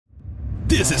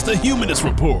This is the Humanist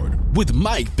Report with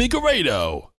Mike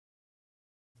Figueredo.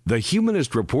 The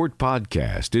Humanist Report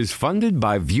podcast is funded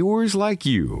by viewers like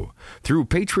you through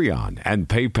Patreon and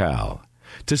PayPal.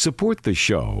 To support the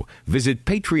show, visit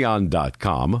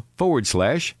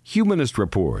patreon.com/Humanist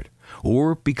Report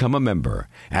or become a member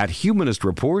at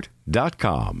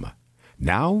humanistreport.com.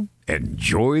 Now,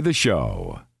 enjoy the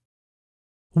show.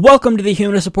 Welcome to the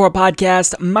Humanist Report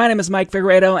podcast. My name is Mike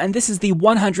Figueredo, and this is the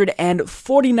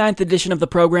 149th edition of the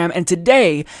program, and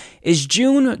today is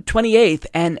June 28th,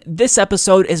 and this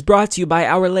episode is brought to you by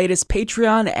our latest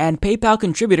Patreon and PayPal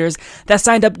contributors that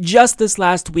signed up just this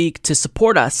last week to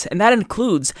support us, and that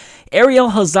includes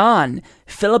Ariel Hazan,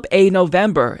 Philip A.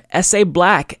 November, S.A.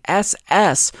 Black,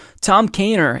 S.S., Tom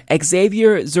Kaner,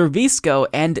 Xavier Zervisco,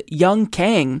 and Young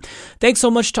Kang. Thanks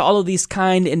so much to all of these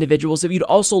kind individuals. If you'd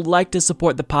also like to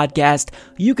support the podcast,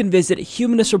 you can visit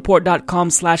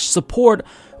humanistreport.com/support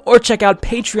or check out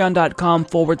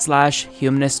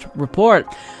patreon.com/humanist report.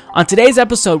 On today's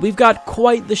episode, we've got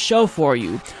quite the show for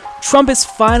you. Trump is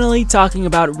finally talking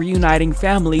about reuniting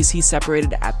families he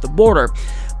separated at the border.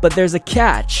 But there's a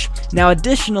catch. Now,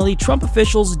 additionally, Trump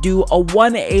officials do a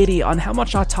 180 on how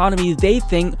much autonomy they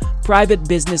think private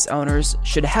business owners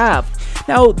should have.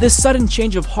 Now, this sudden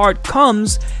change of heart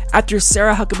comes after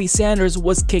Sarah Huckabee Sanders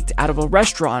was kicked out of a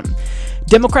restaurant.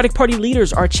 Democratic Party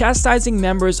leaders are chastising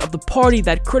members of the party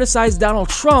that criticized Donald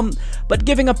Trump, but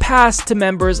giving a pass to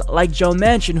members like Joe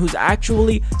Manchin, who's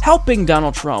actually helping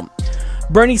Donald Trump.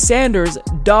 Bernie Sanders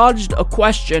dodged a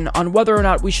question on whether or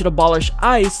not we should abolish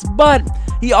ICE, but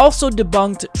he also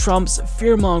debunked Trump's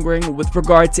fear-mongering with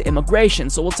regard to immigration.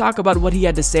 So we'll talk about what he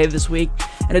had to say this week.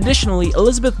 And additionally,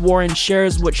 Elizabeth Warren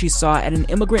shares what she saw at an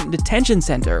immigrant detention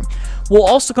center. We'll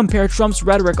also compare Trump's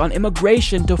rhetoric on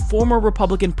immigration to former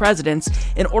Republican presidents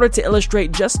in order to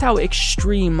illustrate just how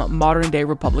extreme modern-day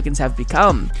Republicans have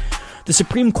become. The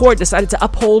Supreme Court decided to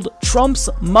uphold Trump's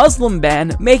Muslim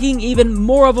ban, making even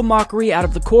more of a mockery out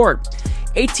of the court.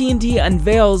 AT&T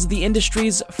unveils the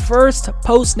industry's first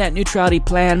post-net neutrality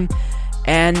plan,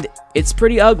 and it's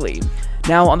pretty ugly.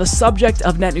 Now, on the subject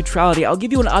of net neutrality, I'll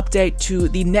give you an update to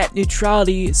the net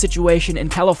neutrality situation in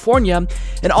California,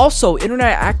 and also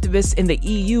internet activists in the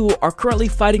EU are currently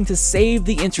fighting to save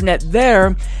the internet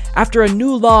there after a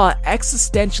new law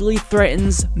existentially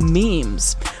threatens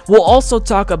memes. We'll also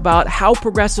talk about how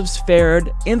progressives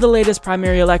fared in the latest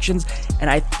primary elections, and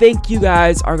I think you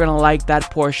guys are going to like that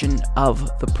portion of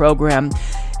the program.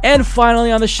 And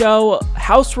finally on the show,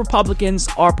 House Republicans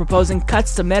are proposing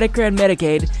cuts to Medicare and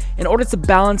Medicaid in order to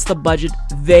balance the budget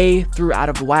they threw out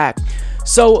of whack.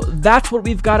 So that's what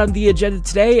we've got on the agenda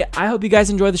today. I hope you guys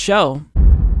enjoy the show.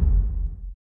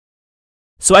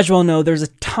 So as you all know, there's a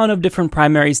ton of different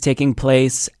primaries taking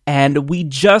place, and we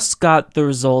just got the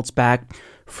results back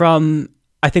from,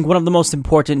 I think, one of the most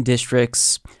important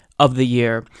districts of the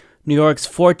year, New York's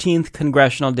 14th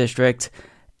congressional district,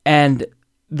 and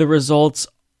the results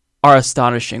are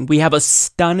astonishing. We have a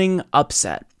stunning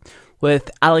upset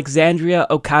with Alexandria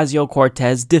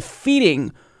Ocasio-Cortez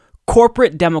defeating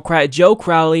corporate Democrat Joe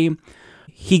Crowley.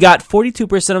 He got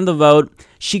 42% of the vote.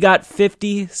 She got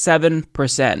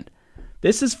 57%.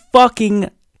 This is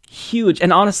fucking huge.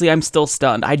 And honestly, I'm still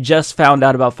stunned. I just found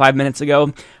out about 5 minutes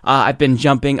ago. I've been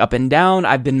jumping up and down.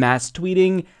 I've been mass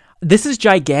tweeting. This is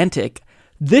gigantic.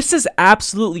 This is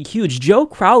absolutely huge. Joe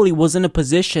Crowley was in a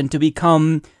position to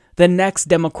become the next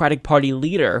Democratic Party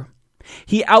leader.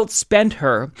 He outspent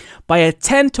her by a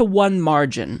 10-1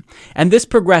 margin. And this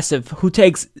progressive, who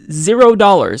takes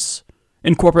 $0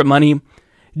 in corporate money,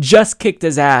 just kicked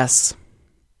his ass.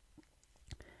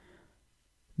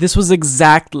 This was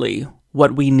exactly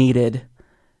what we needed.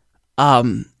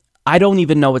 I don't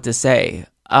even know what to say.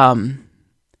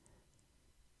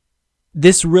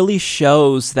 This really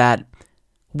shows that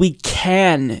we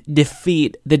can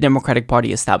defeat the Democratic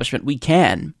Party establishment. We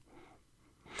can.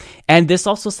 And this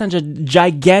also sends a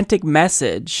gigantic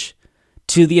message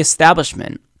to the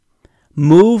establishment.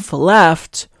 Move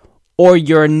left or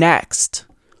you're next.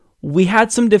 We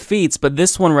had some defeats, but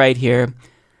this one right here,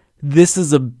 this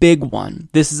is a big one.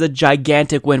 This is a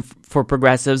gigantic win for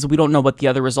progressives. We don't know what the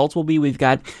other results will be. We've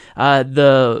got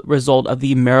the result of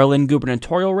the Maryland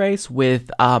gubernatorial race with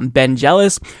Ben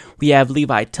Jealous. We have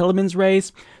Levi Tilleman's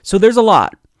race. So there's a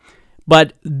lot.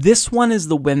 But this one is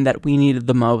the win that we needed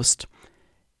the most.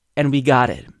 And we got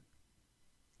it.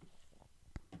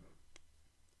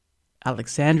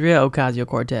 Alexandria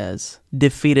Ocasio-Cortez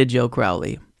defeated Joe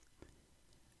Crowley.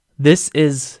 This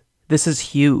is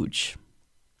huge.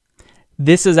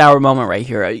 This is our moment right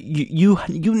here.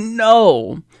 You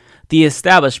know the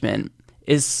establishment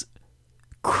is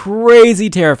crazy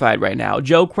terrified right now.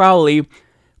 Joe Crowley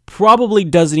probably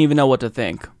doesn't even know what to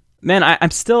think. Man, I'm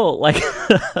still like,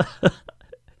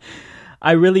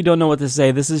 I really don't know what to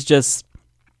say. This is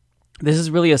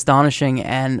really astonishing,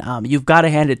 and you've got to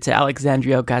hand it to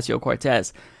Alexandria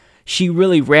Ocasio-Cortez. She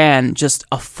really ran just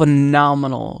a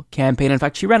phenomenal campaign. In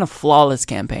fact, she ran a flawless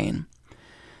campaign.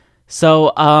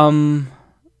 So,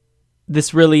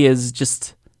 this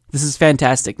is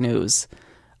fantastic news.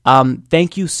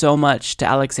 Thank you so much to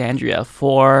Alexandria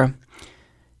for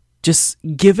just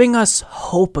giving us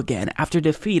hope again after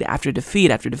defeat, after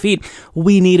defeat, after defeat.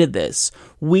 We needed this.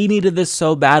 We needed this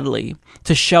so badly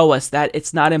to show us that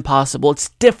it's not impossible. It's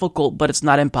difficult, but it's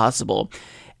not impossible.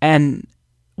 And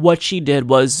what she did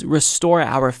was restore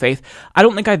our faith. I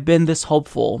don't think I've been this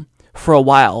hopeful for a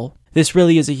while. This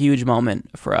really is a huge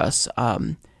moment for us.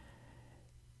 And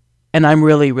I'm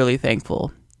really, really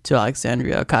thankful to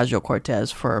Alexandria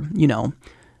Ocasio-Cortez for,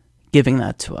 giving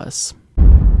that to us.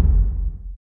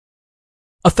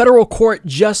 A federal court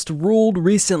just ruled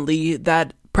recently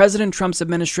that President Trump's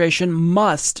administration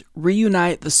must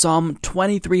reunite the some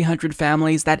 2,300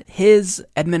 families that his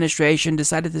administration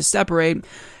decided to separate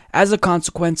as a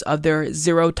consequence of their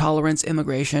zero-tolerance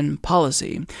immigration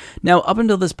policy. Now, up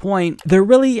until this point, there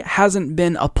really hasn't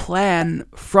been a plan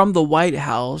from the White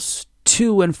House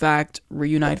to, in fact,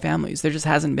 reunite families. There just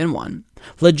hasn't been one.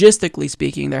 Logistically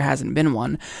speaking, there hasn't been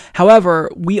one.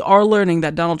 However, we are learning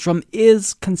that Donald Trump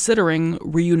is considering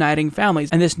reuniting families,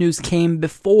 and this news came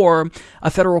before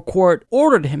a federal court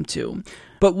ordered him to.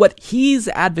 But what he's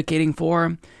advocating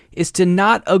for is to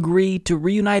not agree to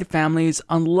reunite families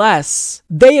unless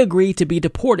they agree to be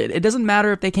deported. It doesn't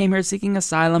matter if they came here seeking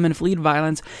asylum and fled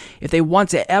violence. If they want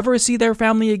to ever see their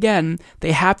family again,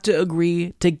 they have to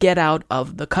agree to get out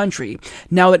of the country.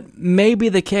 Now, it may be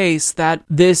the case that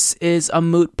this is a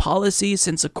moot policy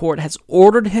since a court has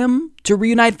ordered him to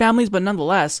reunite families, but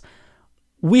nonetheless,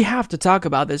 we have to talk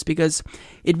about this because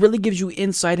it really gives you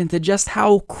insight into just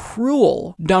how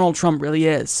cruel Donald Trump really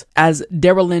is. As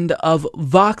Dara Lind of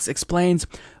Vox explains,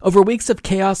 over weeks of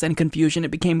chaos and confusion, it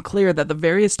became clear that the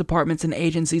various departments and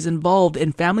agencies involved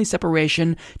in family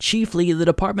separation, chiefly the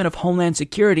Department of Homeland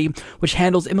Security, which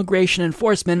handles immigration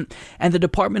enforcement, and the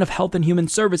Department of Health and Human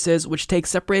Services, which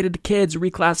takes separated kids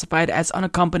reclassified as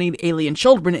unaccompanied alien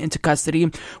children into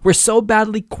custody, were so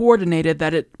badly coordinated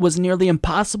that it was nearly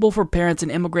impossible for parents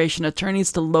and immigration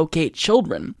attorneys to locate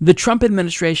children. The Trump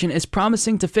administration is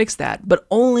promising to fix that, but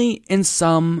only in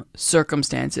some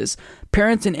circumstances.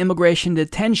 Parents in immigration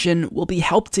detention will be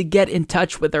helped to get in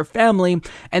touch with their family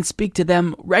and speak to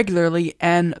them regularly,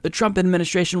 and the Trump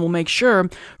administration will make sure,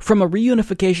 from a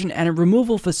reunification and a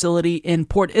removal facility in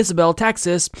Port Isabel,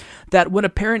 Texas, that when a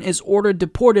parent is ordered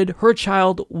deported, her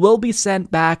child will be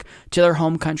sent back to their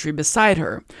home country beside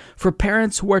her. For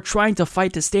parents who are trying to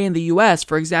fight to stay in the U.S.,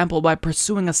 for example, by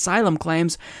pursuing asylum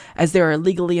claims, as they are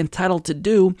legally entitled to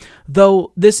do,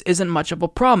 though this isn't much of a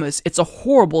promise, it's a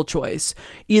horrible choice.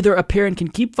 Either a parent can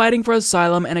keep fighting for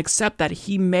asylum and accept that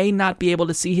he may not be able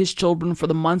to see his children for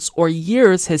the months or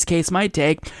years his case might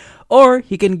take, or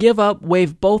he can give up,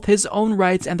 waive both his own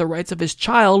rights and the rights of his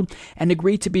child, and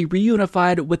agree to be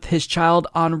reunified with his child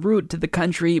en route to the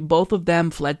country both of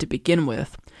them fled to begin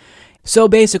with. So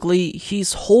basically,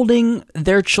 he's holding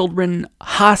their children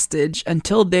hostage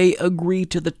until they agree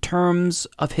to the terms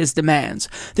of his demands.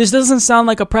 This doesn't sound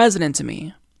like a president to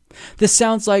me. This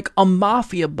sounds like a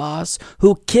mafia boss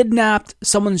who kidnapped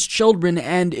someone's children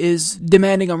and is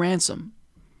demanding a ransom.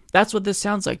 That's what this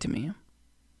sounds like to me.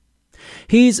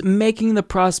 He's making the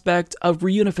prospect of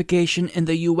reunification in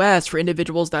the U.S. for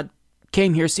individuals that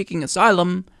came here seeking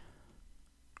asylum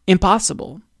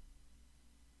impossible.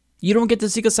 You don't get to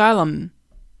seek asylum.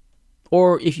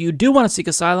 Or if you do want to seek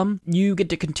asylum, you get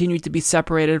to continue to be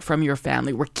separated from your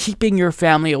family. We're keeping your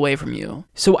family away from you.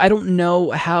 So I don't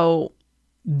know how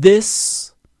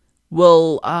this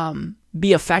will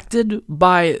be affected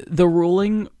by the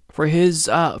ruling for his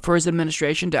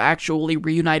administration to actually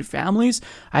reunite families.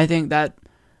 I think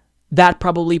that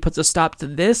probably puts a stop to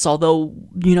this, although,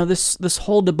 this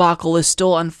whole debacle is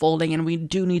still unfolding and we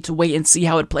do need to wait and see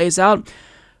how it plays out.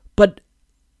 But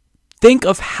think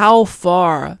of how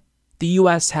far the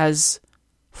U.S. has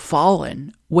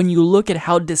fallen when you look at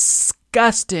how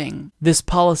disgusting this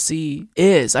policy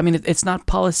is. I mean, it's not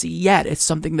policy yet. It's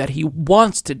something that he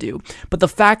wants to do. But the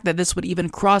fact that this would even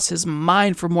cross his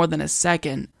mind for more than a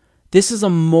second, this is a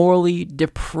morally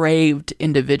depraved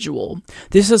individual.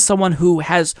 This is someone who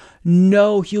has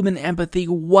no human empathy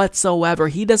whatsoever.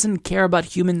 He doesn't care about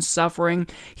human suffering.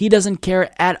 He doesn't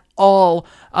care at all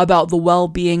about the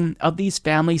well-being of these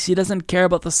families. He doesn't care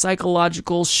about the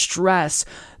psychological stress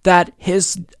that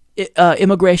his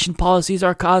immigration policies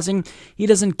are causing. He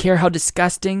doesn't care how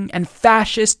disgusting and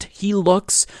fascist he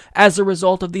looks as a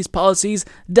result of these policies.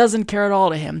 Doesn't care at all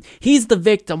to him. He's the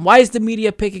victim. Why is the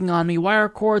media picking on me? Why are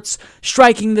courts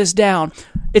striking this down?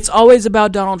 It's always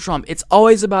about Donald Trump. It's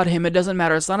always about him. It doesn't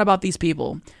matter. It's not about these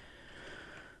people.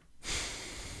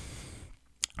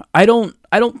 I don't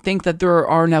think that there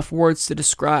are enough words to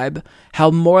describe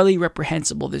how morally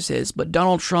reprehensible this is, but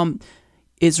Donald Trump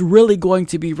is really going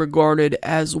to be regarded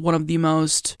as one of the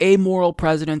most amoral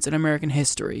presidents in American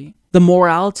history. The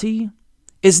morality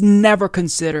is never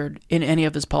considered in any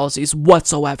of his policies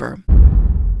whatsoever.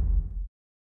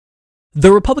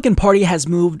 The Republican Party has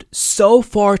moved so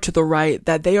far to the right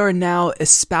that they are now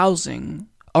espousing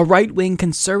a right-wing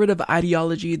conservative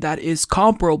ideology that is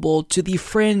comparable to the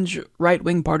fringe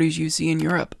right-wing parties you see in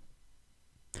Europe.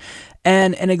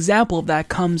 And an example of that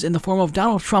comes in the form of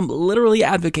Donald Trump literally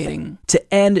advocating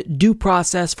to end due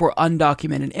process for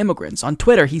undocumented immigrants. On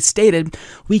Twitter, he stated,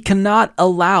 "We cannot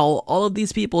allow all of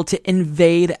these people to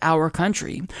invade our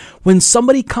country. When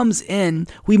somebody comes in,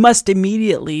 we must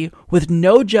immediately, with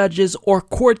no judges or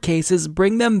court cases,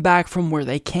 bring them back from where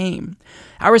they came.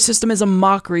 Our system is a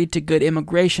mockery to good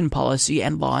immigration policy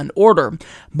and law and order.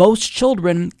 Most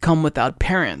children come without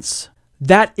parents."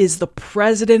 That is the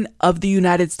President of the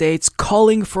United States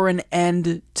calling for an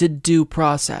end to due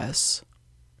process.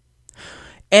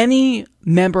 Any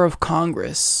member of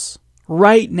Congress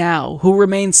right now who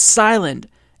remains silent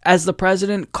as the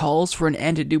President calls for an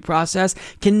end to due process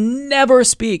can never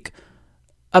speak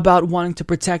about wanting to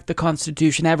protect the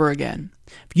Constitution ever again.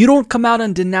 If you don't come out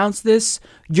and denounce this,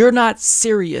 you're not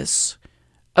serious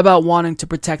about wanting to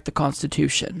protect the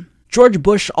Constitution. George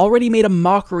Bush already made a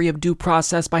mockery of due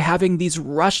process by having these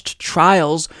rushed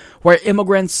trials where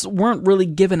immigrants weren't really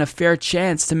given a fair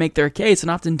chance to make their case,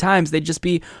 and oftentimes they'd just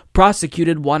be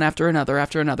prosecuted one after another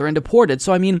and deported.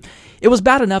 So, it was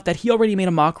bad enough that he already made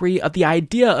a mockery of the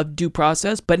idea of due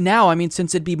process, but now,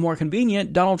 since it'd be more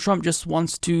convenient, Donald Trump just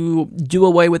wants to do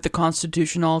away with the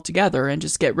Constitution altogether and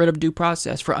just get rid of due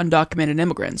process for undocumented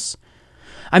immigrants.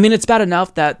 It's bad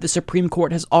enough that the Supreme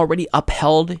Court has already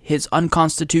upheld his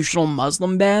unconstitutional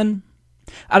Muslim ban.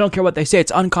 I don't care what they say,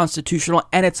 it's unconstitutional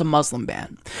and it's a Muslim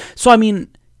ban. So,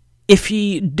 if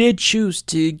he did choose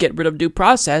to get rid of due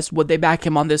process, would they back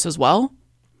him on this as well?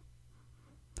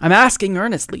 I'm asking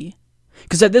earnestly,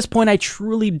 because at this point I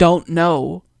truly don't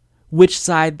know which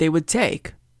side they would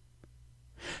take.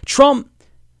 Trump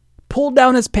pulled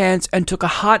down his pants and took a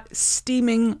hot,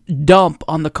 steaming dump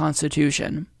on the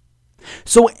Constitution.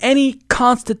 So any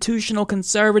constitutional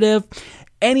conservative,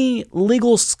 any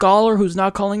legal scholar who's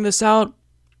not calling this out,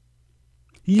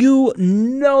 you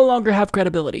no longer have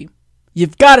credibility.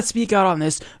 You've got to speak out on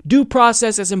this. Due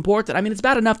process is important. It's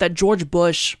bad enough that George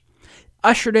Bush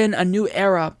ushered in a new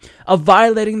era of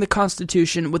violating the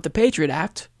Constitution with the Patriot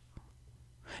Act.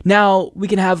 Now we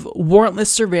can have warrantless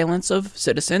surveillance of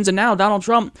citizens, and now Donald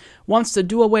Trump wants to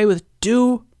do away with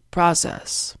due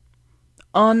process.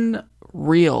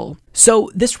 Unreal. So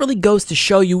this really goes to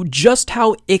show you just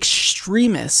how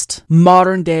extremist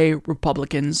modern day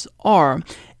Republicans are.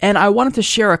 And I wanted to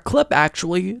share a clip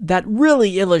actually that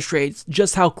really illustrates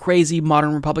just how crazy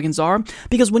modern Republicans are,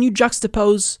 because when you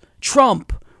juxtapose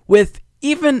Trump with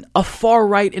even a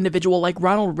far-right individual like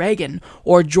Ronald Reagan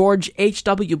or George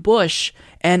H.W. Bush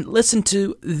and listen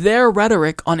to their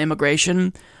rhetoric on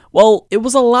immigration, well, it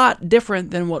was a lot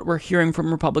different than what we're hearing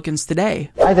from Republicans today.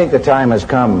 I think the time has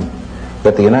come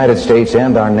that the United States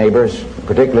and our neighbors,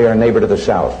 particularly our neighbor to the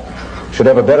south, should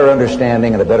have a better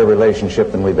understanding and a better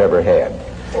relationship than we've ever had.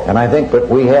 And I think that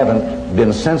we haven't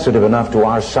been sensitive enough to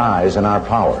our size and our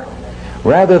power.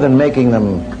 Rather than making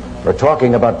them or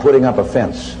talking about putting up a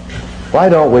fence, why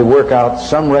don't we work out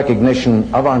some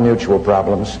recognition of our mutual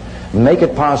problems, make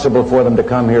it possible for them to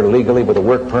come here legally with a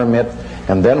work permit,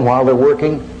 and then while they're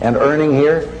working and earning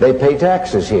here, they pay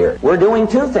taxes here. We're doing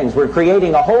two things. We're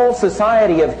creating a whole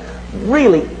society of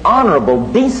really honorable,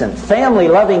 decent,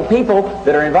 family-loving people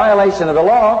that are in violation of the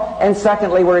law, and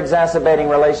secondly, we're exacerbating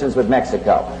relations with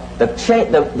Mexico.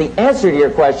 The answer to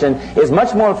your question is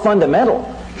much more fundamental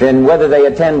than whether they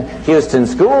attend Houston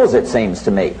schools, it seems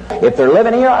to me. If they're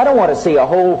living here, I don't want to see a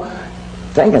whole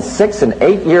thing of 6- and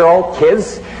 8-year-old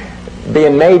kids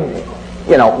being made,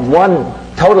 one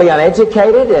totally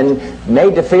uneducated and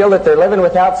made to feel that they're living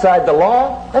with outside the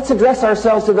law. Let's address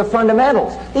ourselves to the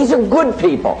fundamentals. These are good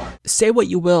people. Say what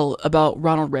you will about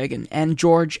Ronald Reagan and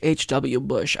George H.W.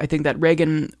 Bush. I think that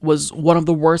Reagan was one of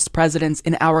the worst presidents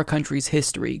in our country's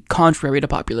history, contrary to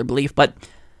popular belief. But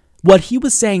what he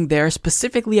was saying there,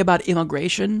 specifically about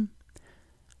immigration,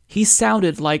 he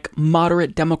sounded like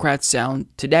moderate Democrats sound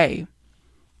today.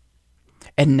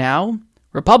 And now,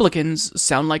 Republicans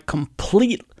sound like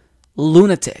complete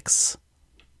lunatics.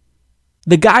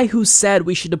 The guy who said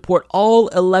we should deport all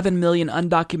 11 million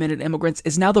undocumented immigrants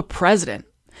is now the president.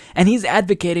 And he's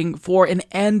advocating for an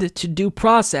end to due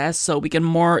process so we can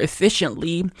more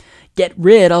efficiently get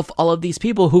rid of all of these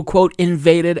people who, quote,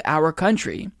 invaded our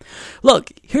country.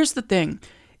 Look, here's the thing.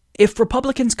 If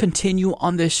Republicans continue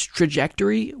on this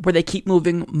trajectory where they keep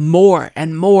moving more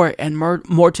and more and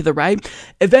more to the right,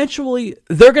 eventually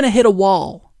they're going to hit a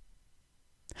wall.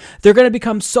 They're going to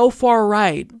become so far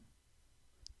right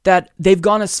that they've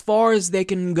gone as far as they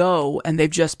can go and they've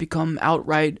just become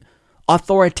outright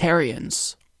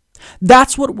authoritarians.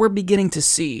 That's what we're beginning to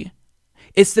see.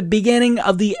 It's the beginning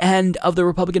of the end of the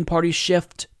Republican Party's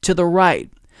shift to the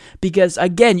right. Because,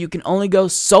 again, you can only go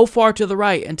so far to the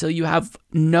right until you have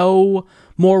no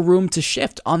more room to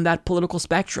shift on that political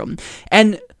spectrum.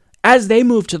 And as they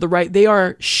move to the right, they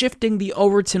are shifting the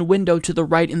Overton window to the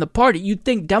right in the party. You'd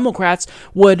think Democrats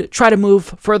would try to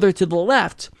move further to the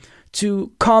left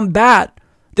to combat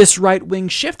this right-wing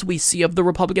shift we see of the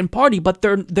Republican Party, but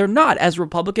they're not. As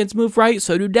Republicans move right,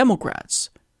 so do Democrats.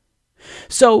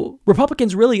 So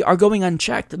Republicans really are going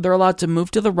unchecked. They're allowed to move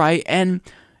to the right, and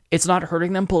it's not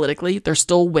hurting them politically. They're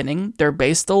still winning. Their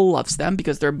base still loves them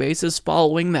because their base is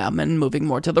following them and moving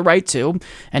more to the right too.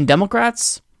 And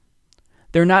Democrats,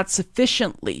 they're not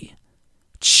sufficiently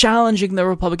challenging the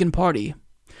Republican Party.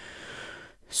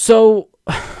 So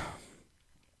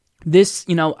this,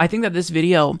 I think that this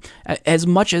video, as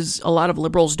much as a lot of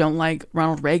liberals don't like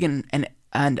Ronald Reagan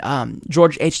and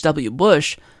George H.W.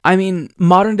 Bush, I mean,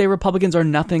 modern day Republicans are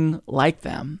nothing like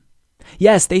them.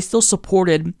 Yes, they still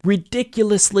supported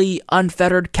ridiculously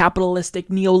unfettered capitalistic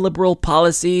neoliberal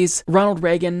policies. Ronald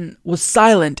Reagan was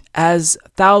silent as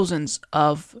thousands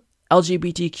of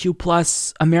LGBTQ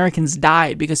plus Americans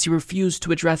died because he refused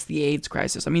to address the AIDS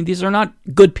crisis. I mean, these are not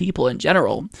good people in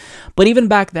general. But even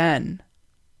back then,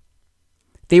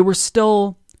 they were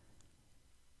still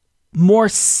more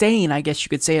sane, I guess you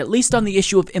could say, at least on the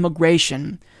issue of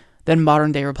immigration, than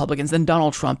modern day Republicans, than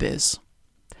Donald Trump is,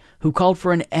 who called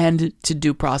for an end to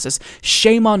due process.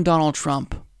 Shame on Donald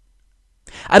Trump.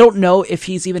 I don't know if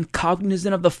he's even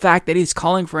cognizant of the fact that he's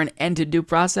calling for an end to due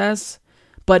process,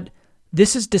 but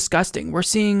this is disgusting. We're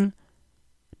seeing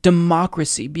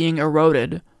democracy being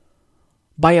eroded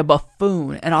by a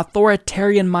buffoon, an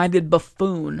authoritarian-minded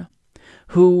buffoon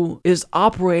who is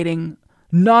operating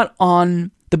not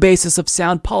on the basis of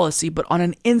sound policy, but on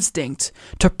an instinct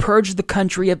to purge the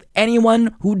country of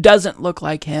anyone who doesn't look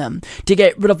like him, to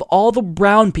get rid of all the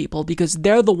brown people because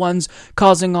they're the ones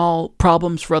causing all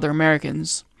problems for other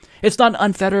Americans. It's not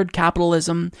unfettered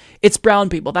capitalism, it's brown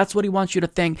people. That's what he wants you to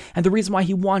think. And the reason why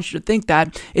he wants you to think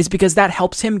that is because that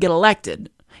helps him get elected.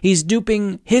 He's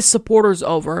duping his supporters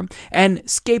over and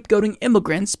scapegoating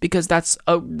immigrants because that's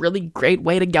a really great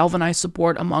way to galvanize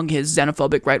support among his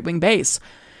xenophobic right-wing base.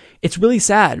 It's really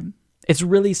sad. It's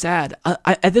really sad.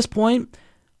 At this point,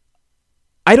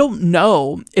 I don't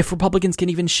know if Republicans can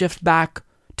even shift back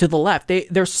to the left.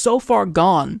 They're so far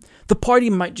gone, the party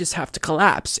might just have to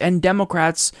collapse, and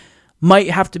Democrats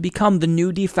might have to become the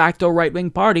new de facto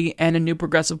right-wing party, and a new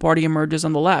progressive party emerges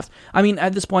on the left. I mean,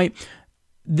 at this point,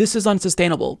 this is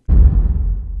unsustainable.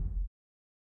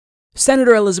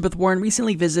 Senator Elizabeth Warren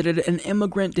recently visited an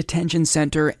immigrant detention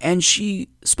center, and she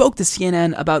spoke to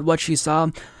CNN about what she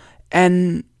saw.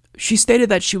 And she stated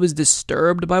that she was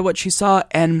disturbed by what she saw,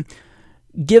 and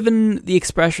given the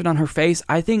expression on her face,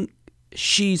 I think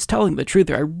she's telling the truth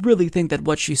there. I really think that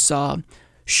what she saw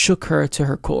shook her to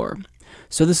her core.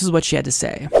 So this is what she had to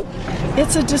say.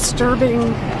 It's a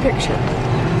disturbing picture.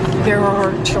 There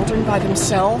are children by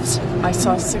themselves. I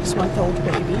saw a 6-month-old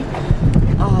baby,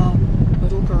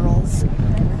 little girls,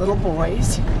 little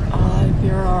boys.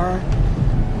 There are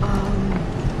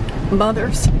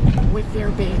mothers with their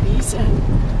babies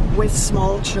and with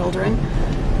small children.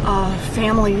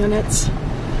 Family units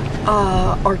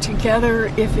are together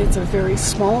if it's a very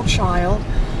small child,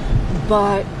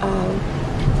 but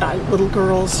little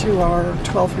girls who are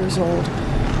 12 years old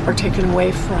are taken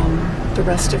away from the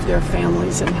rest of their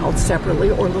families and held separately,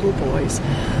 or little boys.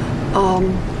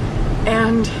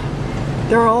 And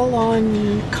they're all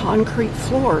on concrete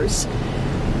floors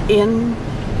in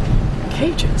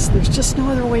cages. There's just no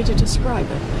other way to describe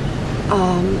it.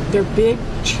 They're big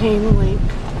chain link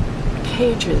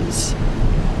cages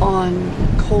on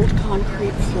cold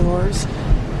concrete floors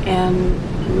and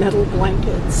metal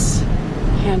blankets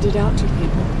handed out to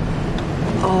people.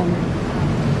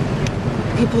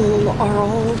 People are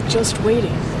all just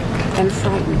waiting and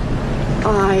frightened.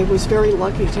 I was very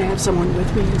lucky to have someone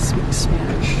with me who speaks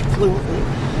Spanish fluently,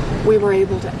 We were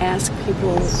able to ask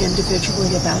people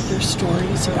individually about their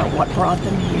stories, about what brought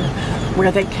them here,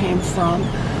 where they came from.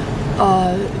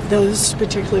 Those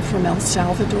particularly from El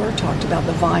Salvador talked about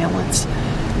the violence,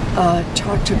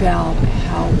 talked about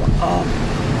how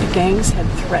the gangs had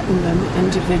threatened them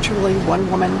individually. One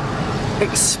woman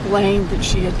explained that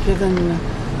she had given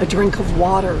a drink of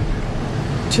water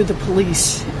to the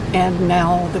police, and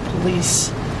now the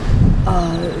police,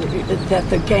 that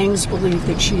the gangs believe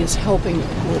that she is helping the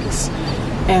police.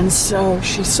 And so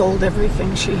she sold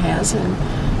everything she has, and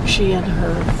she and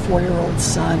her 4-year-old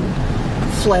son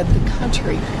fled the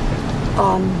country.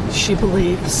 She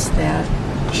believes that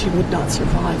she would not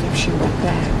survive if she went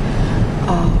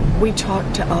back. We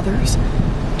talked to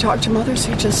mothers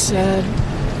who just said,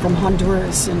 from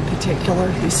Honduras in particular,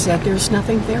 who said there's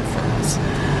nothing there for us.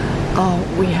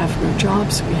 We have no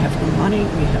jobs, we have no money,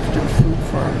 we have no food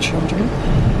for our children,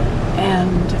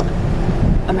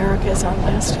 and America is our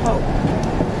last hope.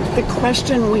 The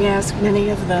question we asked many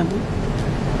of them,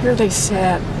 here they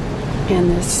sat in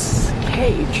this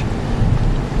cage,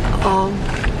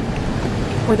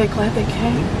 were they glad they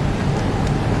came?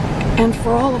 And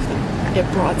for all of them, it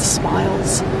brought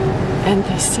smiles, and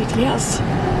they said, yes,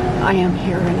 I am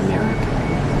here in America.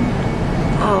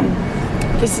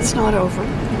 This is not over.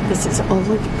 This is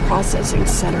only the processing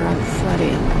center I fled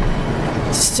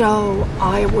in. So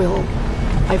I've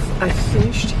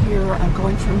finished here. I'm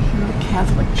going from here to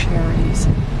Catholic Charities,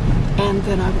 and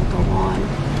then I will go on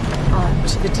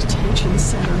to the detention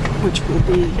center, which will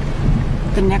be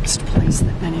the next place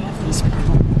that many of these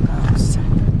people will go. So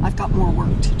I've got more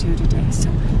work to do today,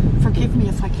 so forgive me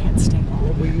if I can't stay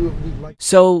long.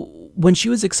 So when she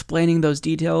was explaining those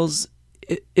details,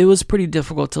 it was pretty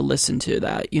difficult to listen to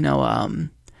that.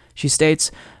 She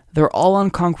states, they're all on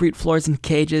concrete floors and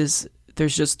cages.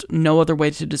 There's just no other way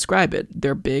to describe it.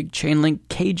 They're big chain link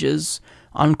cages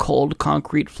on cold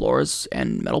concrete floors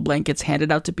and metal blankets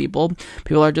handed out to people.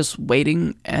 People are just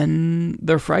waiting and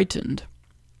they're frightened.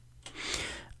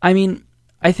 I mean,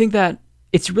 I think that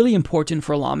it's really important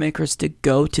for lawmakers to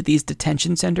go to these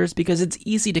detention centers because it's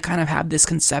easy to kind of have this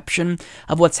conception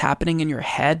of what's happening in your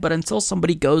head, but until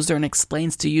somebody goes there and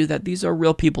explains to you that these are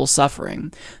real people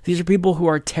suffering, these are people who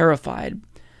are terrified,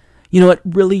 it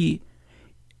really,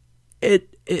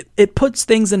 it puts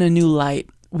things in a new light,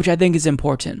 which I think is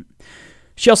important.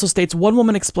 She also states one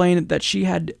woman explained that she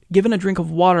had given a drink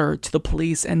of water to the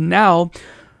police, and now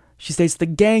she states the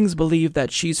gangs believe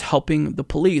that she's helping the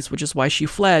police, which is why she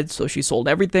fled. So she sold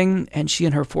everything, and she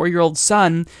and her 4-year-old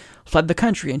son fled the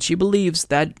country, and she believes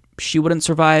that she wouldn't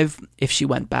survive if she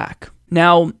went back.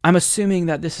 Now, I'm assuming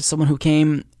that this is someone who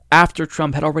came after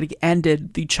Trump had already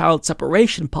ended the child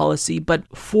separation policy, but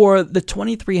for the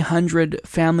 2,300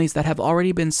 families that have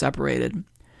already been separated,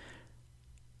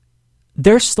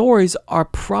 their stories are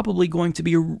probably going to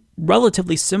be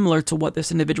relatively similar to what this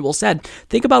individual said.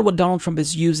 Think about what Donald Trump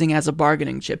is using as a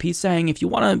bargaining chip. He's saying, if you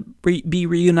want to be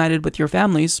reunited with your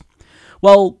families,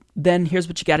 well, then here's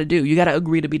what you got to do. You got to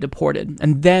agree to be deported,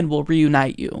 and then we'll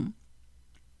reunite you.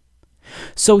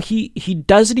 So he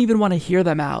doesn't even want to hear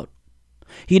them out.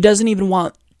 He doesn't even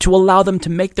want to allow them to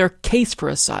make their case for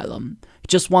asylum. He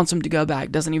just wants them to go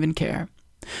back, doesn't even care.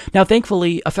 Now,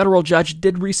 thankfully, a federal judge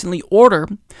did recently order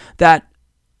that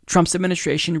Trump's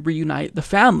administration reunite the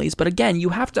families. But again, you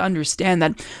have to understand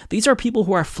that these are people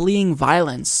who are fleeing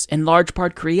violence, in large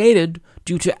part created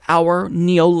due to our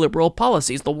neoliberal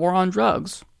policies, the war on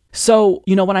drugs. So,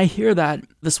 when I hear that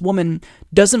this woman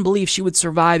doesn't believe she would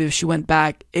survive if she went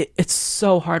back, it's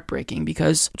so heartbreaking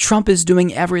because Trump is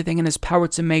doing everything in his power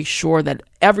to make sure that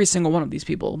every single one of these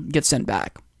people gets sent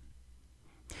back.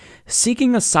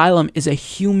 Seeking asylum is a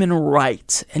human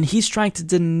right, and he's trying to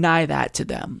deny that to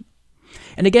them.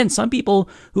 And again, some people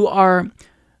who are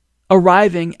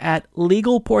arriving at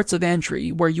legal ports of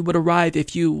entry, where you would arrive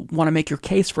if you want to make your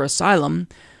case for asylum,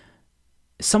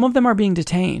 some of them are being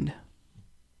detained.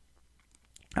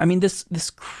 I mean, this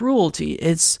cruelty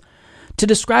is, to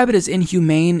describe it as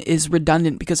inhumane is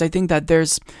redundant because I think that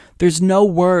there's no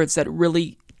words that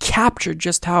really capture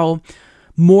just how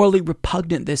morally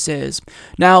repugnant this is.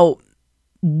 Now,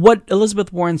 what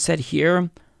Elizabeth Warren said here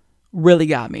really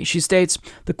got me. She states,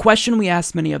 the question we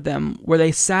asked many of them, where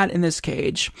they sat in this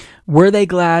cage, were they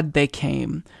glad they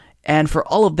came? And for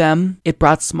all of them, it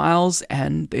brought smiles,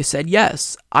 and they said,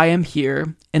 yes, I am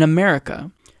here in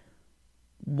America.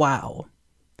 Wow.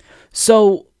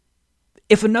 So,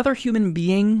 if another human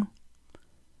being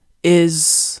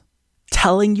is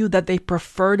telling you that they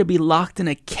prefer to be locked in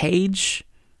a cage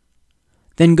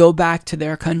than go back to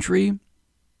their country,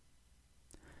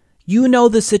 you know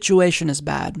the situation is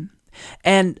bad.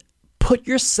 And put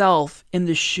yourself in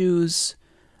the shoes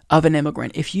of an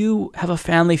immigrant. If you have a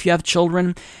family, if you have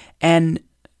children, and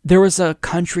there was a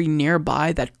country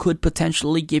nearby that could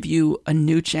potentially give you a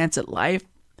new chance at life,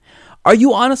 are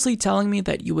you honestly telling me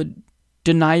that you would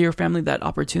deny your family that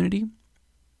opportunity?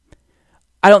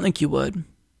 I don't think you would.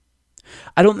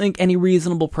 I don't think any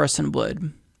reasonable person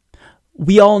would.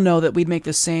 We all know that we'd make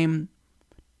the same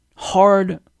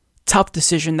hard, tough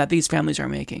decision that these families are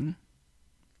making.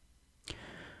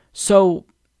 So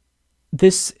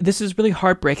this is really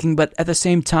heartbreaking, but at the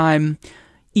same time,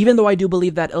 even though I do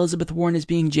believe that Elizabeth Warren is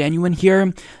being genuine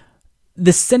here,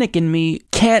 the cynic in me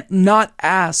can't not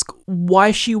ask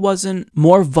why she wasn't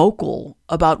more vocal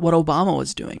about what Obama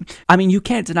was doing. I mean, you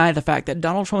can't deny the fact that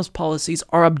Donald Trump's policies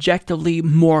are objectively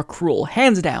more cruel,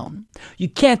 hands down. You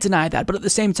can't deny that. But at the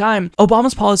same time,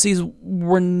 Obama's policies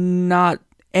were not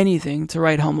anything to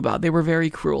write home about. They were very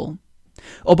cruel.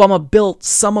 Obama built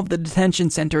some of the detention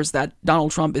centers that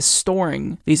Donald Trump is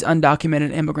storing these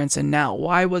undocumented immigrants in now.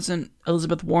 Why wasn't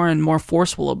Elizabeth Warren more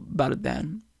forceful about it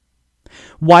then?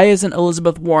 Why isn't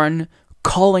Elizabeth Warren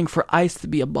calling for ICE to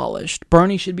be abolished?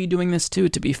 Bernie should be doing this too,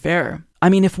 to be fair. I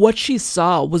mean, if what she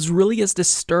saw was really as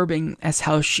disturbing as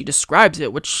how she describes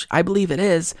it, which I believe it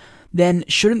is, then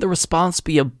shouldn't the response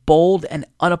be a bold and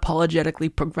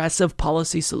unapologetically progressive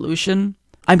policy solution?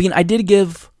 I mean, I did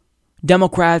give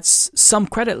Democrats some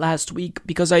credit last week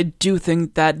because I do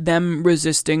think that them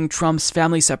resisting Trump's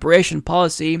family separation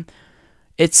policy,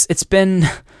 it's been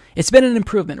an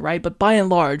improvement, right? But by and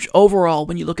large, overall,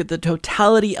 when you look at the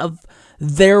totality of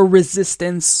their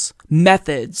resistance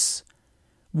methods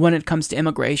when it comes to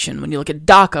immigration, when you look at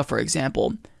DACA, for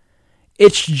example,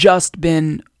 it's just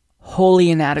been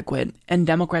wholly inadequate. And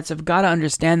Democrats have got to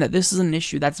understand that this is an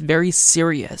issue that's very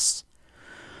serious.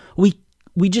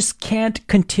 We just can't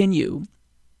continue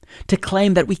to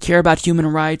claim that we care about human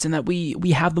rights and that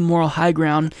we have the moral high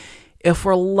ground if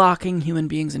we're locking human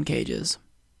beings in cages.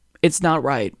 It's not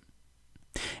right.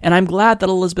 And I'm glad that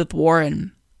Elizabeth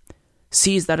Warren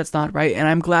sees that it's not right, and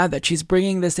I'm glad that she's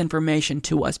bringing this information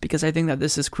to us because I think that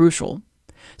this is crucial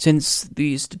since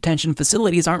these detention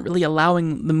facilities aren't really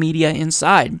allowing the media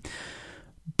inside.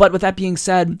 But with that being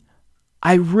said,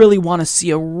 I really want to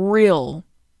see a real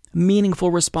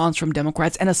meaningful response from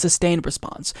Democrats and a sustained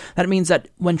response. That means that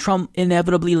when Trump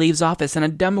inevitably leaves office and a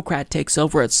Democrat takes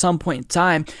over at some point in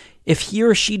time, if he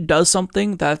or she does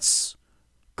something that's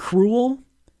cruel,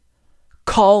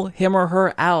 call him or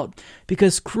her out,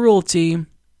 because cruelty,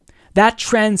 that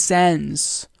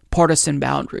transcends partisan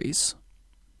boundaries.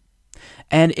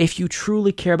 And if you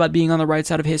truly care about being on the right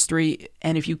side of history,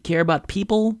 and if you care about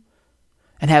people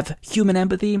and have human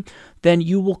empathy, then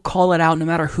you will call it out no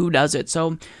matter who does it.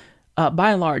 So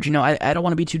by and large, I don't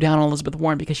want to be too down on Elizabeth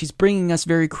Warren because she's bringing us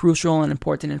very crucial and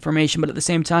important information, but at the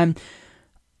same time,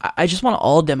 I just want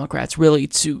all Democrats really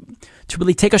to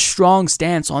really take a strong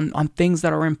stance on things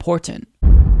that are important.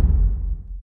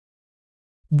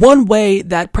 One way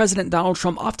that President Donald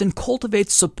Trump often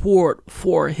cultivates support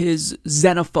for his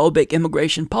xenophobic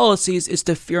immigration policies is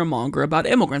to fearmonger about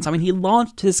immigrants. I mean, he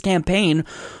launched his campaign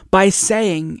by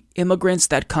saying immigrants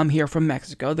that come here from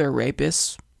Mexico, they're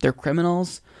rapists, they're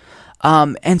criminals.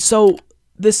 And so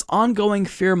this ongoing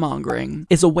fear-mongering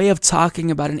is a way of talking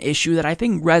about an issue that I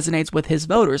think resonates with his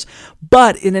voters.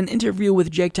 But in an interview with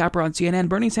Jake Tapper on CNN,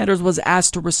 Bernie Sanders was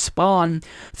asked to respond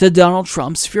to Donald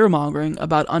Trump's fear-mongering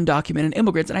about undocumented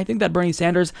immigrants. And I think that Bernie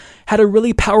Sanders had a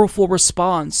really powerful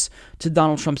response to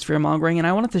Donald Trump's fear-mongering. And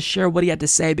I wanted to share what he had to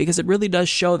say because it really does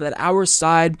show that our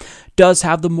side does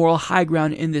have the moral high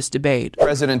ground in this debate.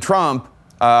 President Trump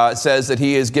says that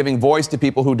he is giving voice to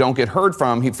people who don't get heard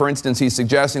from. For instance, he's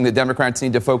suggesting that Democrats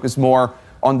need to focus more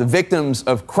on the victims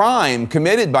of crime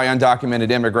committed by undocumented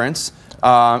immigrants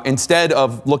instead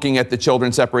of looking at the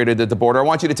children separated at the border. I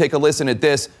want you to take a listen at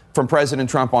this from President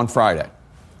Trump on Friday.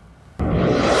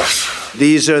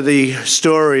 These are the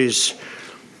stories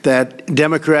that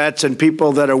Democrats and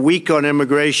people that are weak on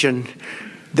immigration,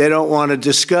 they don't want to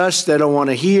discuss, they don't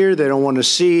want to hear, they don't want to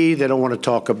see, they don't want to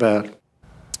talk about.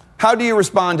 How do you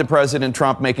respond to President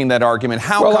Trump making that argument?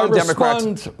 How come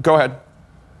Democrats... Go ahead.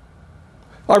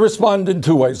 I respond in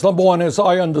two ways. Number one is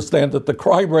I understand that the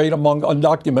crime rate among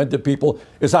undocumented people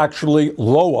is actually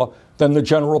lower than the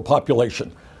general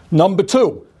population. Number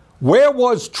two, where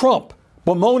was Trump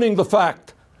bemoaning the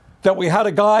fact that we had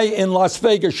a guy in Las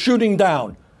Vegas shooting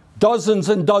down dozens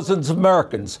and dozens of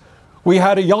Americans? We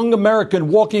had a young American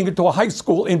walking into a high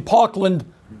school in Parkland,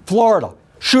 Florida,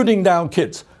 shooting down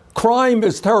kids. Crime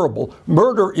is terrible.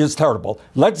 Murder is terrible.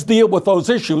 Let's deal with those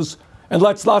issues, and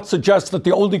let's not suggest that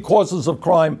the only causes of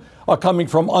crime are coming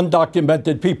from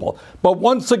undocumented people. But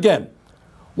once again,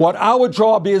 what our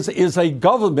job is a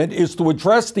government is to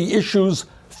address the issues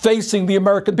facing the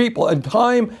American people. And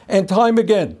time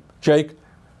again, Jake,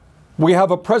 we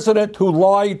have a president who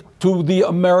lied to the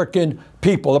American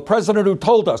people, a president who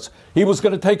told us he was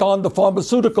going to take on the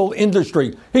pharmaceutical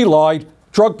industry. He lied.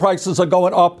 Drug prices are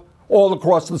going up all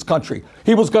across this country.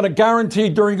 He was going to guarantee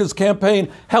during his campaign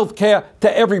health care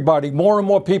to everybody. More and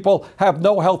more people have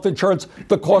no health insurance.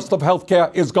 The cost of health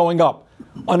care is going up.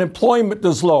 Unemployment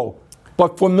is low.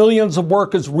 But for millions of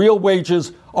workers, real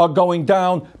wages are going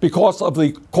down because of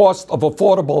the cost of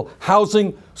affordable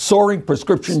housing soaring,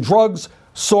 prescription drugs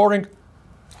soaring,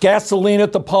 gasoline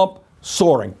at the pump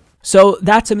soaring. So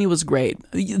that to me was great.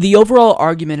 The overall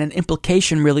argument and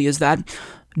implication really is that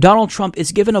Donald Trump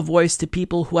is given a voice to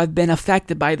people who have been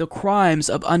affected by the crimes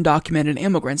of undocumented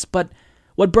immigrants. But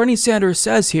what Bernie Sanders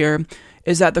says here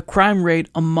is that the crime rate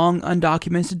among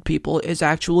undocumented people is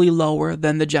actually lower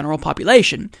than the general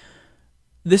population.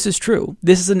 This is true.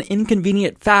 This is an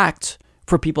inconvenient fact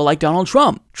for people like Donald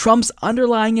Trump. Trump's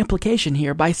underlying implication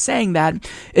here by saying that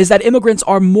is that immigrants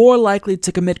are more likely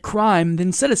to commit crime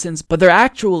than citizens, but they're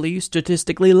actually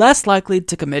statistically less likely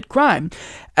to commit crime.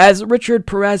 As Richard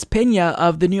Perez Pena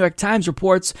of the New York Times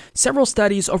reports, several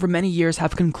studies over many years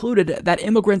have concluded that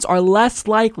immigrants are less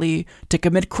likely to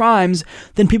commit crimes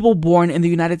than people born in the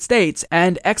United States,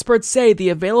 and experts say the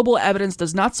available evidence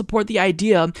does not support the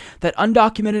idea that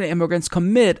undocumented immigrants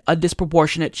commit a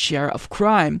disproportionate share of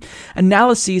crime.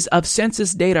 Analyses of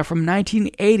census data from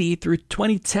 1980 through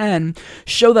 2010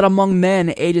 show that among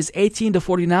men ages 18 to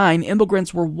 49,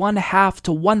 immigrants were 1/2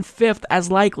 to 1/5 as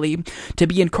likely to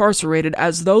be incarcerated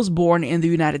as those born in the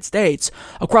United States.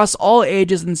 Across all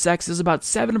ages and sexes, about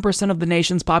 7% of the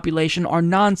nation's population are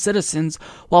non-citizens,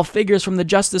 while figures from the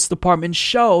Justice Department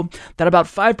show that about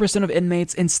 5% of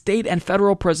inmates in state and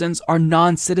federal prisons are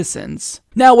non-citizens.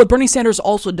 Now, what Bernie Sanders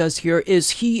also does here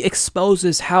is he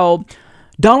exposes how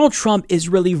Donald Trump is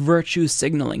really virtue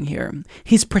signaling here.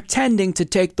 He's pretending to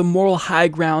take the moral high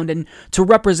ground and to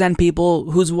represent people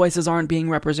whose voices aren't being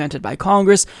represented by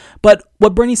Congress. But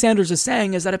what Bernie Sanders is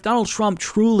saying is that if Donald Trump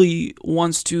truly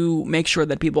wants to make sure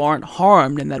that people aren't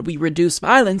harmed and that we reduce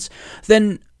violence,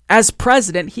 then as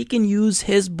president, he can use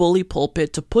his bully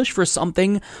pulpit to push for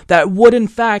something that would in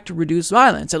fact reduce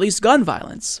violence, at least gun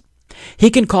violence. He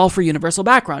can call for universal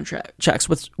background checks,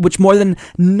 which more than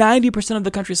 90% of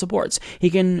the country supports. He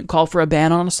can call for a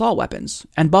ban on assault weapons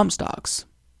and bump stocks.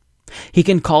 He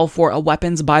can call for a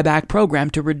weapons buyback program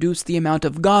to reduce the amount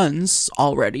of guns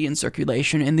already in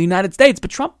circulation in the United States, but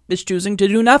Trump is choosing to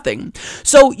do nothing.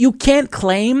 So you can't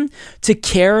claim to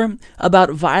care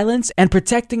about violence and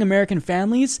protecting American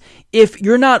families if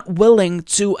you're not willing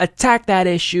to attack that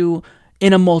issue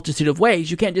in a multitude of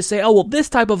ways. You can't just say, oh, well, this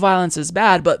type of violence is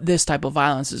bad, but this type of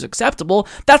violence is acceptable.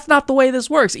 That's not the way this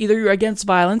works. Either you're against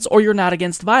violence or you're not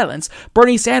against violence.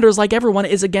 Bernie Sanders, like everyone,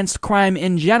 is against crime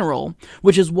in general,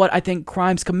 which is what I think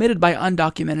crimes committed by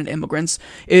undocumented immigrants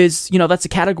is, that's a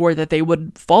category that they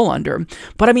would fall under.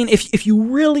 But I mean, if you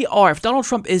really are, if Donald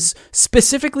Trump is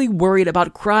specifically worried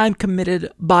about crime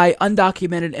committed by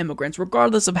undocumented immigrants,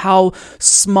 regardless of how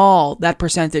small that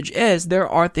percentage is, there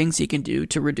are things he can do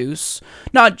to reduce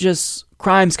not just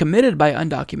crimes committed by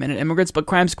undocumented immigrants, but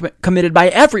crimes committed by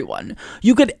everyone.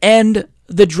 You could end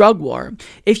the drug war.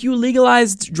 If you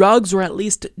legalized drugs or at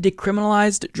least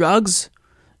decriminalized drugs,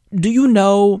 do you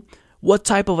know what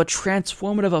type of a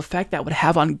transformative effect that would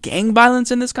have on gang violence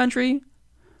in this country?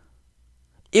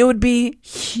 It would be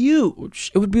huge.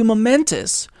 It would be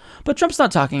momentous. But Trump's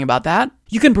not talking about that.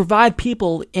 You can provide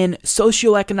people in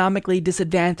socioeconomically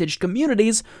disadvantaged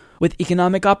communities with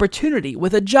economic opportunity,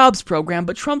 with a jobs program,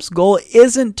 but Trump's goal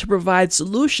isn't to provide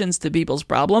solutions to people's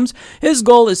problems. His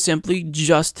goal is simply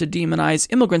just to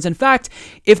demonize immigrants. In fact,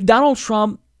 if Donald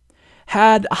Trump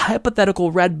had a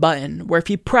hypothetical red button where if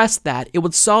he pressed that, it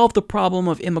would solve the problem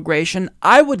of immigration,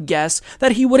 I would guess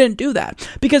that he wouldn't do that.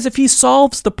 Because if he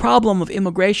solves the problem of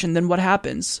immigration, then what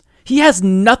happens? He has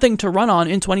nothing to run on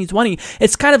in 2020.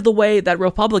 It's kind of the way that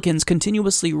Republicans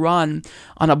continuously run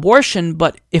on abortion,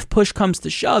 but if push comes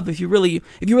to shove, if you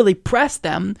really press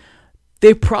them,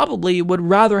 they probably would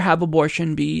rather have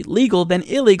abortion be legal than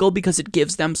illegal because it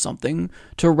gives them something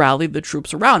to rally the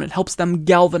troops around. It helps them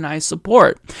galvanize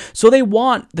support. So they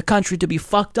want the country to be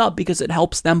fucked up because it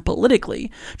helps them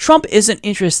politically. Trump isn't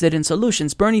interested in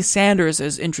solutions. Bernie Sanders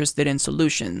is interested in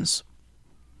solutions.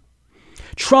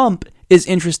 Trump is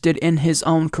interested in his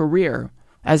own career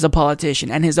as a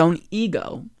politician and his own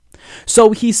ego.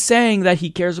 So he's saying that he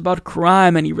cares about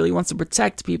crime and he really wants to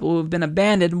protect people who have been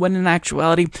abandoned, when in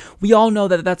actuality, we all know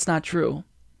that that's not true.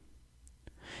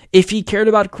 If he cared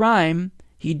about crime,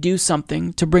 he'd do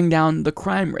something to bring down the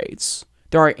crime rates,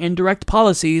 There are indirect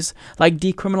policies like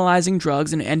decriminalizing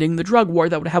drugs and ending the drug war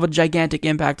that would have a gigantic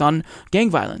impact on gang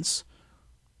violence.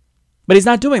 But he's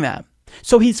not doing that.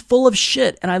 So he's full of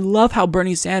shit. And I love how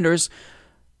Bernie Sanders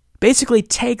basically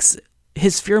takes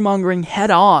his fear-mongering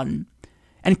head on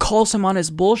and calls him on his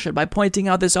bullshit by pointing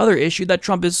out this other issue that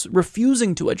Trump is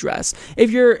refusing to address. If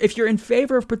you're in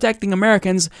favor of protecting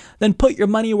Americans, then put your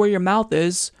money where your mouth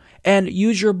is and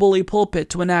use your bully pulpit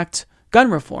to enact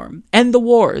gun reform, end the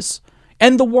wars,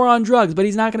 end the war on drugs. But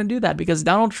he's not going to do that because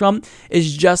Donald Trump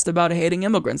is just about hating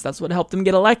immigrants. That's what helped him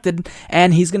get elected,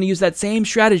 and he's going to use that same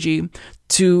strategy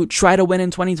to try to win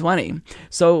in 2020.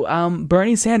 So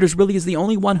Bernie Sanders really is the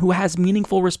only one who has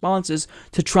meaningful responses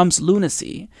to Trump's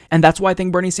lunacy, and that's why I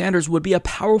think Bernie Sanders would be a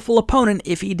powerful opponent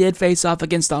if he did face off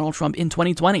against Donald Trump in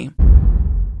 2020.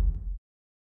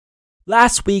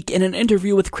 Last week, in an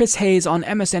interview with Chris Hayes on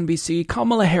MSNBC,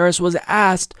 Kamala Harris was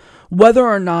asked whether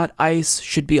or not ICE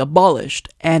should be abolished,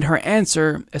 and her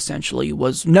answer essentially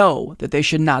was no, that they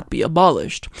should not be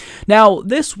abolished. Now,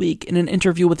 this week, in an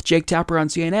interview with Jake Tapper on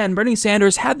CNN, Bernie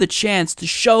Sanders had the chance to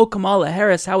show Kamala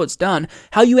Harris how it's done,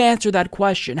 how you answer that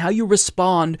question, how you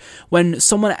respond when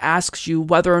someone asks you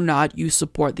whether or not you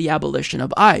support the abolition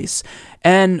of ICE.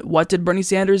 And what did Bernie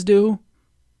Sanders do?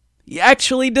 He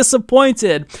actually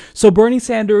disappointed. So Bernie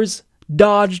Sanders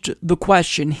dodged the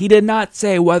question. He did not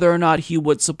say whether or not he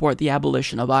would support the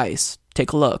abolition of ICE.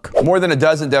 Take a look. More than a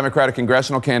dozen Democratic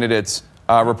congressional candidates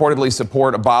reportedly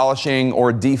support abolishing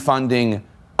or defunding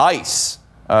ICE,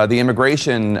 the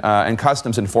Immigration and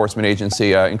Customs Enforcement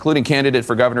Agency, including candidate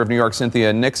for governor of New York,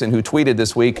 Cynthia Nixon, who tweeted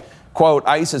this week, quote,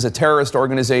 ICE is a terrorist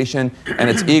organization and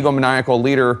its egomaniacal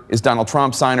leader is Donald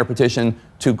Trump. Sign our petition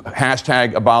to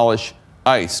hashtag abolish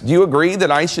ICE. Do you agree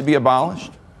that ICE should be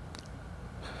abolished?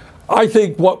 I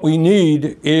think what we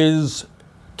need is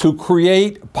to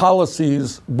create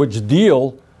policies which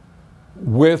deal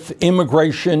with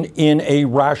immigration in a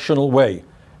rational way.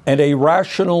 And a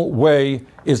rational way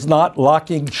is not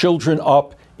locking children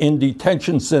up in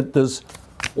detention centers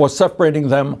or separating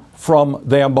them from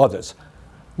their mothers.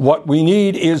 What we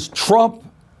need is Trump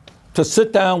to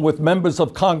sit down with members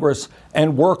of Congress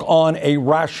and work on a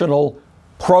rational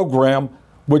program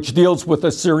which deals with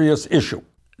a serious issue.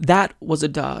 That was a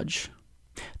dodge.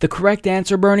 The correct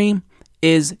answer, Bernie,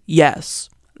 is yes.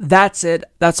 That's it.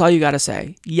 That's all you got to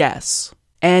say. Yes.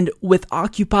 And with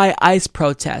Occupy ICE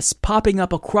protests popping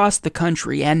up across the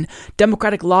country and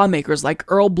Democratic lawmakers like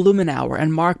Earl Blumenauer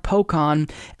and Mark Pocan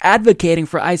advocating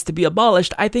for ICE to be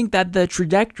abolished, I think that the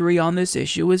trajectory on this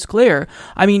issue is clear.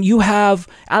 I mean, you have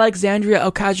Alexandria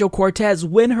Ocasio-Cortez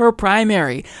win her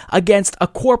primary against a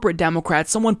corporate Democrat,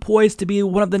 someone poised to be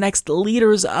one of the next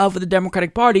leaders of the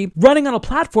Democratic Party, running on a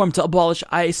platform to abolish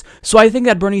ICE. So I think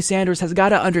that Bernie Sanders has got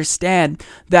to understand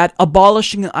that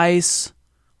abolishing ICE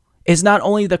is not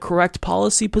only the correct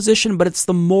policy position, but it's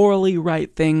the morally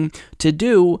right thing to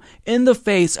do in the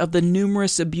face of the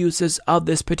numerous abuses of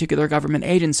this particular government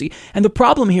agency. And the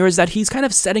problem here is that he's kind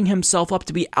of setting himself up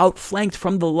to be outflanked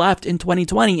from the left in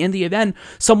 2020 in the event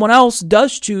someone else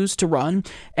does choose to run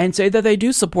and say that they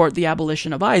do support the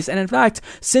abolition of ICE. And in fact,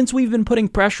 since we've been putting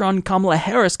pressure on Kamala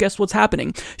Harris, guess what's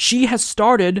happening? She has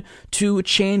started to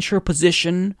change her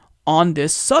position on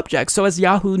this subject. So as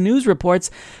Yahoo News reports,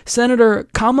 Senator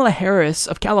Kamala Harris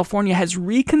of California has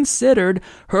reconsidered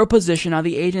her position on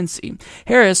the agency.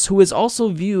 Harris, who is also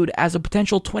viewed as a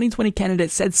potential 2020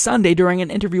 candidate, said Sunday during an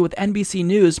interview with NBC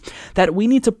News that we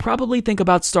need to probably think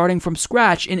about starting from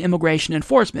scratch in immigration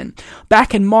enforcement.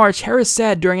 Back in March, Harris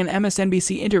said during an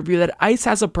MSNBC interview that ICE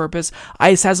has a purpose,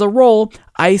 ICE has a role,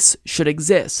 ICE should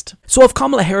exist. So if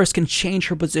Kamala Harris can change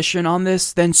her position on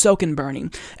this, then so can Bernie.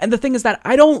 And the thing is that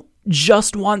I don't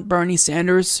just want Bernie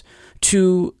Sanders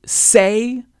to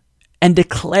say and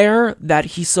declare that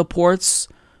he supports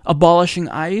abolishing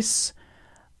ICE.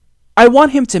 I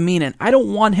want him to mean it. I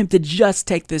don't want him to just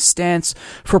take this stance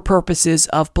for purposes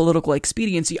of political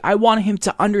expediency. I want him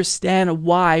to understand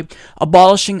why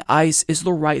abolishing ICE is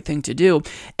the right thing to do.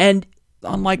 And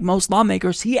unlike most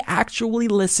lawmakers, he actually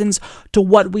listens to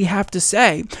what we have to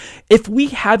say. If we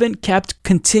haven't kept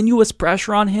continuous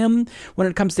pressure on him when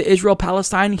it comes to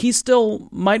Israel-Palestine, he still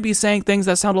might be saying things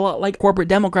that sound a lot like corporate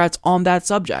Democrats on that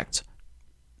subject.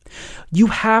 You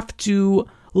have to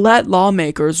let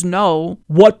lawmakers know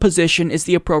what position is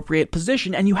the appropriate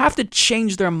position, and you have to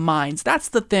change their minds. That's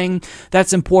the thing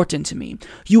that's important to me.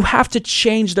 You have to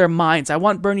change their minds. I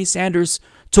want Bernie Sanders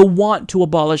to want to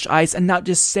abolish ICE and not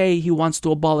just say he wants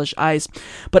to abolish ICE.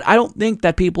 But I don't think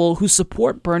that people who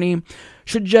support Bernie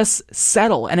should just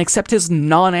settle and accept his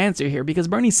non-answer here, because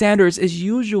Bernie Sanders is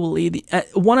usually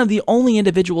one of the only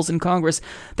individuals in Congress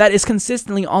that is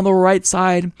consistently on the right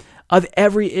side of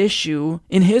every issue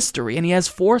in history, and he has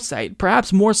foresight,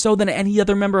 perhaps more so than any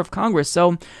other member of Congress.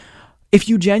 So if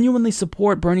you genuinely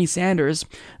support Bernie Sanders,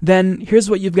 then here's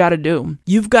what you've got to do.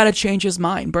 You've got to change his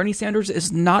mind. Bernie Sanders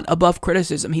is not above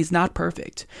criticism. He's not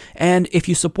perfect. And if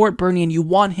you support Bernie and you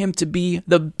want him to be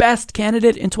the best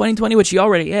candidate in 2020, which he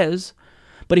already is,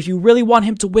 but if you really want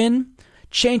him to win,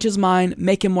 change his mind,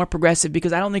 make him more progressive,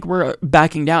 because I don't think we're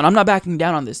backing down. I'm not backing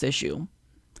down on this issue.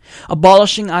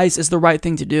 Abolishing ICE is the right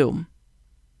thing to do.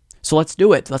 So let's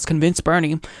do it. Let's convince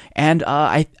Bernie, and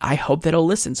I hope that he'll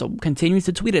listen. So continue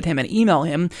to tweet at him and email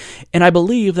him, and I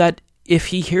believe that if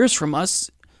he hears from us,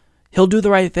 he'll do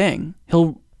the right thing.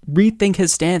 He'll rethink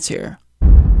his stance here.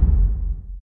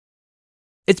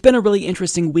 It's been a really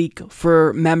interesting week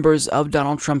for members of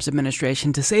Donald Trump's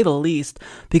administration, to say the least,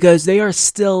 because they are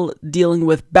still dealing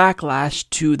with backlash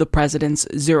to the president's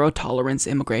zero-tolerance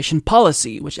immigration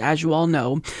policy, which, as you all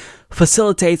know,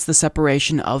 facilitates the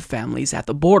separation of families at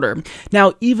the border.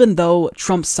 Now, even though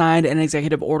Trump signed an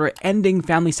executive order ending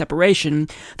family separation,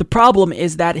 the problem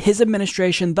is that his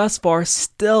administration thus far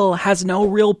still has no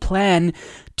real plan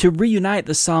to reunite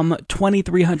the some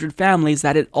 2,300 families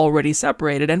that it already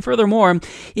separated. And furthermore,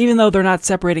 even though they're not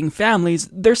separating families,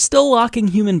 they're still locking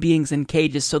human beings in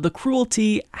cages, so the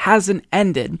cruelty hasn't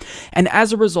ended. And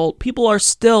as a result, people are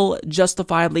still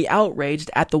justifiably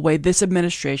outraged at the way this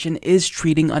administration is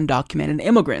treating undocumented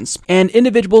immigrants. And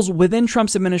individuals within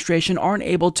Trump's administration aren't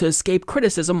able to escape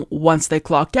criticism once they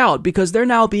clock out, because they're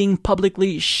now being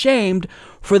publicly shamed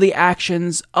for the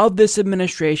actions of this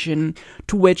administration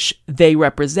to which they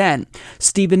represent.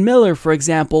 Stephen Miller, for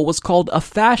example, was called a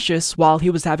fascist while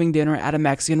he was having dinner at a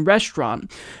Mexican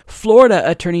restaurant. Florida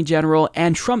Attorney General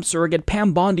and Trump surrogate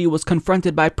Pam Bondi was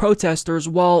confronted by protesters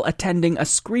while attending a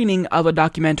screening of a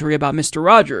documentary about Mr.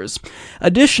 Rogers.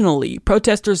 Additionally,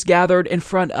 protesters gathered in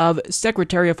front of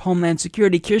Secretary of Homeland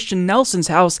Security Kirstjen Nelson's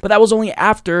house, but that was only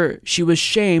after she was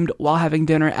shamed while having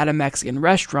dinner at a Mexican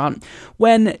restaurant,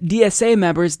 when DSA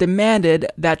members demanded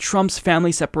that Trump's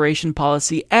family separation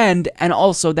policy end, and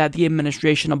also that the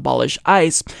administration abolish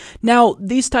ICE. Now,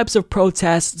 these types of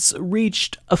protests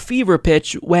reached a fever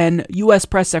pitch when U.S.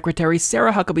 Press Secretary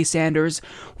Sarah Huckabee Sanders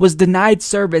was denied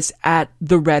service at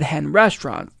the Red Hen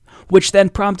restaurant, which then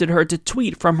prompted her to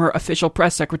tweet from her official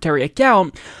press secretary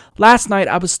account, "Last night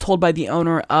I was told by the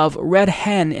owner of Red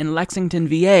Hen in Lexington,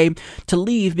 VA, to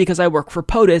leave because I work for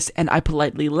POTUS, and I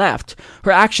politely left.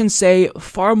 Her actions say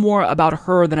far more about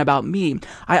her than about me.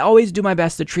 I always do my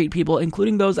best to treat people,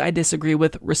 including those I disagree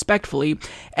with, respectfully,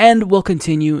 and will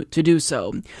continue to do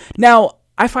so." Now,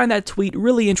 I find that tweet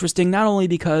really interesting, not only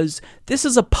because this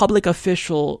is a public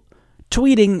official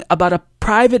tweeting about a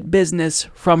private business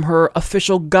from her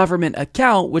official government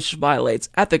account, which violates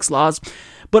ethics laws,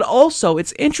 but also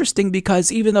it's interesting because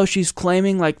even though she's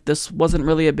claiming like this wasn't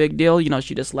really a big deal,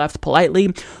 she just left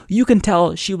politely, you can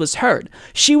tell she was hurt.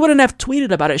 She wouldn't have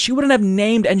tweeted about it. She wouldn't have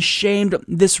named and shamed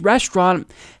this restaurant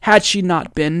had she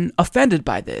not been offended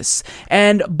by this.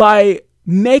 And by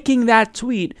making that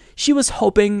tweet, she was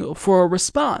hoping for a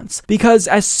response, because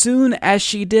as soon as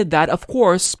she did that, of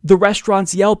course, the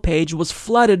restaurant's Yelp page was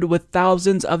flooded with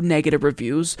thousands of negative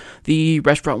reviews. The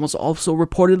restaurant was also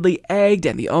reportedly egged,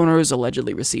 and the owners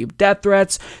allegedly received death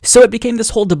threats. So it became this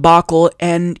whole debacle,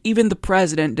 and even the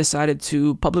president decided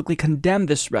to publicly condemn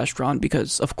this restaurant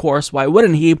because, of course, why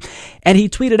wouldn't he? And he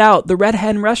tweeted out, "The Red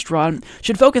Hen restaurant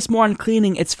should focus more on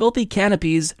cleaning its filthy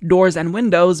canopies, doors, and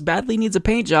windows, badly needs a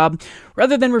paint job,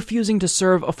 rather than refusing to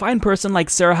serve a fine person like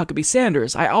Sarah Huckabee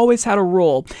Sanders. I always had a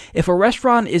rule. If a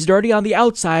restaurant is dirty on the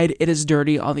outside, it is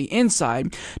dirty on the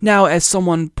inside." Now, as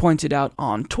someone pointed out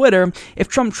on Twitter, if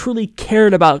Trump truly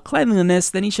cared about cleanliness,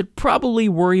 then he should probably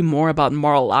worry more about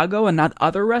Mar-a-Lago and not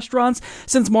other restaurants,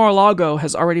 since Mar-a-Lago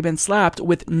has already been slapped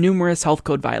with numerous health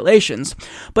code violations.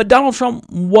 But Donald Trump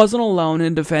wasn't alone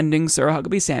in defending Sarah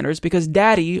Huckabee Sanders, because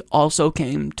Daddy also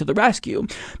came to the rescue.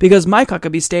 Because Mike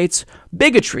Huckabee states,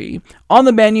 "Bigotry on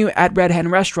the menu at Red Hen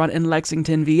restaurant in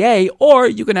Lexington, VA, or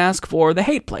you can ask for the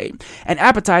hate plate. And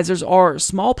appetizers are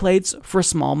small plates for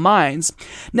small minds."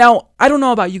 Now, I don't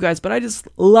know about you guys, but I just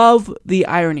love the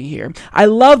irony here. I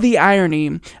love the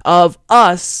irony of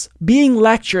us being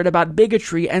lectured about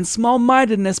bigotry and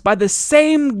small-mindedness by the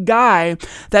same guy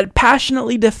that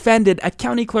passionately defended a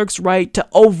county clerk's right to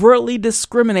overtly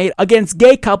discriminate against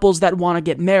gay couples that want to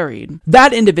get married.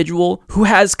 That individual, who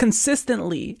has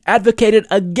consistently advocated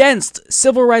against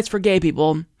civil rights for gay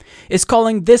people, is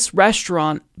calling this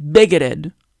restaurant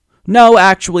bigoted No,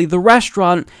 actually, the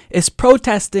restaurant is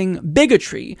protesting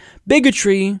bigotry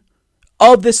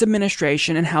of this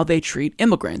administration and how they treat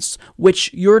immigrants,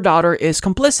 which your daughter is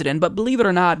complicit in. But believe it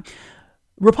or not,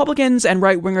 Republicans and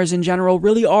right-wingers in general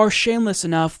really are shameless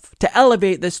enough to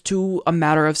elevate this to a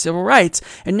matter of civil rights.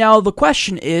 And now the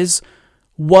question is,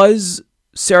 was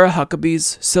Sarah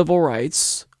Huckabee's civil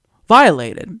rights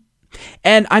violated?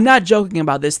 And I'm not joking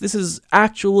about this. This is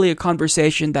actually a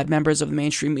conversation that members of the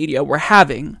mainstream media were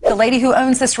having. The lady who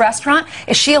owns this restaurant,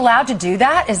 is she allowed to do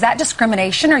that? Is that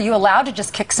discrimination? Are you allowed to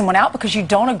just kick someone out because you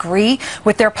don't agree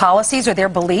with their policies or their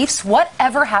beliefs?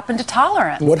 Whatever happened to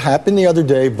tolerance? What happened the other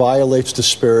day violates the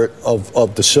spirit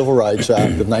of the Civil Rights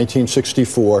Act of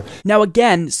 1964. Now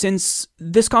again, since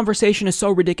this conversation is so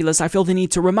ridiculous, I feel the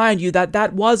need to remind you that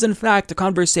that was in fact a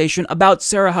conversation about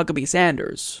Sarah Huckabee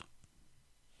Sanders.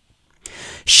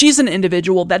 She's an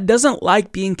individual that doesn't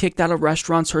like being kicked out of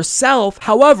restaurants herself.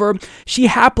 However, she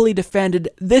happily defended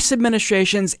this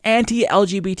administration's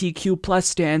anti-LGBTQ plus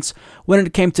stance when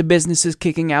it came to businesses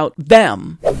kicking out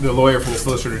them. The lawyer from the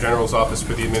Solicitor General's office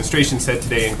for the administration said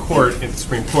today in court, in the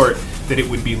Supreme Court, that it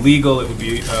would be legal, it would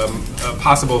be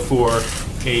possible for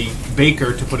a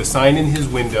baker to put a sign in his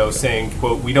window saying,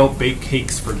 quote, "We don't bake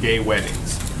cakes for gay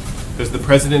weddings." Does the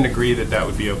president agree that that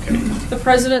would be okay? The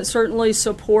president certainly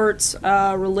supports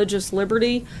religious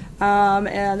liberty,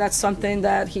 and that's something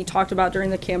that he talked about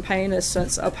during the campaign, has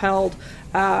since upheld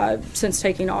since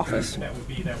taking office. And that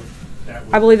would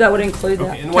I believe that would include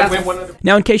okay. that.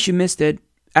 Now, in case you missed it,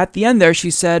 at the end there she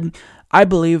said, "I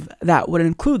believe that would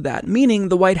include that," meaning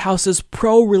the White House's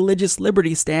pro-religious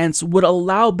liberty stance would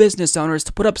allow business owners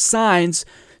to put up signs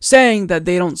saying that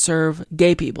they don't serve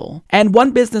gay people. And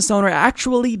one business owner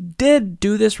actually did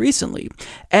do this recently.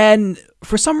 And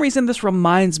for some reason, this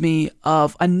reminds me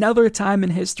of another time in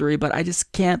history, but I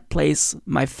just can't place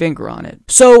my finger on it.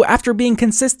 So after being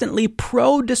consistently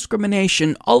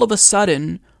pro-discrimination, all of a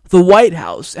sudden, the White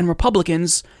House and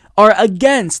Republicans are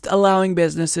against allowing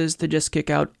businesses to just kick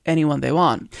out anyone they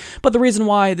want. But the reason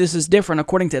why this is different,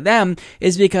 according to them,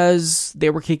 is because they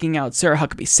were kicking out Sarah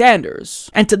Huckabee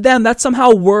Sanders. And to them, that's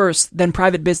somehow worse than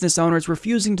private business owners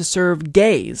refusing to serve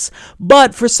gays.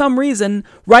 But for some reason,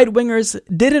 right-wingers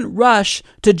didn't rush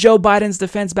to Joe Biden's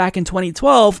defense back in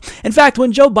 2012. In fact,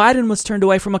 when Joe Biden was turned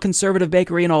away from a conservative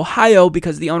bakery in Ohio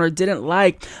because the owner didn't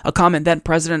like a comment that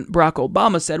President Barack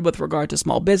Obama said with regard to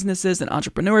small businesses and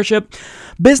entrepreneurship,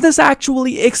 business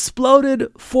actually exploded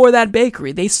for that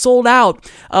bakery. They sold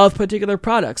out of particular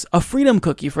products. A Freedom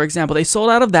Cookie, for example, they sold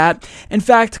out of that. In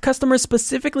fact, customers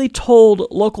specifically told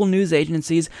local news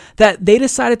agencies that they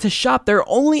decided to shop there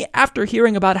only after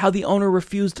hearing about how the owner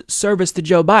refused service to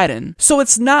Joe Biden. So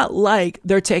it's not like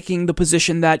they're taking the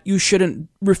position that you shouldn't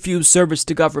refuse service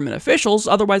to government officials,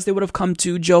 otherwise they would have come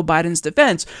to Joe Biden's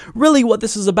defense. Really, what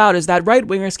this is about is that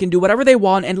right-wingers can do whatever they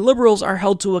want and liberals are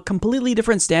held to a completely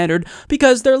different standard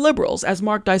because they're liberals. As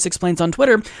Mark Dice explains on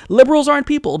Twitter, liberals aren't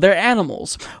people, they're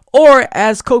animals. Or,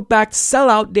 as coke-backed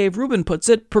sellout Dave Rubin puts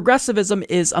it, progressivism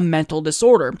is a mental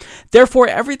disorder. Therefore,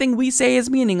 everything we say is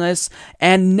meaningless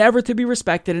and never to be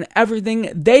respected, and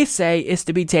everything they say is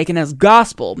to be taken as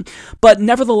gospel. But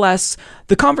nevertheless,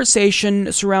 the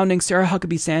conversation surrounding Sarah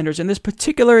Huckabee Sanders and this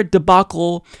particular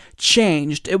debacle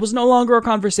changed. It was no longer a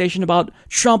conversation about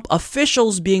Trump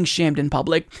officials being shamed in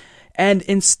public, and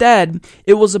instead,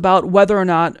 it was about whether or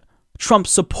not Trump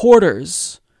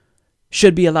supporters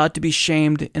should be allowed to be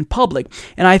shamed in public.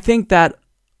 And I think that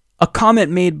a comment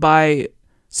made by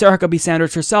Sarah Huckabee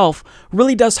Sanders herself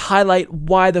really does highlight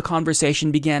why the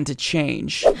conversation began to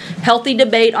change. Healthy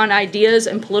debate on ideas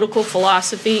and political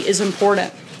philosophy is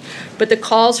important, but the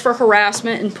calls for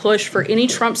harassment and push for any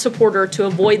Trump supporter to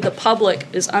avoid the public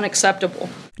is unacceptable.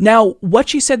 Now, what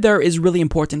she said there is really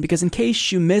important because in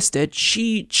case you missed it,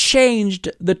 she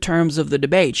changed the terms of the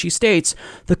debate. She states,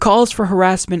 the calls for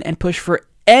harassment and push for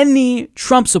any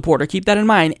Trump supporter, keep that in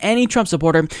mind, any Trump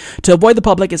supporter to avoid the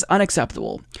public is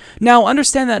unacceptable. Now,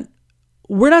 understand that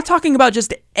we're not talking about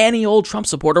just any old Trump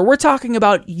supporter. We're talking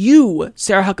about you,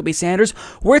 Sarah Huckabee Sanders.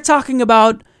 We're talking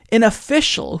about an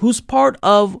official who's part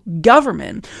of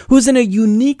government, who's in a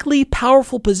uniquely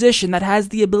powerful position that has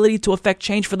the ability to affect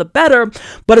change for the better,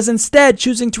 but is instead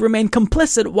choosing to remain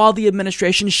complicit while the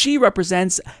administration she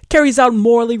represents carries out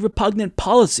morally repugnant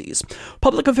policies.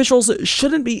 Public officials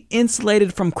shouldn't be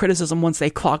insulated from criticism once they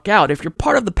clock out. If you're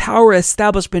part of the power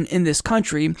establishment in this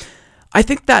country, I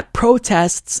think that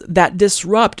protests that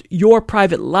disrupt your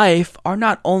private life are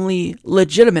not only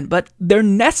legitimate, but they're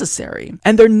necessary.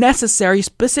 And they're necessary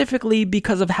specifically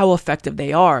because of how effective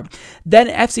they are. Then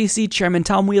FCC Chairman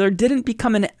Tom Wheeler didn't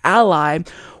become an ally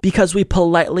because we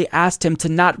politely asked him to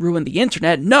not ruin the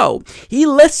internet. No, he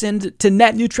listened to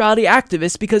net neutrality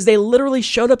activists because they literally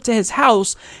showed up to his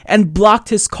house and blocked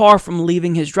his car from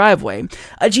leaving his driveway.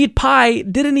 Ajit Pai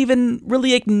didn't even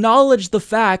really acknowledge the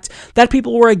fact that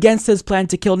people were against his plan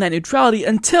to kill net neutrality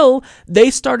until they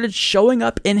started showing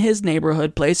up in his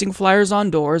neighborhood, placing flyers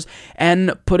on doors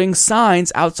and putting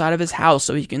signs outside of his house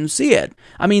so he can see it.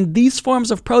 I mean, these forms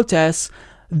of protests,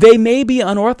 they may be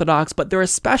unorthodox, but they're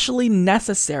especially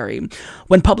necessary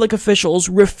when public officials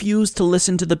refuse to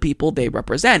listen to the people they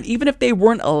represent. Even if they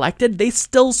weren't elected, they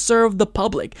still serve the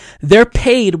public. They're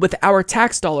paid with our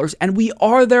tax dollars, and we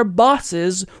are their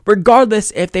bosses,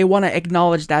 regardless if they want to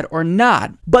acknowledge that or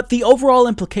not. But the overall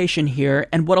implication here,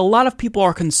 and what a lot of people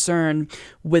are concerned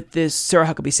with this Sarah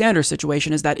Huckabee Sanders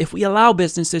situation, is that if we allow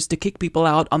businesses to kick people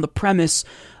out on the premise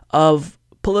of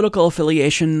political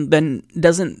affiliation, then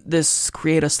doesn't this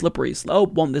create a slippery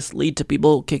slope? Won't this lead to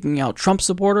people kicking out Trump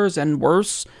supporters and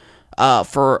worse,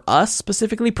 for us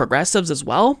specifically, progressives as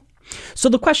well? So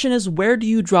the question is, where do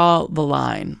you draw the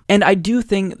line? And I do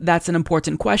think that's an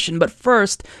important question, but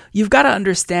first, you've got to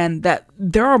understand that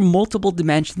there are multiple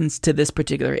dimensions to this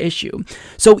particular issue.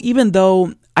 So even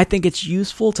though I think it's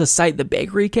useful to cite the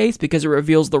bakery case because it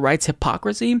reveals the right's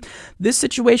hypocrisy, this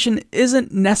situation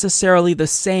isn't necessarily the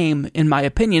same, in my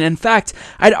opinion. In fact,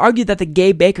 I'd argue that the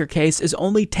gay baker case is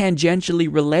only tangentially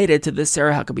related to the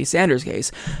Sarah Huckabee Sanders case.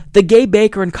 The gay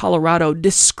baker in Colorado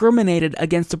discriminated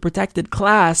against a protected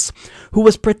class who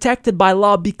was protected by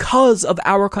law because of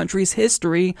our country's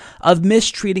history of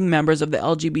mistreating members of the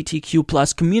LGBTQ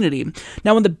plus community.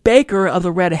 Now, when the baker of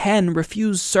the Red Hen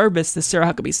refused service to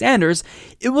Sarah Huckabee Sanders,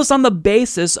 it was on the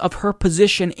basis of her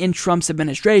position in Trump's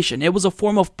administration. It was a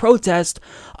form of protest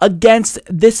against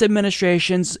this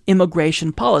administration's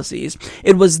immigration policies.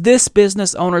 It was this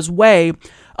business owner's way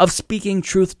of speaking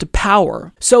truth to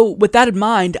power. So with that in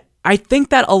mind, I think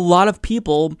that a lot of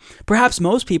people, perhaps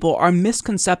most people, are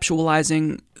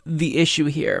misconceptualizing the issue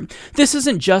here. This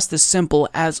isn't just as simple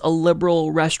as a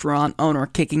liberal restaurant owner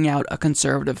kicking out a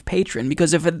conservative patron,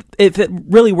 because if it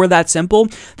really were that simple,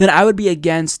 then I would be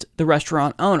against the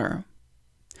restaurant owner.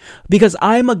 Because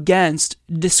I'm against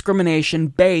discrimination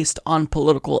based on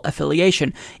political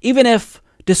affiliation. Even if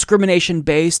discrimination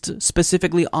based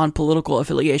specifically on political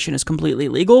affiliation is completely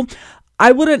legal,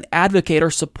 I wouldn't advocate or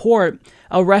support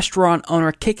a restaurant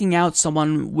owner kicking out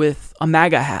someone with a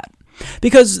MAGA hat.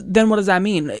 Because then what does that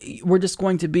mean? We're just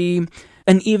going to be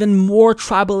an even more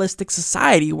tribalistic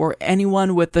society where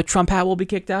anyone with the Trump hat will be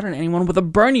kicked out and anyone with a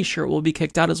Bernie shirt will be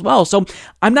kicked out as well. So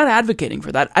I'm not advocating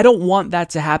for that. I don't want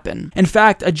that to happen. In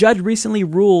fact, a judge recently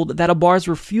ruled that a bar's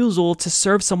refusal to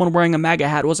serve someone wearing a MAGA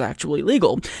hat was actually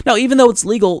legal. Now, even though it's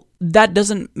legal, that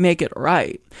doesn't make it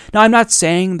right. Now, I'm not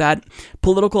saying that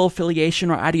political affiliation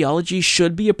or ideology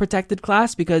should be a protected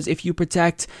class, because if you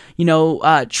protect,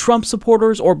 Trump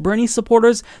supporters or Bernie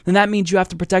supporters, then that means you have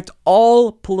to protect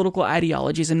all political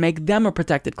ideologies and make them a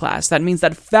protected class. That means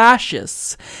that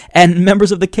fascists and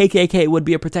members of the KKK would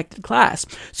be a protected class.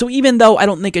 So even though I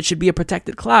don't think it should be a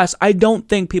protected class, I don't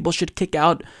think people should kick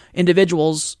out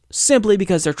individuals simply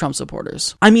because they're Trump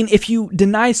supporters. I mean, if you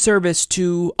deny service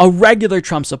to a regular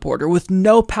Trump supporter with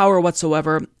no power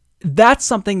whatsoever, that's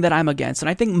something that I'm against. And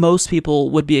I think most people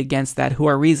would be against that who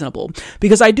are reasonable,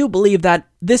 because I do believe that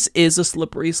this is a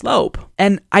slippery slope.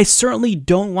 And I certainly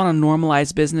don't want to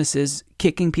normalize businesses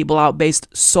kicking people out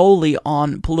based solely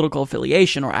on political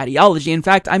affiliation or ideology. In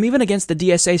fact, I'm even against the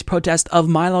DSA's protest of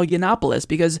Milo Yiannopoulos,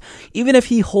 because even if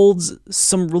he holds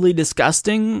some really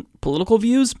disgusting political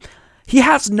views, he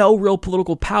has no real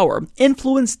political power.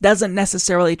 Influence doesn't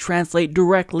necessarily translate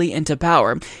directly into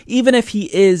power, even if he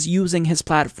is using his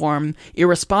platform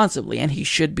irresponsibly, and he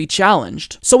should be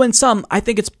challenged. So in sum, I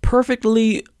think it's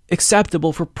perfectly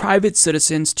acceptable for private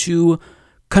citizens to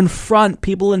confront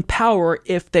people in power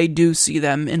if they do see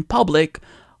them in public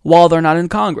while they're not in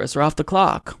Congress or off the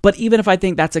clock. But even if I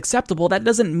think that's acceptable, that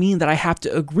doesn't mean that I have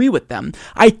to agree with them.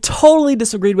 I totally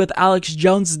disagreed with Alex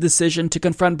Jones' decision to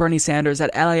confront Bernie Sanders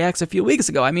at LAX a few weeks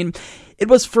ago. I mean, it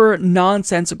was for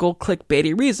nonsensical,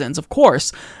 clickbaity reasons, of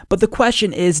course. But the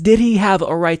question is, did he have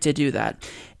a right to do that?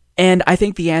 And I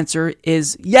think the answer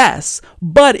is yes.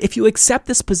 But if you accept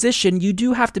this position, you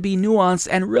do have to be nuanced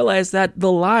and realize that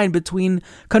the line between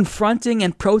confronting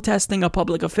and protesting a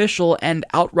public official and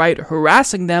outright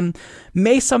harassing them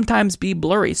may sometimes be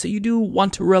blurry. So you do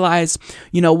want to realize,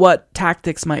 what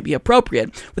tactics might be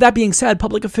appropriate. With that being said,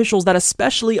 public officials that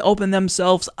especially open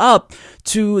themselves up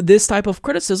to this type of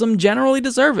criticism generally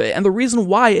deserve it. And the reason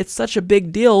why it's such a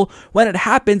big deal when it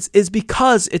happens is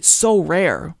because it's so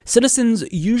rare. Citizens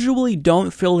usually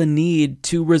don't feel the need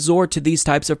to resort to these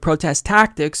types of protest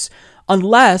tactics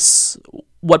unless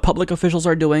what public officials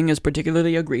are doing is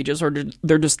particularly egregious or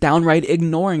they're just downright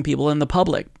ignoring people in the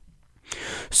public.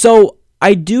 So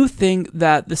I do think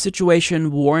that the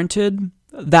situation warranted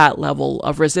that level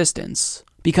of resistance,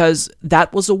 because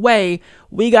that was a way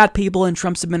we got people in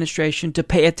Trump's administration to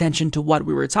pay attention to what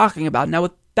we were talking about. Now,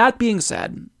 with that being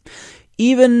said,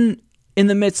 even in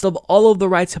the midst of all of the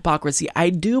right's hypocrisy, I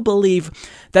do believe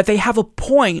that they have a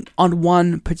point on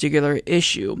one particular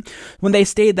issue when they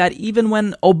state that even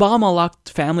when Obama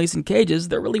locked families in cages,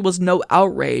 there really was no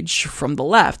outrage from the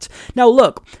left. Now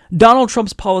look, Donald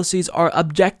Trump's policies are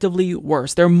objectively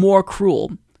worse. They're more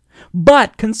cruel.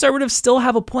 But conservatives still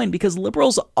have a point because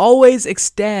liberals always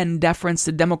extend deference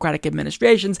to Democratic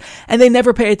administrations, and they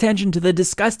never pay attention to the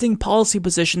disgusting policy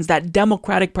positions that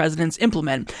Democratic presidents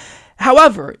implement.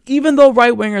 However, even though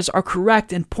right-wingers are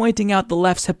correct in pointing out the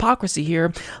left's hypocrisy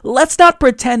here, let's not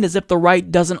pretend as if the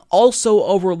right doesn't also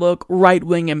overlook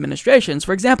right-wing administrations.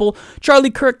 For example,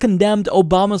 Charlie Kirk condemned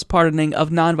Obama's pardoning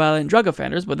of nonviolent drug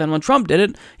offenders, but then when Trump did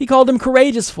it, he called him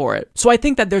courageous for it. So I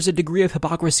think that there's a degree of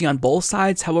hypocrisy on both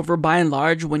sides. However, by and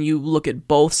large, when you look at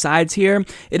both sides here,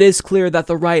 it is clear that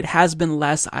the right has been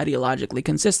less ideologically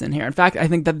consistent here. In fact, I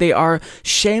think that they are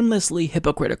shamelessly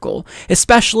hypocritical,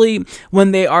 especially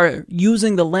when they are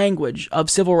using the language of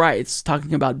civil rights,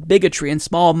 talking about bigotry and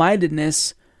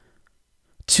small-mindedness,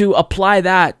 to apply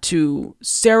that to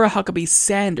Sarah Huckabee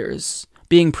Sanders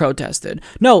being protested.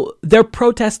 No, they're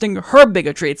protesting her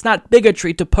bigotry. It's not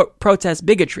bigotry to protest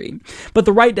bigotry. But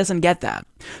the right doesn't get that.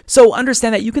 So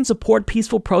understand that you can support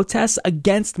peaceful protests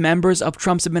against members of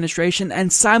Trump's administration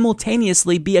and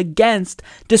simultaneously be against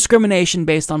discrimination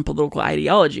based on political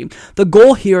ideology. The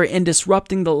goal here in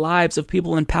disrupting the lives of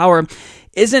people in power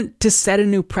isn't to set a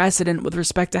new precedent with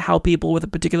respect to how people with a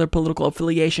particular political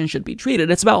affiliation should be treated.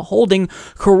 It's about holding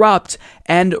corrupt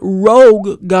and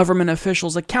rogue government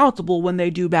officials accountable when they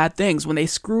do bad things, when they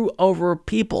screw over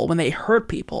people, when they hurt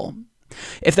people.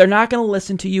 If they're not going to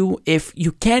listen to you, if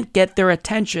you can't get their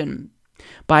attention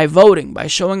by voting, by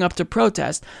showing up to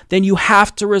protest, then you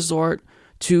have to resort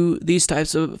to these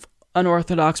types of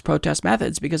unorthodox protest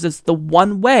methods because it's the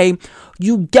one way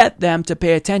you get them to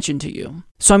pay attention to you.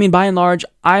 So, by and large,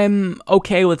 I'm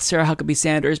okay with Sarah Huckabee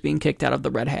Sanders being kicked out of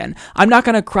the Red Hen. I'm not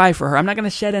going to cry for her. I'm not going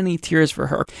to shed any tears for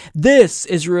her. This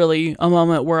is really a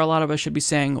moment where a lot of us should be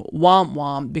saying, womp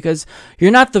womp, because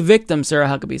you're not the victim, Sarah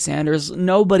Huckabee Sanders.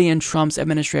 Nobody in Trump's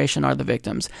administration are the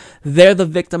victims. They're the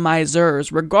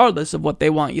victimizers, regardless of what they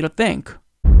want you to think.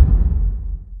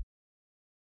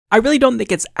 I really don't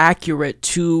think it's accurate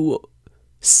to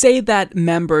say that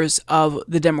members of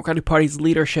the Democratic Party's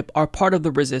leadership are part of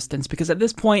the resistance, because at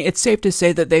this point, it's safe to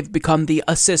say that they've become the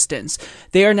assistants.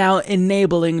 They are now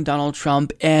enabling Donald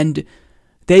Trump, and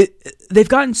they've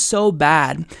gotten so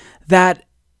bad that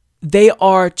they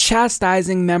are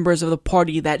chastising members of the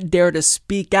party that dare to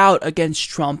speak out against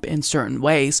Trump in certain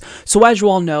ways. So as you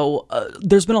all know,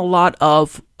 there's been a lot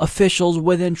of officials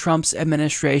within Trump's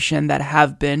administration that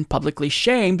have been publicly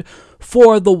shamed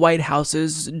for the White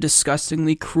House's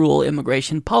disgustingly cruel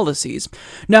immigration policies.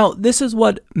 Now, this is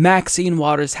what Maxine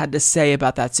Waters had to say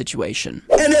about that situation.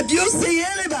 And if you see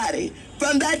anybody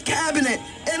from that cabinet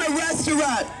in a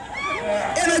restaurant,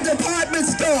 in a department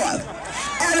store,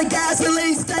 at a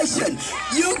gasoline station,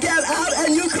 you get out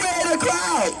and you create a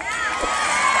crowd.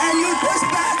 And you push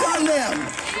back on them.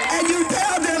 And you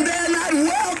tell them they're not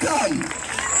welcome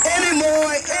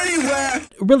anymore, anywhere.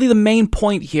 Really, the main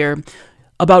point here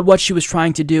about what she was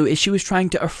trying to do is she was trying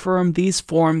to affirm these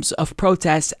forms of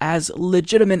protest as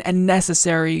legitimate and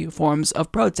necessary forms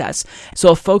of protest.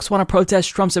 So if folks want to protest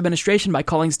Trump's administration by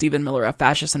calling Stephen Miller a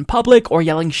fascist in public or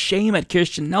yelling shame at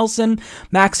Kirstjen Nielsen,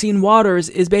 Maxine Waters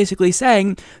is basically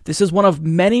saying this is one of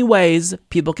many ways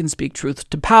people can speak truth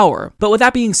to power. But with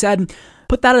that being said,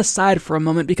 put that aside for a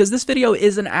moment, because this video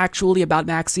isn't actually about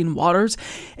Maxine Waters.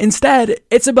 Instead,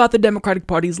 it's about the Democratic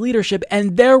Party's leadership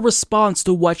and their response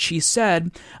to what she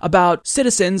said about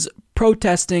citizens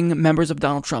protesting members of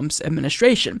Donald Trump's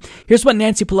administration. Here's what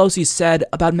Nancy Pelosi said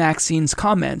about Maxine's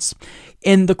comments.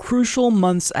 In the crucial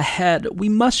months ahead, we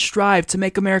must strive to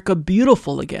make America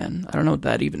beautiful again. I don't know what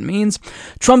that even means.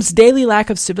 Trump's daily lack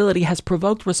of civility has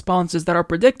provoked responses that are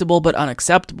predictable but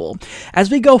unacceptable.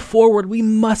 As we go forward, we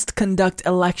must conduct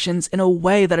elections in a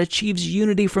way that achieves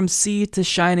unity from sea to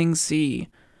shining sea.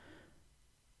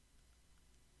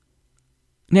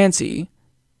 Nancy,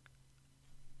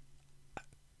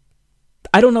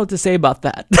 I don't know what to say about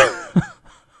that.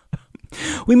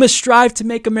 We must strive to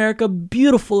make America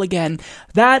beautiful again.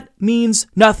 That means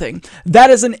nothing. That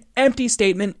is an empty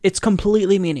statement. It's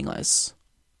completely meaningless.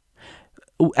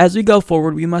 As we go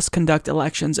forward, we must conduct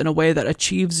elections in a way that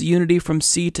achieves unity from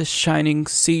sea to shining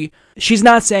sea. She's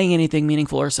not saying anything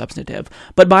meaningful or substantive,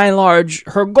 but by and large,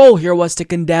 her goal here was to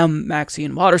condemn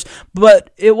Maxine Waters.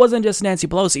 But it wasn't just Nancy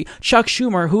Pelosi. Chuck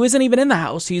Schumer, who isn't even in the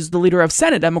House, he's the leader of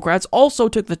Senate Democrats, also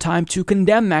took the time to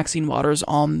condemn Maxine Waters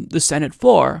on the Senate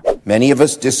floor. Many of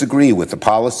us disagree with the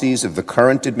policies of the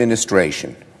current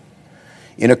administration.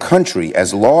 In a country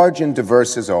as large and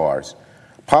diverse as ours,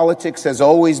 politics has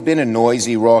always been a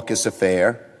noisy, raucous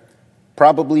affair,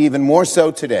 probably even more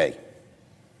so today.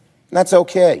 That's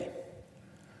okay.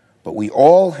 But we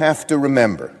all have to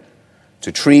remember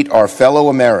to treat our fellow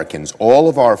Americans, all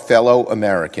of our fellow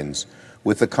Americans,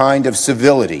 with the kind of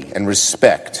civility and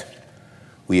respect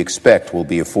we expect will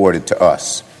be afforded to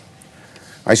us.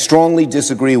 I strongly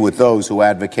disagree with those who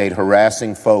advocate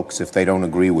harassing folks if they don't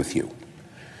agree with you.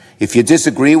 If you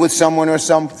disagree with someone or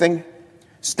something,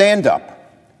 stand up.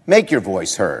 Make your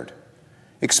voice heard.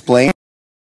 Explain why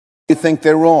you think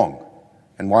they're wrong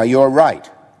and why you're right.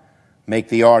 Make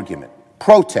the argument.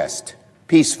 Protest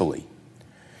peacefully.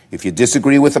 If you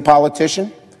disagree with a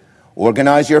politician,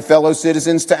 organize your fellow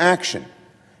citizens to action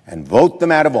and vote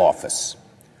them out of office.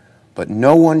 But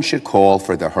no one should call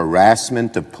for the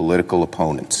harassment of political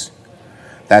opponents.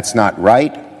 That's not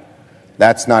right.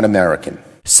 That's not American.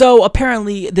 So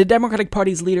apparently, the Democratic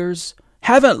Party's leaders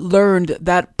haven't learned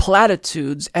that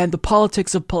platitudes and the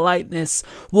politics of politeness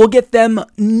will get them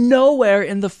nowhere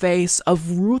in the face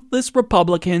of ruthless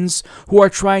Republicans who are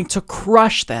trying to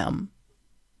crush them.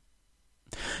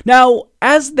 Now,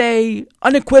 as they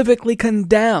unequivocally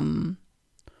condemn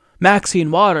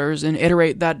Maxine Waters and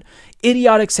iterate that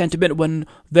idiotic sentiment when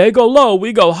they go low,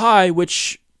 we go high,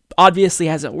 which obviously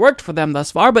hasn't worked for them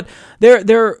thus far, but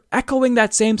they're echoing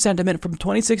that same sentiment from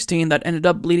 2016 that ended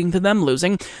up leading to them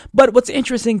losing. But what's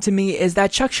interesting to me is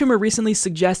that Chuck Schumer recently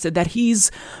suggested that he's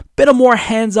been a more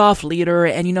hands-off leader,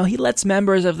 and he lets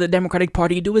members of the Democratic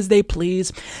Party do as they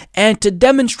please. And to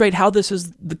demonstrate how this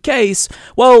is the case,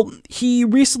 well, he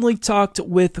recently talked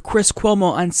with Chris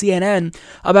Cuomo on CNN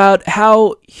about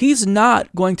how he's not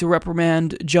going to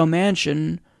reprimand Joe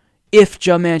Manchin if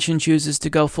Joe Manchin chooses to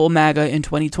go full MAGA in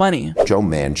 2020. Joe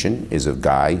Manchin is a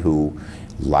guy who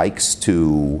likes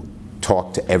to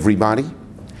talk to everybody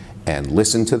and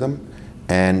listen to them,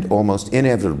 and almost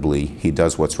inevitably, he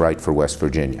does what's right for West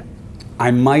Virginia.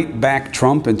 I might back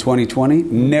Trump in 2020.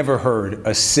 Never heard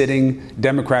a sitting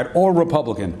Democrat or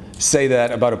Republican say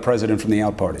that about a president from the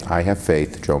out party. I have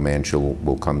faith Joe Manchin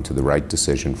will come to the right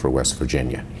decision for West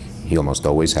Virginia. He almost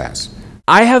always has.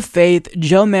 I have faith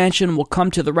Joe Manchin will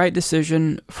come to the right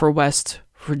decision for West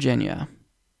Virginia.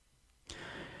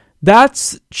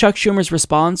 That's Chuck Schumer's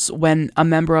response when a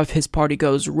member of his party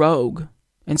goes rogue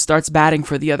and starts batting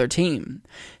for the other team.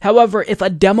 However, if a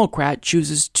Democrat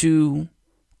chooses to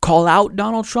call out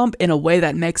Donald Trump in a way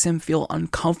that makes him feel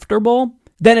uncomfortable,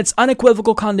 then it's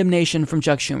unequivocal condemnation from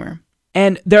Chuck Schumer.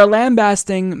 And they're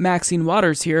lambasting Maxine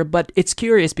Waters here, but it's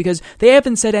curious because they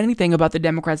haven't said anything about the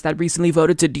Democrats that recently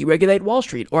voted to deregulate Wall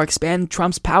Street or expand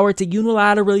Trump's power to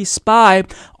unilaterally spy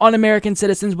on American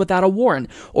citizens without a warrant,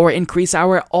 or increase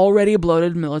our already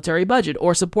bloated military budget,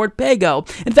 or support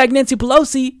PAYGO. In fact, Nancy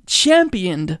Pelosi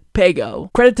championed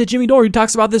PAYGO. Credit to Jimmy Dore, who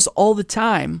talks about this all the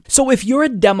time. So if you're a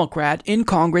Democrat in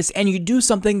Congress and you do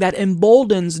something that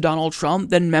emboldens Donald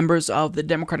Trump, then members of the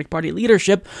Democratic Party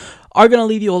leadership are going to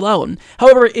leave you alone.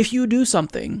 However, if you do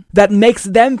something that makes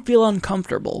them feel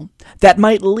uncomfortable, that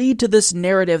might lead to this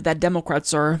narrative that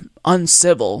Democrats are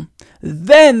uncivil,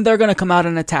 then they're going to come out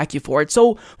and attack you for it.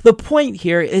 So the point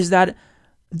here is that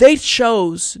they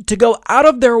chose to go out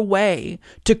of their way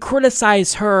to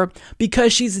criticize her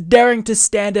because she's daring to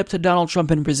stand up to Donald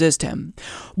Trump and resist him.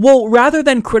 Well, rather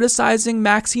than criticizing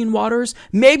Maxine Waters,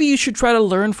 maybe you should try to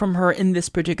learn from her in this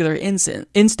particular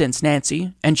instance,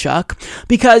 Nancy and Chuck,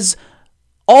 because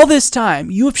all this time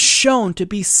you have shown to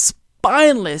be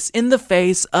spineless in the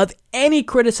face of any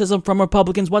criticism from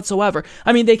Republicans whatsoever.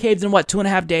 I mean, they caved in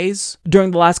 2.5 days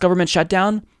during the last government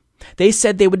shutdown? They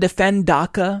said they would defend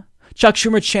DACA Chuck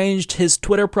Schumer changed his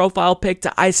Twitter profile pic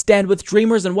to "I stand with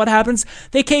dreamers," and what happens?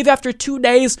 They cave after 2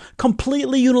 days,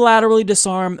 completely unilaterally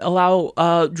disarm,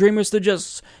 allow dreamers to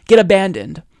just get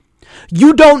abandoned.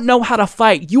 You don't know how to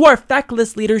fight. You are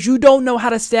feckless leaders. You don't know how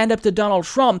to stand up to Donald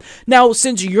Trump. Now,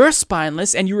 since you're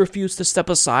spineless and you refuse to step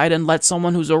aside and let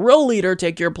someone who's a real leader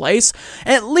take your place,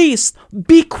 at least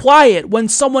be quiet when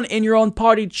someone in your own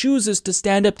party chooses to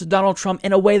stand up to Donald Trump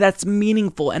in a way that's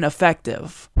meaningful and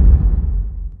effective.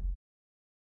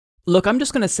 Look, I'm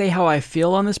just going to say how I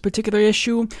feel on this particular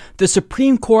issue. The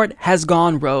Supreme Court has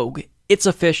gone rogue. It's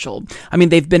official. I mean,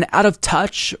 they've been out of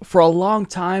touch for a long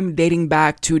time, dating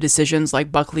back to decisions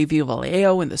like Buckley v.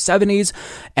 Vallejo in the 70s,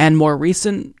 and more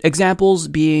recent examples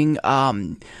being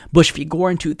Bush v.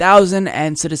 Gore in 2000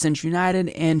 and Citizens United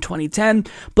in 2010.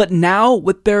 But now,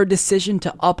 with their decision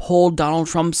to uphold Donald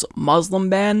Trump's Muslim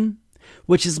ban,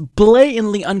 which is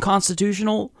blatantly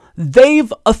unconstitutional,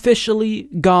 they've officially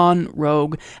gone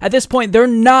rogue. At this point, they're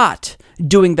not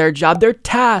doing their job. They're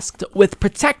tasked with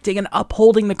protecting and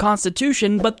upholding the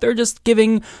Constitution, but they're just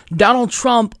giving Donald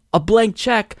Trump a blank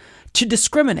check to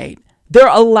discriminate. They're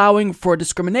allowing for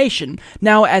discrimination.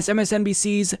 Now, as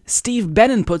MSNBC's Steve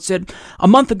Bannon puts it, a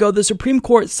month ago, the Supreme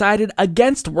Court sided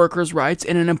against workers' rights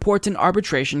in an important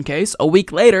arbitration case. A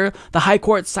week later, the High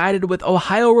Court sided with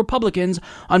Ohio Republicans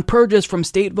on purges from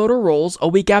state voter rolls. A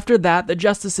week after that, the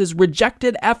justices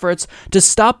rejected efforts to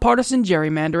stop partisan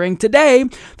gerrymandering. Today,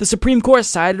 the Supreme Court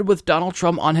sided with Donald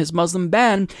Trump on his Muslim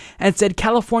ban and said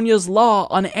California's law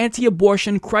on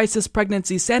anti-abortion crisis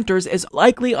pregnancy centers is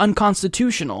likely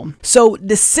unconstitutional. So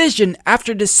decision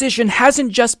after decision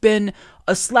hasn't just been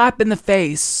a slap in the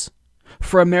face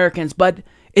for Americans, but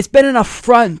it's been an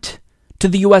affront to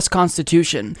the U.S.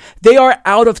 Constitution. They are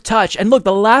out of touch. And look,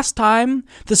 the last time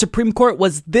the Supreme Court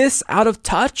was this out of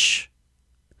touch,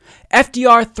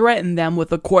 FDR threatened them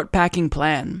with a court-packing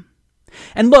plan.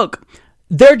 And look,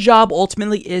 their job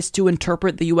ultimately is to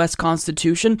interpret the U.S.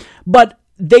 Constitution, but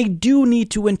they do need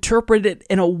to interpret it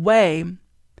in a way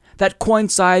that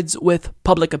coincides with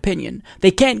public opinion. They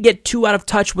can't get too out of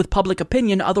touch with public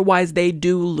opinion, otherwise they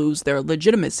do lose their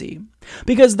legitimacy.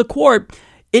 Because the court,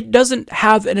 it doesn't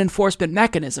have an enforcement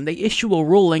mechanism. They issue a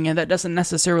ruling, and that doesn't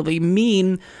necessarily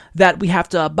mean that we have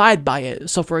to abide by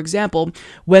it. So, for example,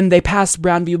 when they passed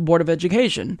Brown v. Board of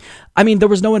Education, I mean, there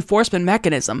was no enforcement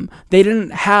mechanism. They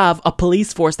didn't have a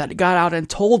police force that got out and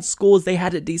told schools they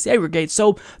had to desegregate.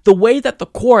 So the way that the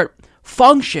court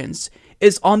functions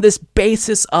is on this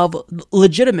basis of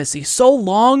legitimacy. So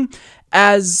long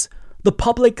as the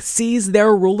public sees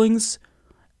their rulings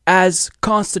as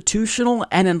constitutional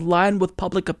and in line with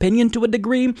public opinion to a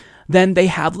degree, then they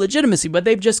have legitimacy. But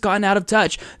they've just gotten out of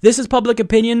touch. This is public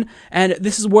opinion, and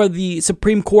this is where the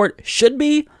Supreme Court should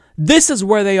be. This is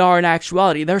where they are in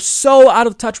actuality. They're so out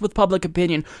of touch with public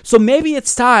opinion. So maybe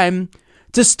it's time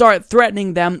to start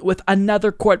threatening them with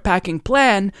another court-packing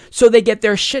plan so they get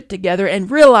their shit together and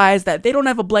realize that they don't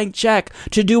have a blank check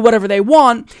to do whatever they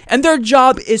want, and their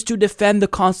job is to defend the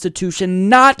Constitution,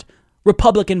 not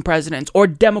Republican presidents or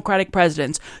Democratic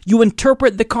presidents. You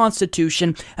interpret the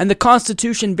Constitution, and the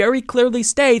Constitution very clearly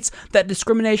states that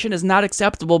discrimination is not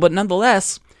acceptable, but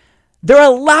nonetheless, they're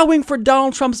allowing for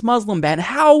Donald Trump's Muslim ban.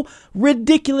 How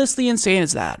ridiculously insane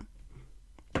is that?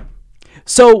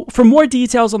 So, for more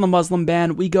details on the Muslim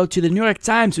ban, we go to the New York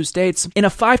Times, who states, in a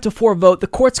 5-4 vote, the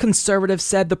court's conservatives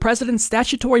said the president's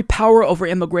statutory power over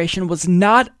immigration was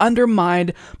not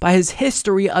undermined by his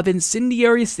history of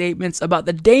incendiary statements about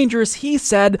the dangers he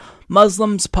said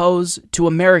Muslims pose to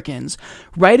Americans.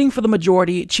 Writing for the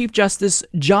majority, Chief Justice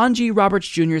John G. Roberts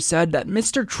Jr. said that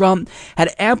Mr. Trump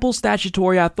had ample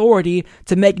statutory authority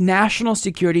to make national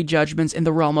security judgments in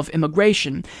the realm of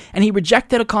immigration, and he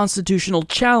rejected a constitutional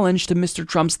challenge to Mr.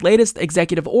 Trump's latest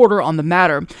executive order on the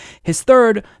matter. His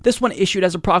third, this one issued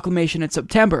as a proclamation in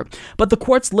September. But the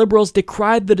court's liberals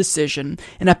decried the decision.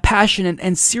 In a passionate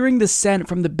and searing dissent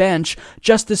from the bench,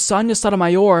 Justice Sonia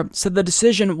Sotomayor said the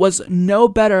decision was no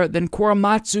better than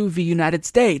Korematsu v. United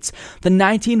States, the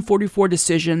 1944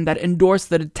 decision that endorsed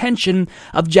the detention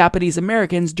of Japanese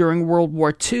Americans during World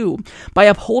War II. By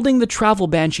upholding the travel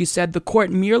ban, she said, the court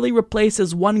merely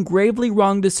replaces one gravely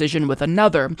wrong decision with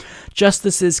another.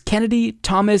 Justices Kennedy,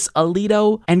 Thomas,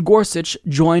 Alito, and Gorsuch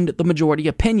joined the majority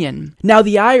opinion. Now,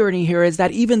 the irony here is that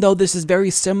even though this is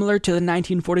very similar to the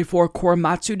 1944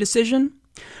 Korematsu decision,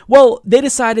 well, they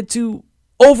decided to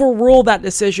overrule that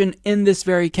decision in this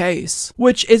very case,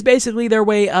 which is basically their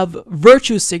way of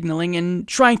virtue signaling and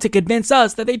trying to convince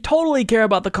us that they totally care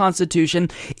about the Constitution,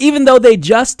 even though they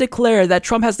just declared that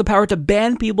Trump has the power to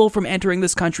ban people from entering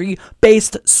this country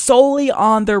based solely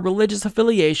on their religious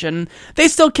affiliation. They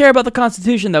still care about the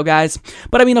Constitution though, guys.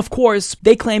 But I mean, of course,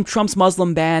 they claim Trump's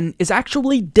Muslim ban is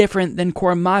actually different than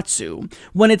Korematsu,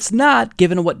 when it's not,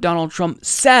 given what Donald Trump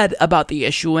said about the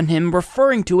issue and him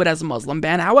referring to it as a Muslim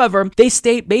ban. However, they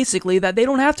state basically that they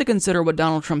don't have to consider what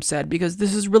Donald Trump said because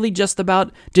this is really just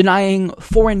about denying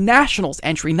foreign nationals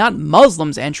entry, not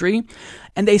Muslims entry.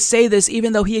 And they say this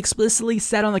even though he explicitly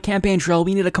said on the campaign trail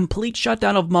we need a complete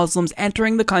shutdown of Muslims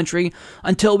entering the country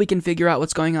until we can figure out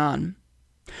what's going on.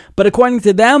 But according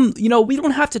to them, we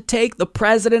don't have to take the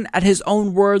president at his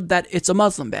own word that it's a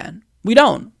Muslim ban. We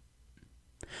don't.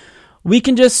 We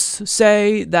can just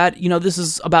say that, this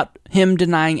is about him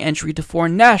denying entry to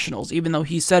foreign nationals, even though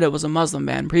he said it was a Muslim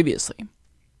ban previously.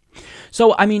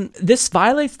 So, I mean, this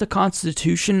violates the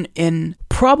Constitution in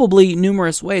probably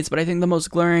numerous ways, but I think the most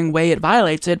glaring way it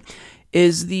violates it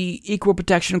is the Equal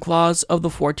Protection Clause of the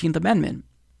 14th Amendment.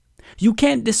 You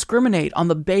can't discriminate on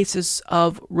the basis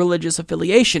of religious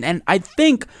affiliation, and I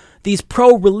think these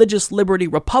pro-religious liberty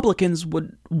Republicans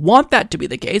would want that to be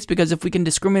the case, because if we can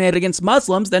discriminate against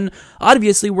Muslims, then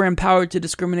obviously we're empowered to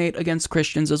discriminate against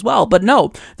Christians as well. But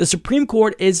no, the Supreme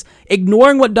Court is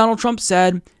ignoring what Donald Trump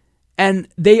said, and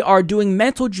they are doing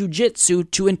mental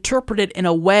jujitsu to interpret it in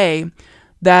a way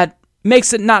that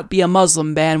makes it not be a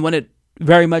Muslim ban when it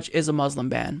very much is a Muslim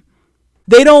ban.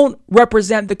 They don't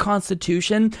represent the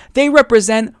Constitution. They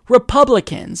represent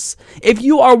Republicans. If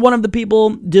you are one of the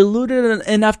people deluded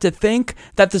enough to think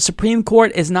that the Supreme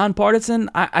Court is nonpartisan,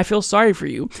 I feel sorry for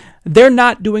you. They're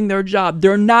not doing their job.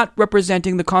 They're not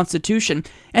representing the Constitution.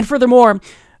 And furthermore,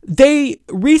 they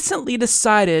recently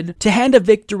decided to hand a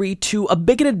victory to a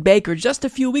bigoted baker just a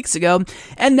few weeks ago,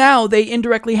 and now they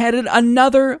indirectly handed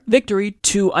another victory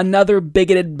to another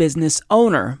bigoted business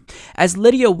owner. As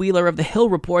Lydia Wheeler of The Hill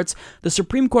reports, the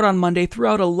Supreme Court on Monday threw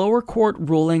out a lower court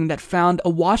ruling that found a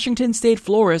Washington state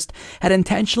florist had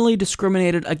intentionally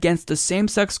discriminated against a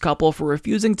same-sex couple for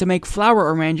refusing to make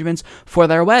flower arrangements for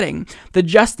their wedding. The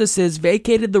justices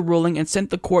vacated the ruling and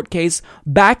sent the court case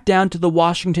back down to the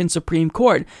Washington Supreme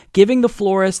Court, giving the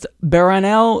florist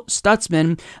Baranelle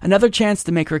Stutzman another chance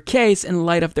to make her case in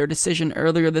light of their decision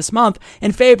earlier this month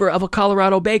in favor of a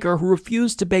Colorado baker who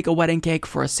refused to bake a wedding cake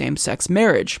for a same-sex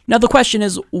marriage. Now the question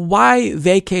is, why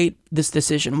vacate this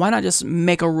decision? Why not just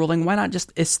make a ruling? Why not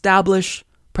just establish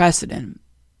precedent?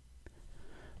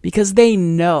 Because they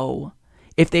know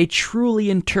if they truly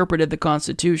interpreted the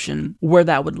Constitution, where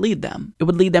that would lead them. It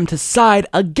would lead them to side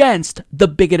against the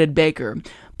bigoted baker.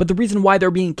 But the reason why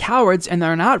they're being cowards and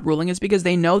they're not ruling is because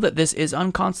they know that this is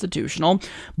unconstitutional.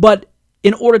 But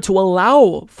in order to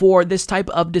allow for this type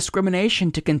of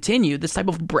discrimination to continue, this type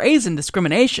of brazen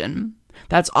discrimination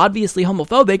that's obviously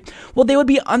homophobic, well, they would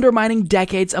be undermining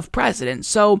decades of precedent.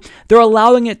 So they're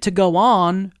allowing it to go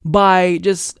on by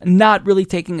just not really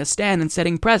taking a stand and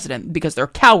setting precedent because they're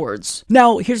cowards.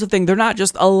 Now, here's the thing. They're not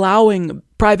just allowing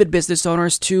private business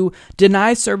owners to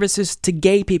deny services to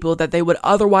gay people that they would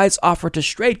otherwise offer to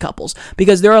straight couples,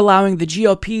 because they're allowing the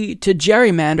GOP to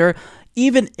gerrymander,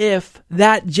 even if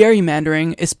that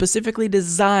gerrymandering is specifically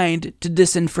designed to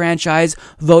disenfranchise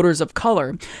voters of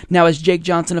color. Now, as Jake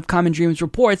Johnson of Common Dreams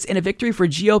reports, in a victory for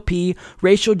GOP,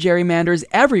 racial gerrymanders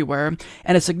everywhere,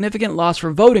 and a significant loss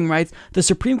for voting rights, the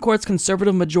Supreme Court's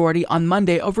conservative majority on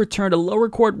Monday overturned a lower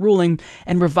court ruling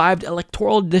and revived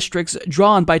electoral districts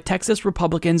drawn by Texas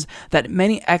Republicans that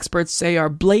many experts say are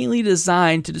blatantly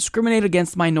designed to discriminate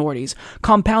against minorities,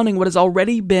 compounding what has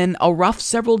already been a rough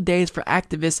several days for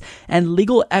activists and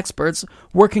legal experts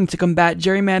working to combat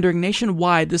gerrymandering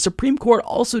nationwide. The Supreme Court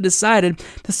also decided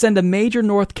to send a major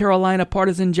North Carolina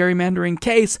partisan gerrymandering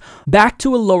case back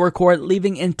to a lower court,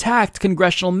 leaving intact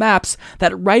congressional maps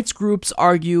that rights groups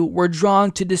argue were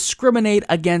drawn to discriminate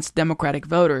against Democratic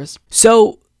voters.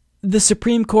 So the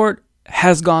Supreme Court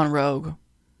has gone rogue.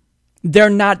 They're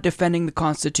not defending the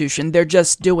Constitution. They're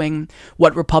just doing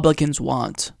what Republicans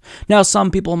want. Now,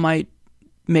 some people might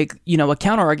make, a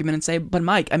counter argument and say, but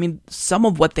Mike, I mean, some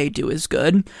of what they do is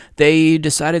good. They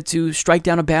decided to strike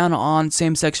down a ban on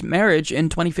same-sex marriage in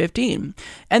 2015,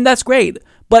 and that's great.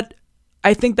 But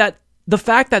I think that the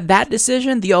fact that that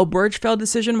decision, the Obergefell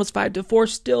decision, was 5-4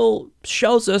 still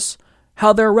shows us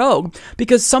how they're rogue,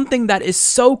 because something that is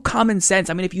so common sense,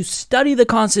 I mean, if you study the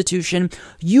Constitution,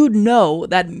 you'd know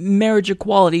that marriage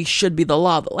equality should be the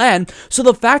law of the land. So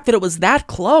the fact that it was that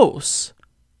close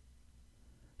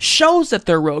shows that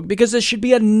they're rogue, because it should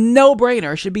be a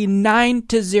no-brainer. It should be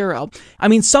 9-0. I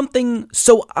mean, something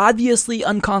so obviously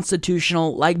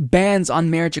unconstitutional like bans on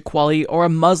marriage equality or a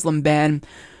Muslim ban,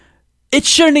 it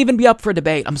shouldn't even be up for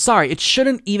debate. I'm sorry, it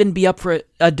shouldn't even be up for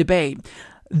a debate.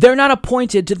 They're not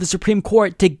appointed to the Supreme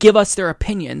Court to give us their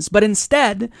opinions, but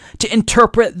instead to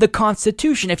interpret the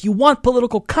Constitution. If you want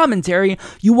political commentary,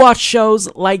 you watch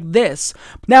shows like this.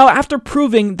 Now, after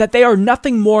proving that they are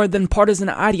nothing more than partisan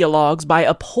ideologues by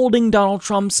upholding Donald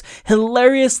Trump's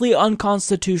hilariously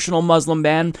unconstitutional Muslim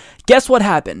ban, guess what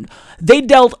happened? They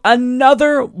dealt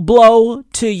another blow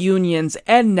to unions,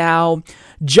 and now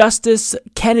Justice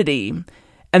Kennedy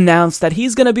announced that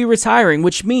he's going to be retiring,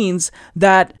 which means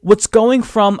that what's going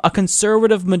from a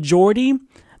conservative majority,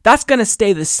 that's going to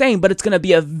stay the same, but it's going to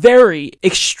be a very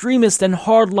extremist and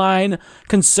hardline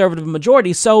conservative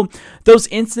majority. So those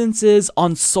instances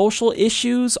on social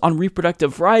issues, on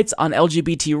reproductive rights, on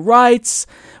LGBT rights,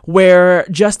 where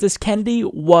Justice Kennedy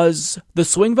was the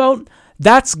swing vote,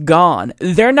 that's gone.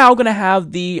 They're now going to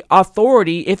have the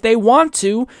authority, if they want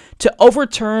to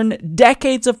overturn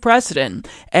decades of precedent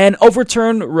and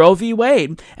overturn Roe v.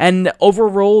 Wade and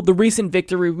overrule the recent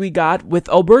victory we got with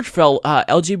Obergefell,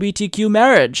 LGBTQ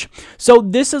marriage. So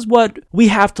this is what we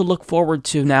have to look forward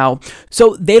to now.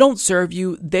 So they don't serve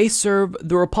you. They serve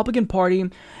the Republican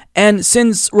Party. And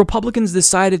since Republicans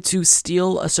decided to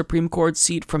steal a Supreme Court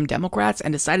seat from Democrats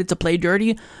and decided to play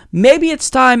dirty, maybe it's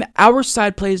time our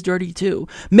side plays dirty too.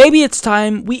 Maybe it's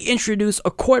time we introduce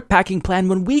a court packing plan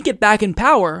when we get back in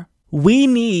power. We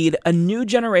need a new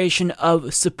generation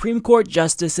of Supreme Court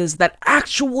justices that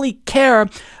actually care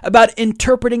about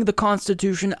interpreting the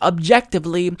Constitution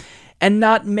objectively and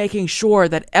not making sure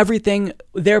that everything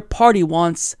their party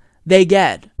wants, they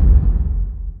get.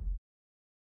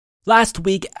 Last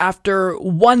week, after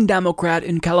one Democrat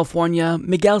in California,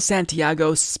 Miguel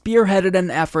Santiago, spearheaded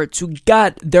an effort to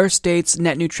gut their state's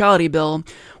net neutrality bill,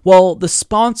 while the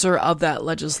sponsor of that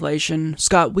legislation,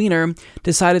 Scott Wiener,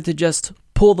 decided to just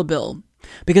pull the bill.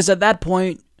 Because at that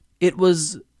point, it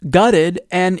was gutted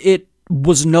and it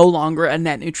was no longer a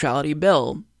net neutrality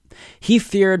bill. He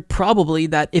feared probably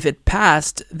that if it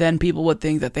passed, then people would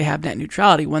think that they have net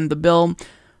neutrality when the bill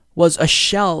was a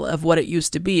shell of what it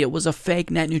used to be. It was a fake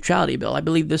net neutrality bill. I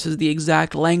believe this is the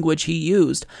exact language he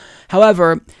used.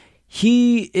 However,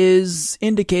 he is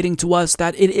indicating to us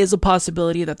that it is a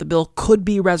possibility that the bill could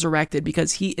be resurrected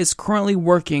because he is currently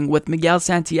working with Miguel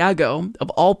Santiago, of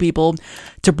all people,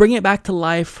 to bring it back to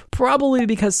life, probably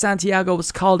because Santiago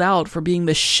was called out for being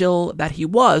the shill that he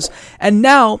was, and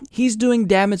now he's doing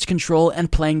damage control and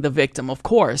playing the victim, of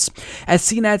course. As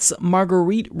CNET's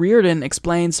Marguerite Reardon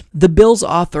explains, the bill's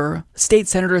author, State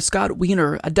Senator Scott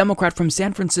Wiener, a Democrat from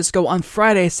San Francisco, on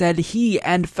Friday said he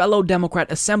and fellow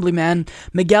Democrat Assemblyman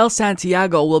Miguel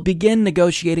Santiago will begin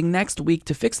negotiating next week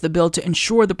to fix the bill to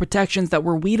ensure the protections that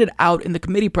were weeded out in the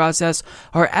committee process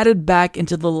are added back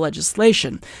into the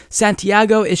legislation.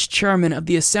 Santiago is chairman of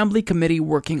the Assembly Committee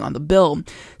working on the bill.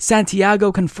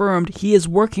 Santiago confirmed he is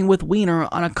working with Wiener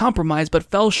on a compromise but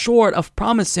fell short of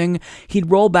promising he'd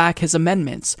roll back his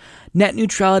amendments. Net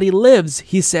neutrality lives,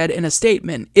 he said in a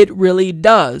statement. It really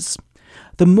does.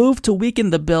 The move to weaken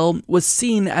the bill was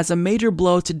seen as a major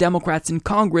blow to Democrats in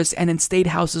Congress and in state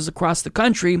houses across the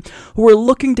country who were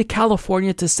looking to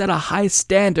California to set a high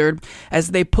standard as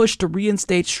they pushed to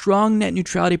reinstate strong net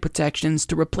neutrality protections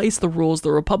to replace the rules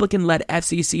the Republican-led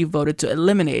FCC voted to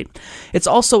eliminate. It's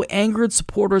also angered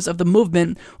supporters of the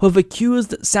movement who have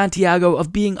accused Santiago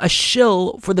of being a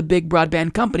shill for the big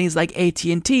broadband companies like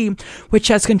AT&T, which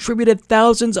has contributed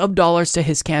thousands of dollars to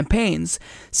his campaigns.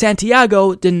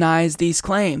 Santiago denies these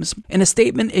claims. In a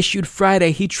statement issued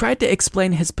Friday, he tried to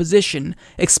explain his position,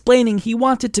 explaining he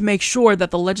wanted to make sure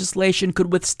that the legislation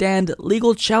could withstand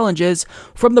legal challenges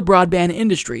from the broadband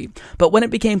industry. But when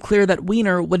it became clear that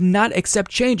Wiener would not accept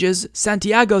changes,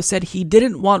 Santiago said he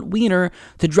didn't want Wiener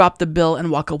to drop the bill and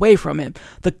walk away from it.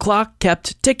 The clock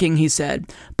kept ticking, he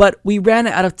said, but we ran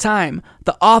out of time.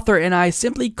 The author and I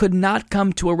simply could not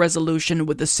come to a resolution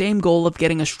with the same goal of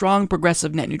getting a strong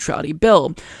progressive net neutrality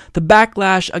bill. The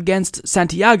backlash against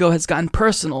Santiago has gotten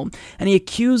personal, and he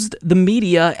accused the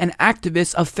media and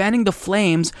activists of fanning the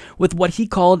flames with what he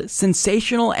called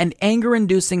sensational and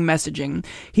anger-inducing messaging.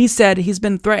 He said he's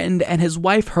been threatened and his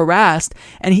wife harassed,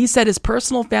 and he said his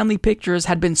personal family pictures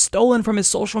had been stolen from his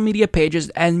social media pages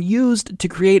and used to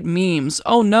create memes.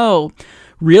 Oh no.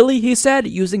 Really, he said,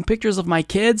 using pictures of my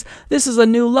kids? This is a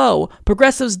new low.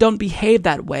 Progressives don't behave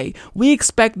that way. We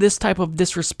expect this type of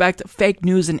disrespect, fake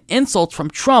news, and insults from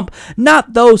Trump,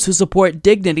 not those who support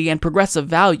dignity and progressive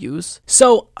values.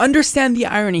 So, understand the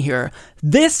irony here.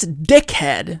 This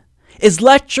dickhead is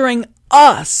lecturing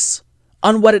us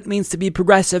on what it means to be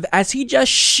progressive, as he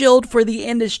just shilled for the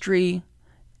industry.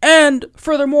 And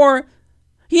furthermore,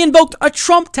 he invoked a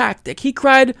Trump tactic. He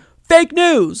cried fake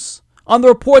news on the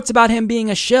reports about him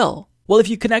being a shill. Well, if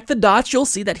you connect the dots, you'll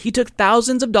see that he took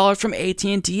thousands of dollars from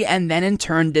AT&T and then in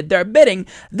turn did their bidding.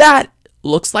 That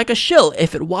looks like a shill.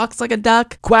 If it walks like a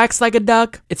duck, quacks like a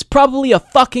duck, it's probably a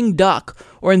fucking duck,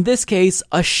 or in this case,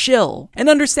 a shill. And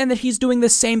understand that he's doing the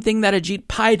same thing that Ajit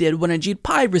Pai did when Ajit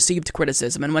Pai received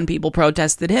criticism and when people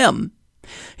protested him.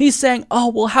 He's saying, oh,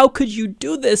 well, how could you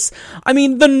do this? I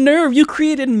mean, the nerve, you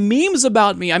created memes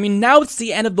about me. I mean, now it's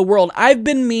the end of the world. I've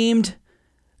been memed.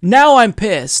 Now I'm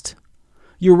pissed.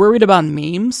 You're worried about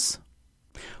memes?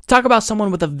 Talk about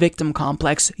someone with a victim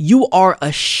complex. You are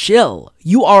a shill.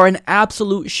 You are an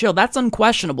absolute shill. That's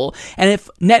unquestionable. And if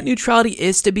net neutrality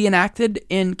is to be enacted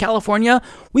in California,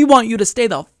 we want you to stay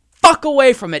the fuck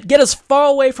away from it. Get as far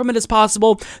away from it as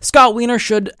possible. Scott Wiener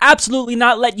should absolutely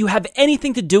not let you have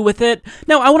anything to do with it.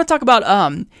 Now, I want to talk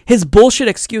about his bullshit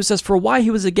excuses for why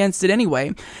he was against it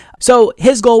anyway. So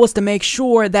his goal was to make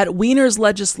sure that Wiener's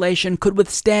legislation could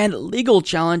withstand legal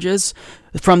challenges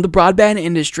from the broadband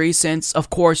industry, since, of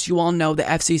course, you all know the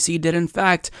FCC did in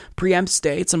fact preempt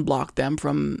states and block them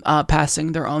from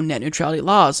passing their own net neutrality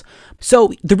laws.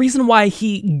 So the reason why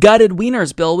he gutted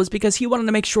Wiener's bill was because he wanted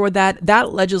to make sure that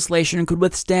that legislation could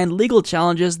withstand legal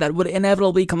challenges that would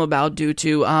inevitably come about due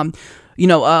to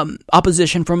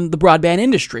opposition from the broadband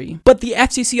industry. But the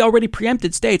FCC already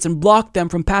preempted states and blocked them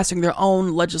from passing their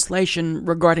own legislation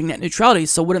regarding net neutrality,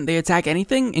 so wouldn't they attack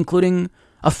anything, including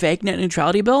a fake net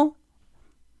neutrality bill?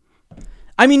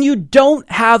 I mean, you don't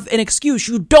have an excuse.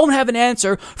 You don't have an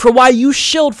answer for why you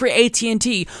shilled for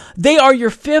AT&T. They are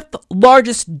your fifth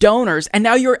largest donors, and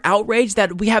now you're outraged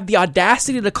that we have the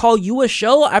audacity to call you a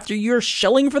shill after you're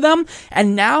shilling for them,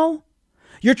 and now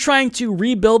you're trying to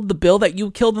rebuild the bill that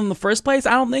you killed in the first place?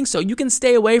 I don't think so. You can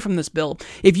stay away from this bill.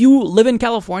 If you live in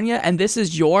California and this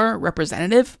is your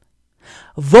representative,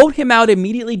 vote him out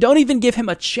immediately. Don't even give him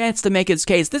a chance to make his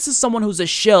case. This is someone who's a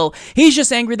shill. He's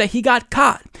just angry that he got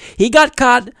caught. He got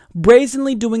caught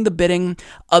brazenly doing the bidding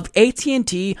of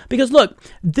AT&T because, look,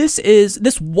 this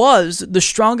was the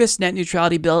strongest net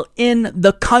neutrality bill in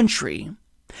the country.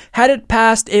 Had it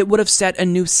passed, it would have set a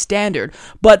new standard.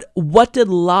 But what did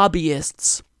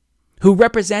lobbyists who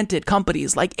represented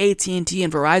companies like AT&T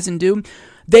and Verizon do?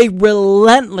 They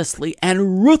relentlessly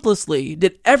and ruthlessly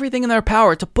did everything in their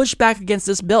power to push back against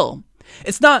this bill.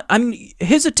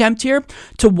 His attempt here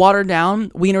to water down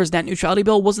Wiener's net neutrality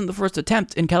bill wasn't the first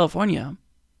attempt in California.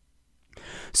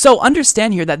 So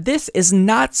understand here that this is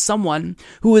not someone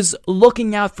who is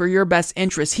looking out for your best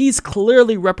interests. He's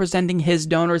clearly representing his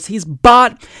donors. He's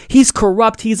bought, he's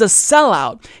corrupt, he's a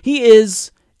sellout. He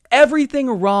is everything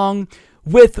wrong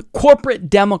with corporate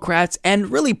Democrats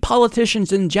and really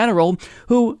politicians in general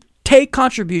who take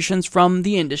contributions from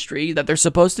the industry that they're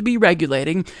supposed to be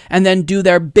regulating and then do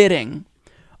their bidding.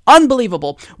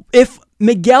 Unbelievable. If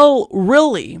Miguel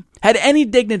really had any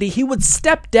dignity, he would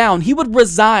step down. He would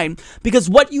resign because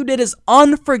what you did is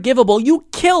unforgivable. You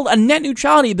killed a net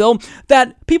neutrality bill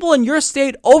that people in your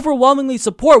state overwhelmingly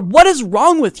support. What is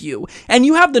wrong with you? And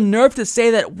you have the nerve to say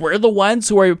that we're the ones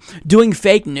who are doing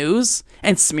fake news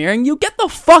and smearing you? Get the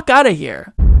fuck out of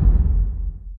here.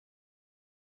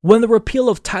 When the repeal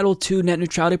of Title II net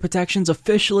neutrality protections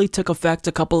officially took effect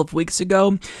a couple of weeks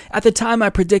ago, at the time I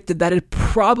predicted that it'd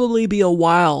probably be a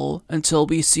while until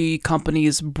we see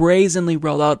companies brazenly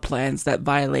roll out plans that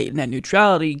violate net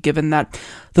neutrality, given that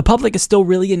the public is still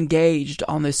really engaged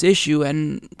on this issue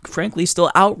and, frankly, still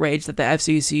outraged that the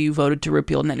FCC voted to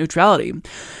repeal net neutrality.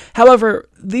 However,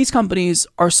 these companies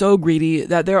are so greedy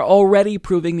that they're already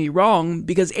proving me wrong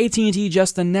because AT&T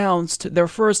just announced their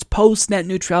first post-net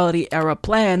neutrality era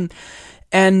plan,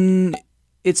 and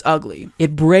it's ugly.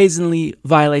 It brazenly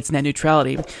violates net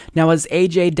neutrality. Now, as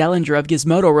AJ Dellinger of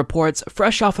Gizmodo reports,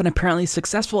 fresh off an apparently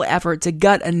successful effort to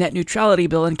gut a net neutrality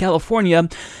bill in California,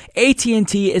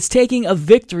 AT&T is taking a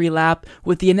victory lap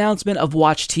with the announcement of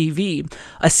Watch TV,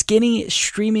 a skinny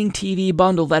streaming TV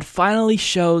bundle that finally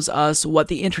shows us what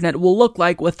the internet will look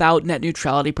like without net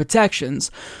neutrality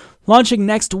protections. Launching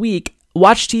next week,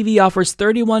 Watch TV offers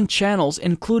 31 channels,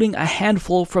 including a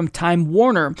handful from Time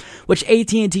Warner, which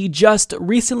AT&T just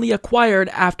recently acquired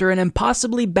after an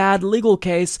impossibly bad legal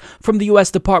case from the U.S.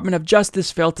 Department of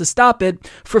Justice failed to stop it,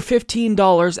 for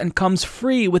 $15 and comes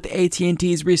free with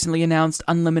AT&T's recently announced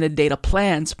unlimited data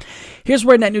plans. Here's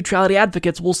where net neutrality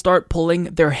advocates will start pulling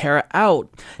their hair out.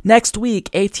 Next week,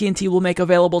 AT&T will make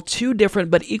available two different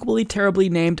but equally terribly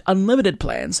named unlimited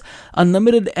plans,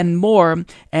 Unlimited and More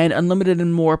and Unlimited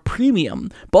and More Premium.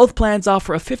 Premium. Both plans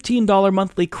offer a $15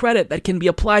 monthly credit that can be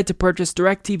applied to purchase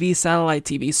DirecTV satellite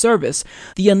TV service.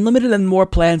 The Unlimited and More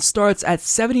plan starts at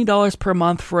 $70 per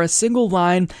month for a single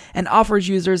line and offers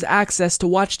users access to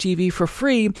watch TV for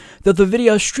free, though the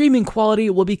video streaming quality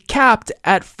will be capped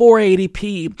at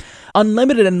 480p.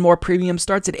 Unlimited and More Premium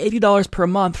starts at $80 per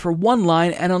month for one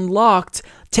line and unlocked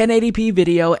 1080p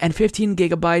video and 15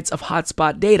 gigabytes of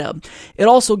hotspot data. It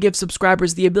also gives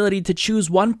subscribers the ability to choose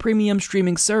one premium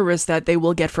streaming service that they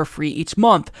will get for free each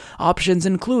month. Options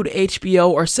include HBO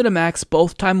or Cinemax,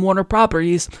 both Time Warner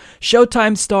properties,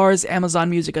 Showtime, Starz, Amazon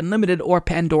Music Unlimited, or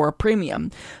Pandora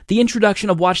Premium. The introduction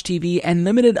of Watch TV and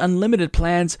limited unlimited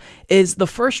plans is the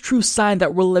first true sign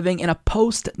that we're living in a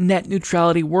post-net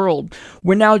neutrality world.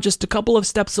 We're now just a couple of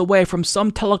steps away from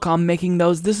some telecom making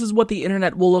those "this is what the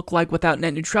internet will look like without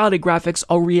net neutrality" graphics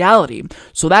a reality.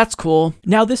 So that's cool.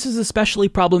 Now, this is especially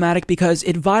problematic because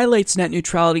it violates net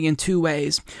neutrality in two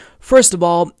ways. First of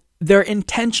all, they're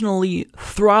intentionally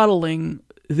throttling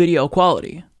video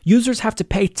quality. Users have to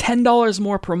pay $10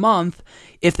 more per month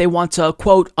if they want to,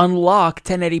 quote, unlock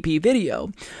 1080p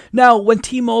video. Now, when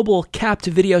T-Mobile capped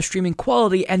video streaming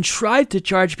quality and tried to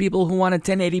charge people who wanted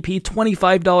 1080p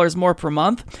 $25 more per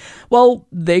month, well,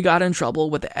 they got in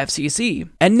trouble with the FCC.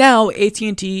 And now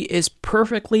AT&T is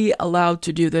perfectly allowed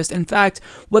to do this. In fact,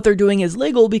 what they're doing is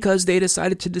legal because they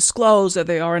decided to disclose that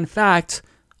they are, in fact,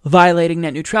 violating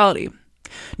net neutrality.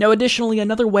 Now, additionally,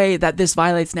 another way that this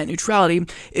violates net neutrality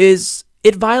is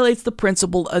it violates the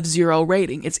principle of zero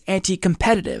rating. It's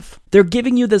anti-competitive. They're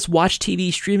giving you this Watch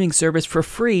TV streaming service for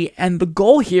free, and the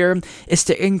goal here is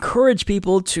to encourage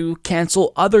people to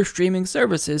cancel other streaming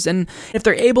services. And if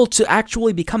they're able to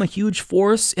actually become a huge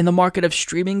force in the market of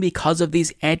streaming because of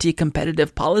these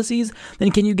anti-competitive policies, then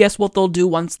can you guess what they'll do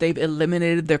once they've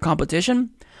eliminated their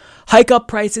competition? Hike up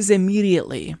prices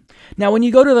immediately. Now, when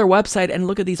you go to their website and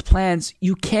look at these plans,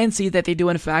 you can see that they do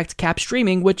in fact cap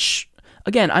streaming, which,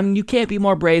 again, I mean, you can't be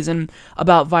more brazen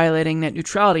about violating net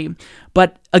neutrality.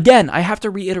 But again, I have to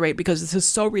reiterate because this is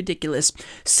so ridiculous.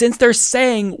 Since they're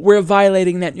saying we're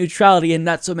violating net neutrality in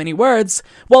not so many words,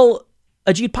 well,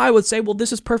 Ajit Pai would say, well,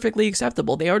 this is perfectly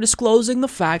acceptable. They are disclosing the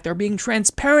fact, they're being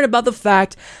transparent about the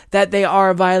fact that they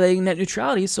are violating net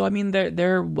neutrality. So, I mean,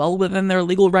 they're well within their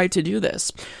legal right to do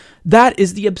this. That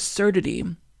is the absurdity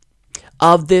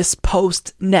of this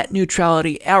post-net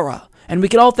neutrality era. And we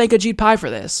can all thank Ajit Pai for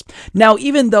this. Now,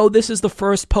 even though this is the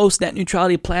first post-net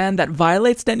neutrality plan that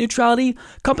violates net neutrality,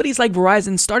 companies like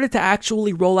Verizon started to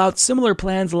actually roll out similar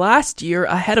plans last year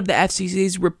ahead of the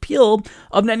FCC's repeal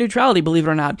of net neutrality, believe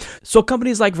it or not. So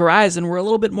companies like Verizon were a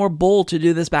little bit more bold to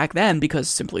do this back then because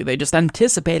simply they just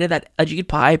anticipated that Ajit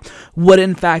Pai would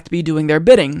in fact be doing their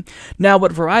bidding. Now,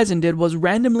 what Verizon did was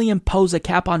randomly impose a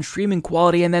cap on streaming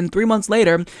quality, and then 3 months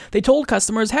later, they told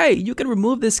customers, hey, you can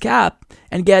remove this cap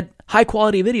and get high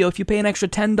quality video if you pay an extra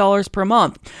 $10 per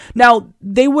month. Now,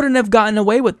 they wouldn't have gotten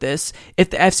away with this if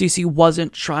the FCC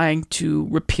wasn't trying to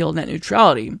repeal net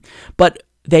neutrality, but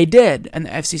they did, and the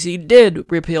FCC did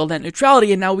repeal net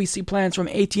neutrality, and now we see plans from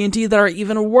AT&T that are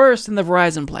even worse than the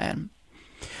Verizon plan.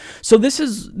 So this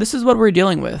is what we're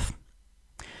dealing with.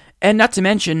 And not to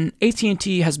mention,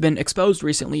 AT&T has been exposed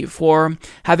recently for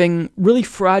having really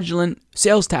fraudulent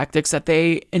sales tactics that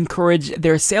they encourage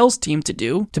their sales team to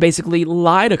do, to basically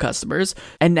lie to customers,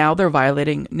 and now they're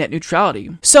violating net neutrality.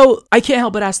 So I can't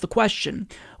help but ask the question,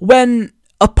 when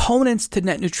opponents to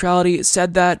net neutrality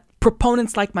said that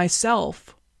proponents like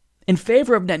myself in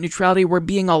favor of net neutrality were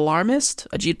being alarmist,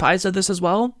 Ajit Pai said this as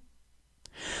well,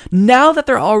 now that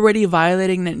they're already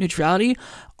violating net neutrality,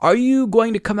 are you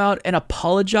going to come out and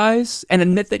apologize and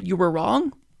admit that you were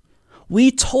wrong?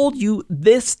 We told you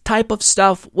this type of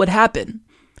stuff would happen.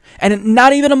 And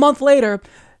not even a month later,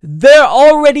 they're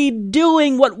already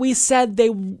doing what we said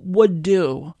they would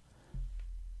do.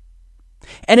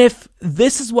 And if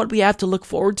this is what we have to look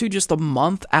forward to just a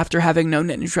month after having no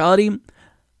net neutrality,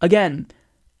 again,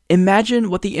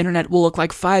 imagine what the internet will look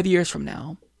like 5 years from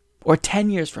now or 10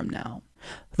 years from now.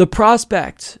 The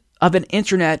prospect of an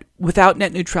internet without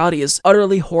net neutrality is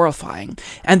utterly horrifying.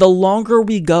 And the longer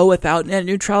we go without net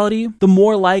neutrality, the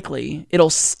more likely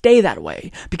it'll stay that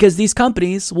way because these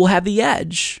companies will have the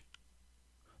edge.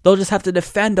 They'll just have to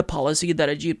defend a policy that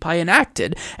Ajit Pai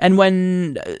enacted. And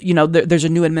when, there's a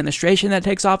new administration that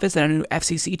takes office and a new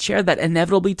FCC chair that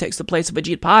inevitably takes the place of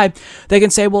Ajit Pai, they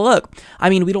can say, well, look, I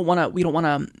mean, we don't want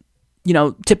to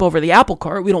tip over the apple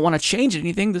cart. We don't want to change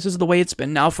anything. This is the way it's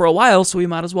been now for a while, so we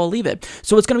might as well leave it.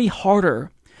 So it's going to be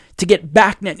harder to get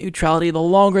back net neutrality the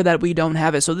longer that we don't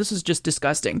have it. So this is just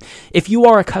disgusting. If you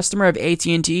are a customer of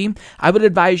AT&T, I would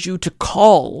advise you to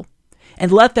call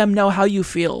and let them know how you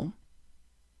feel.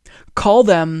 Call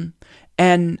them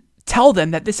and tell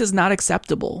them that this is not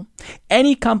acceptable.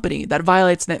 Any company that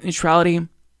violates net neutrality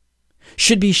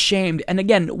should be shamed. And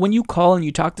again, when you call and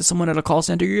you talk to someone at a call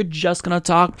center, you're just going to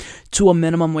talk to a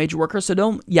minimum wage worker. So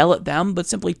don't yell at them, but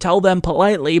simply tell them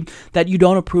politely that you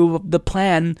don't approve of the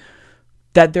plan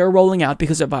that they're rolling out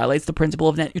because it violates the principle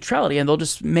of net neutrality, and they'll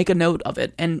just make a note of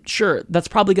it. And sure, that's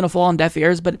probably going to fall on deaf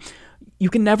ears, but you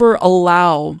can never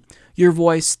allow your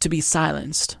voice to be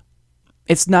silenced.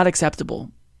 It's not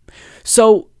acceptable.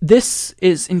 So this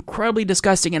is incredibly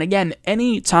disgusting. And again,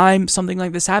 any time something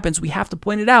like this happens, we have to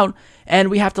point it out, and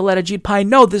we have to let Ajit Pai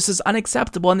know this is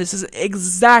unacceptable, and this is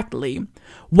exactly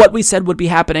what we said would be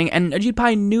happening. And Ajit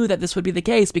Pai knew that this would be the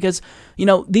case because,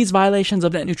 these violations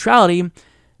of net neutrality,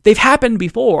 they've happened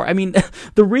before. I mean,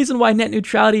 the reason why net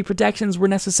neutrality protections were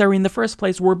necessary in the first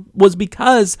place was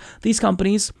because these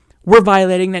companies were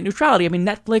violating net neutrality. I mean,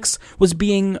 Netflix was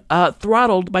being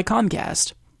throttled by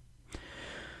Comcast.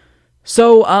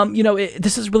 So,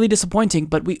 this is really disappointing,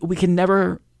 but we can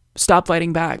never stop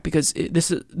fighting back because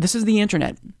this is the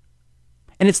internet.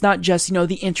 And it's not just,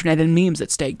 the internet and memes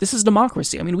at stake. This is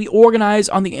democracy. I mean, we organize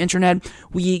on the internet.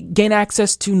 We gain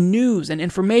access to news and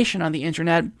information on the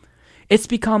internet. It's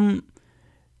become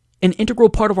an integral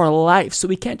part of our life, so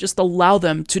we can't just allow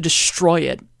them to destroy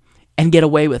it and get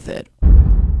away with it.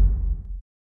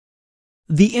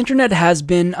 The internet has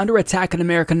been under attack in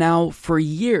America now for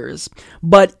years,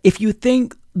 but if you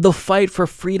think the fight for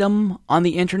freedom on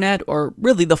the internet, or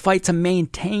really the fight to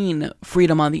maintain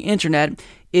freedom on the internet,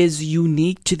 is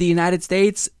unique to the United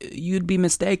States, you'd be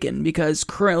mistaken, because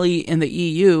currently in the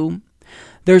EU,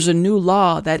 there's a new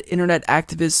law that internet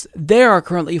activists there are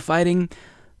currently fighting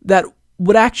that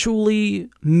would actually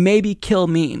maybe kill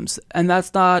memes. And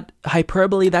that's not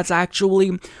hyperbole, that's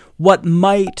actually what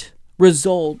might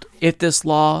result if this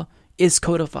law is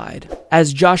codified.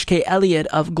 As Josh K. Elliott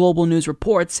of Global News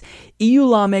reports, EU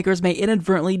lawmakers may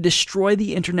inadvertently destroy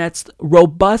the internet's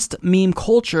robust meme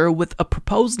culture with a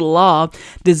proposed law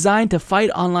designed to fight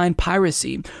online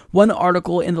piracy. One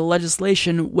article in the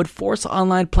legislation would force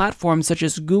online platforms such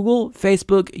as Google,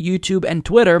 Facebook, YouTube, and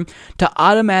Twitter to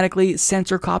automatically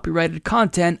censor copyrighted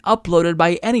content uploaded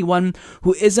by anyone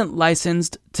who isn't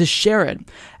licensed to share it.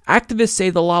 Activists say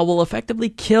the law will effectively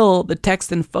kill the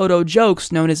text and photo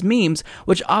jokes known as memes,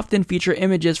 which often feature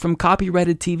images from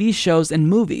copyrighted TV shows and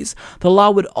movies. The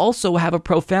law would also have a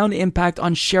profound impact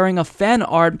on sharing of fan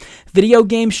art, video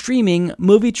game streaming,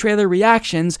 movie trailer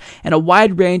reactions, and a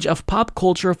wide range of pop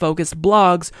culture-focused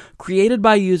blogs created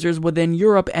by users within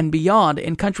Europe and beyond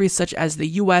in countries such as the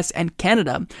US and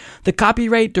Canada. The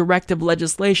copyright directive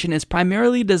legislation is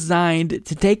primarily designed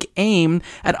to take aim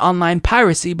at online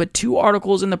piracy, but two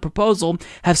articles in the proposal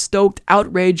have stoked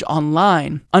outrage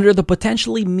online. Under the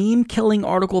potentially meme-killing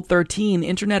Article 13,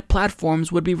 internet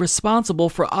platforms would be responsible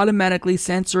for automatically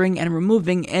censoring and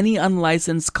removing any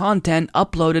unlicensed content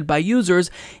uploaded by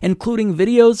users, including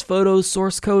videos, photos,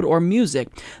 source code, or music.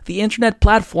 The internet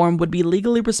platform would be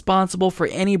legally responsible for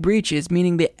any breaches,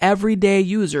 meaning the everyday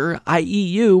user, i.e.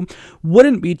 you,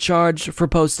 wouldn't be charged for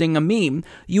posting a meme.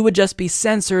 You would just be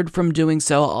censored from doing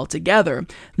so altogether.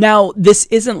 Now, this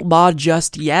isn't law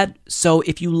just yet, so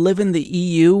if you live in the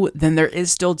EU, then there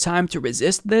is still time to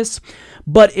resist this,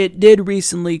 but it did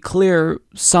recently clear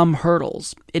some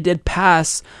hurdles. It did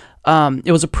pass,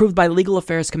 it was approved by Legal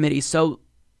Affairs Committee, so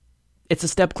it's a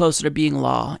step closer to being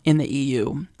law in the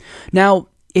EU. Now,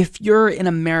 if you're in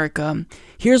America,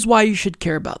 here's why you should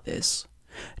care about this.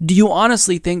 Do you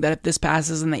honestly think that if this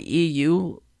passes in the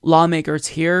EU, lawmakers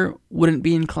here wouldn't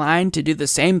be inclined to do the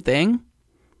same thing?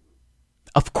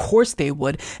 Of course they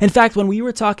would. In fact, when we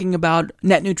were talking about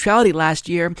net neutrality last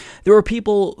year, there were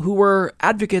people who were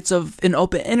advocates of an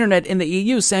open internet in the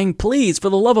EU saying, please, for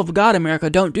the love of God, America,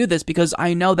 don't do this, because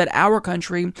I know that our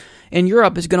country in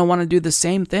Europe is going to want to do the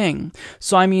same thing.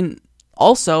 So, I mean,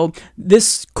 also,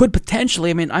 this could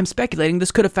potentially, I'm speculating,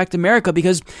 this could affect America,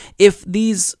 because if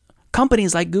these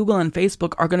companies like Google and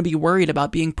Facebook are going to be worried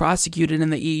about being prosecuted in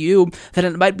the EU, then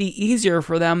it might be easier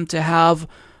for them to have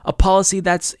a policy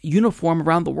that's uniform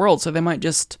around the world. So they might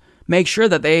just make sure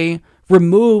that they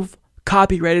remove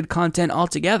copyrighted content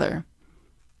altogether.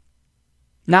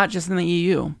 Not just in the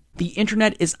EU. The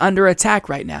internet is under attack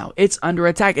right now. It's under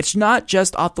attack. It's not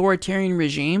just authoritarian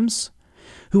regimes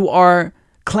who are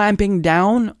clamping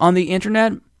down on the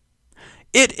internet.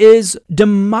 It is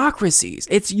democracies.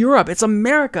 It's Europe. It's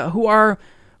America who are,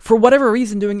 for whatever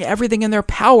reason, doing everything in their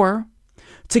power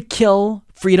to kill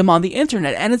freedom on the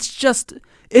internet. And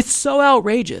it's so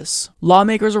outrageous.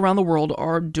 Lawmakers around the world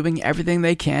are doing everything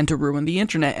they can to ruin the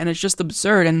internet, and it's just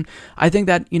absurd. And I think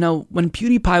that, when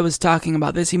PewDiePie was talking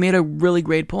about this, he made a really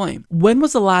great point. When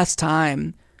was the last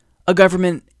time a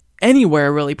government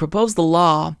anywhere really proposed the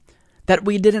law that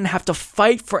we didn't have to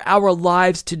fight for our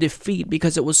lives to defeat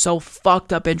because it was so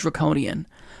fucked up and draconian.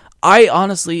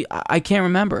 I can't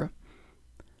remember.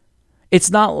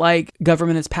 It's not like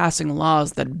government is passing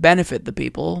laws that benefit the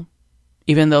people,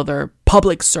 even though they're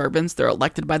public servants, they're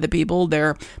elected by the people,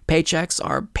 their paychecks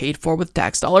are paid for with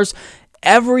tax dollars.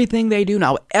 Everything they do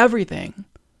now, everything,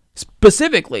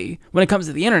 specifically when it comes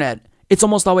to the internet, it's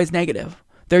almost always negative.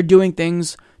 They're doing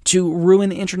things to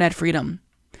ruin internet freedom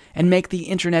and make the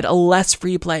internet a less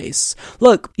free place.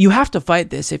 Look, you have to fight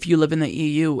this if you live in the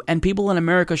EU, and people in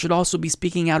America should also be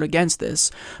speaking out against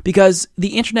this, because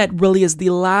the internet really is the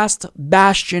last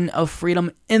bastion of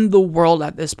freedom in the world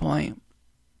at this point.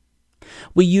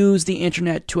 We use the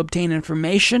internet to obtain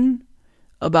information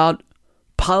about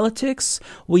politics.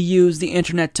 We use the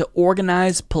internet to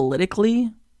organize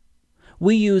politically.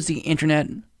 We use the internet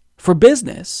for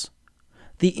business.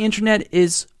 The internet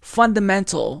is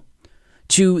fundamental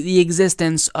to the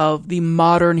existence of the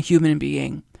modern human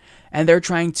being, and they're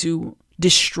trying to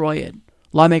destroy it.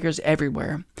 Lawmakers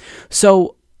everywhere.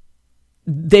 So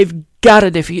they've got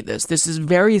to defeat this. This is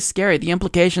very scary. The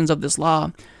implications of this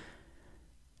law,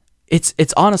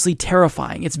 it's honestly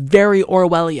terrifying. It's very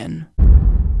Orwellian.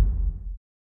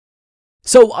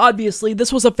 So obviously,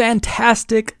 this was a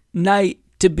fantastic night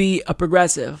to be a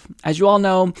progressive. As you all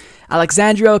know,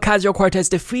 Alexandria Ocasio-Cortez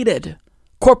defeated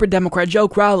corporate Democrat Joe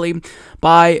Crowley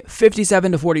by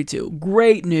 57-42.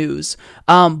 Great news.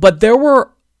 But there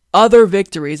were other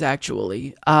victories,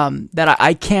 actually, that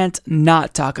I can't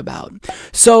not talk about.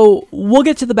 So we'll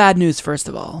get to the bad news first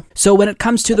of all. So when it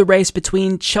comes to the race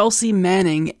between Chelsea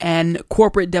Manning and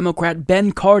corporate Democrat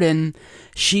Ben Cardin,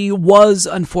 she was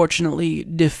unfortunately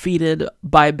defeated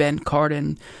by Ben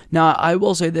Cardin. Now, I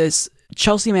will say this.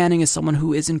 Chelsea Manning is someone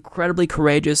who is incredibly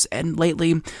courageous, and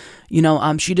lately,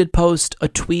 she did post a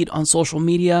tweet on social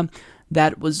media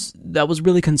that was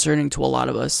really concerning to a lot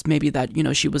of us. Maybe that,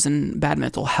 she was in bad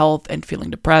mental health and feeling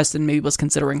depressed and maybe was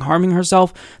considering harming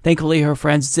herself. Thankfully, her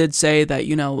friends did say that,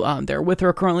 they're with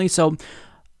her currently. So,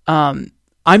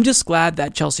 I'm just glad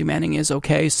that Chelsea Manning is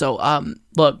okay. So,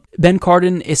 look, Ben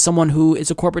Cardin is someone who is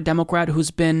a corporate Democrat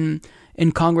who's been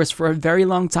in Congress for a very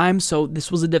long time, so this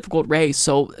was a difficult race.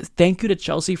 So thank you to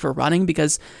Chelsea for running,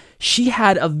 because she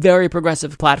had a very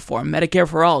progressive platform, Medicare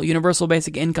for all, universal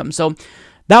basic income. So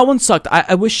that one sucked.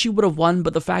 I wish she would have won,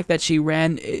 but the fact that she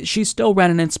still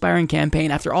ran an inspiring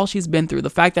campaign after all she's been through. The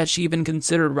fact that she even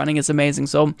considered running is amazing.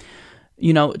 So,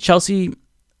 Chelsea,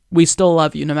 we still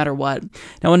love you no matter what.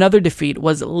 Now, another defeat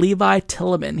was Levi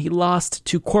Tillman. He lost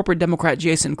to corporate Democrat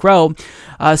Jason Crow,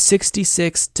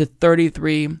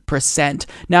 66-33%.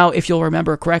 Now, if you'll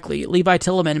remember correctly, Levi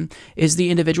Tillman is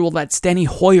the individual that Steny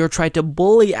Hoyer tried to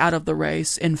bully out of the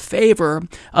race in favor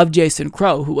of Jason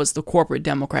Crow, who was the corporate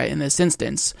Democrat in this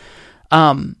instance.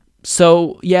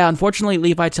 So, yeah, unfortunately,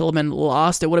 Levi Tillman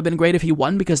lost. It would have been great if he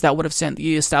won, because that would have sent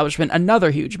the establishment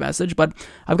another huge message, but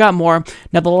I've got more.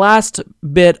 Now, the last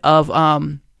bit of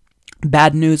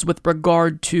bad news with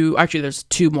regard to, actually, there's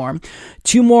two more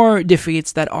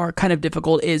defeats that are kind of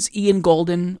difficult is Ian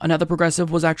Golden, another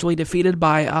progressive, was actually defeated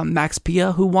by Max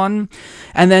Pia, who won,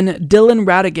 and then Dylan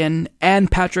Ratigan and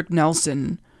Patrick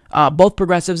Nelson, both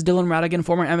progressives. Dylan Ratigan,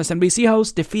 former MSNBC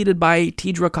host, defeated by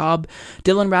Tidra Cobb.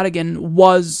 Dylan Ratigan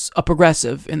was a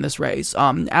progressive in this race,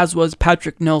 as was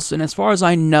Patrick Nelson, as far as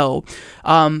I know.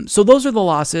 So those are the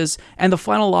losses. And the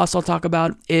final loss I'll talk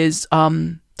about is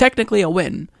technically a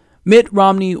win. Mitt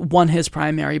Romney won his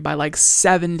primary by like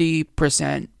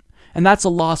 70%. And that's a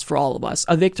loss for all of us.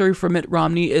 A victory for Mitt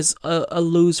Romney is a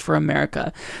lose for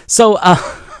America. So,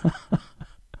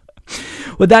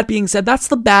 with that being said, that's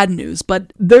the bad news,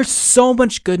 but there's so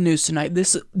much good news tonight.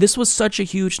 This was such a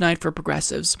huge night for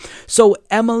progressives. So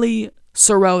Emily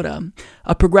Sirota,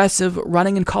 a progressive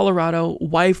running in Colorado,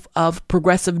 wife of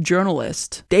progressive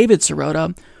journalist David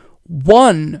Sirota,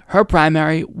 won her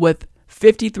primary with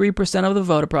 53% of the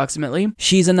vote approximately.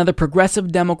 She's another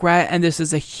progressive Democrat, and this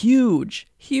is a huge,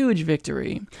 huge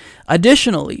victory.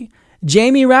 Additionally,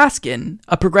 Jamie Raskin,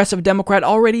 a progressive Democrat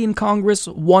already in Congress,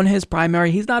 won his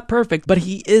primary. He's not perfect, but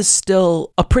he is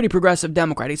still a pretty progressive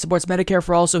Democrat. He supports Medicare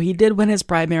for all, so he did win his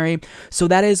primary. So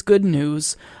that is good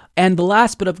news. And the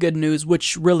last bit of good news,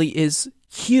 which really is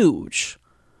huge,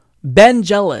 Ben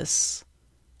Jealous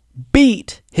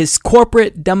beat his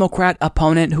corporate Democrat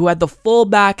opponent, who had the full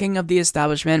backing of the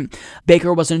establishment.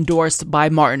 Baker was endorsed by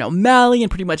Martin O'Malley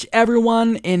and pretty much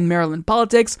everyone in Maryland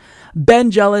politics. Ben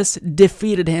Jealous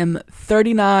defeated him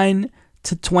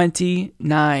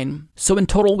 39-29. So in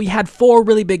total, we had 4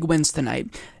 really big wins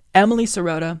tonight. Emily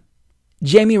Sirota,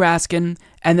 Jamie Raskin,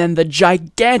 and then the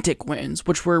gigantic wins,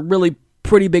 which were really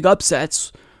pretty big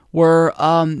upsets were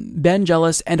Ben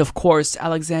Jealous and, of course,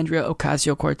 Alexandria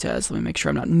Ocasio-Cortez. Let me make sure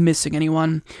I'm not missing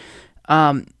anyone.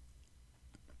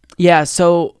 Yeah,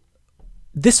 so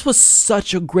this was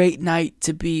such a great night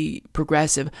to be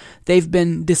progressive. They've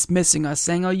been dismissing us,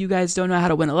 saying, oh, you guys don't know how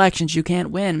to win elections. You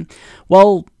can't win.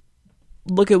 Well,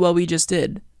 look at what we just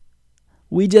did.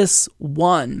 We just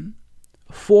won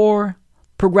 4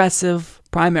 progressive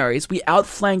primaries. We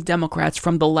outflanked Democrats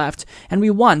from the left, and we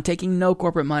won, taking no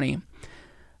corporate money.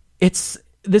 This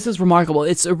is remarkable.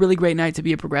 It's a really great night to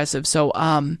be a progressive. So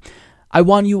I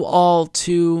want you all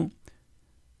to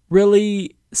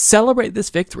really celebrate this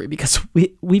victory, because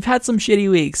we've had some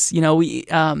shitty weeks. You know,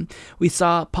 we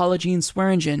saw Paula Jean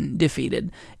Swearengin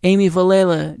defeated, Amy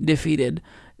Vilela defeated,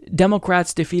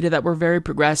 Democrats defeated that were very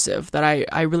progressive, that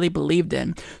I really believed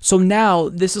in. So now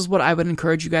this is what I would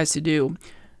encourage you guys to do.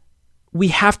 We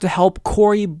have to help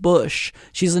Cori Bush.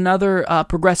 She's another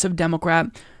progressive Democrat.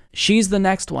 She's the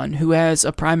next one who has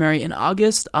a primary in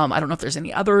August. I don't know if there's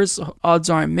any others. Odds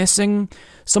are I'm missing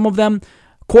some of them.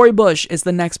 Cori Bush is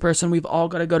the next person we've all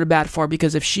got to go to bat for,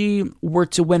 because if she were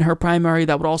to win her primary,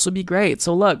 that would also be great.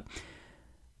 So look,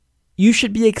 you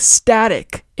should be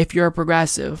ecstatic if you're a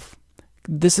progressive.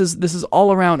 This is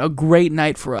all around a great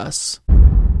night for us.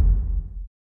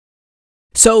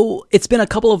 So it's been a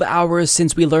couple of hours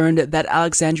since we learned that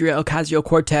Alexandria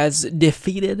Ocasio-Cortez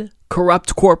defeated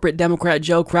corrupt corporate Democrat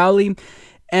Joe Crowley,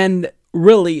 and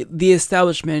really the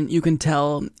establishment, you can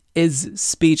tell, is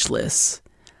speechless.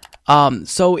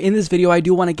 So in this video, I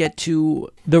do want to get to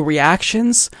the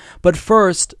reactions, but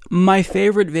first, my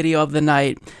favorite video of the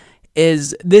night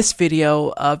is this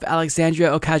video of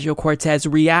Alexandria Ocasio-Cortez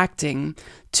reacting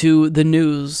to the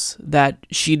news that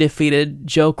she defeated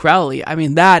Joe Crowley. I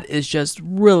mean, that is just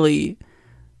really,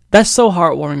 that's so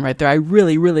heartwarming right there. I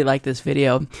really, really like this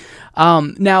video.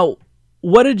 Now,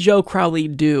 what did Joe Crowley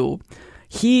do?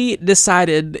 He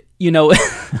decided, you know,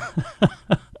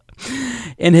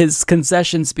 in his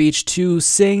concession speech to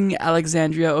sing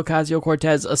Alexandria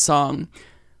Ocasio-Cortez a song.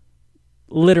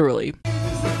 Literally.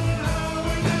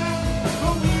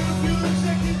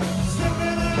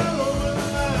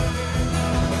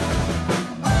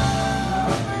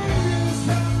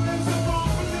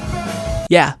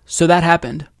 Yeah, so that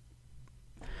happened.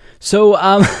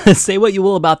 So, say what you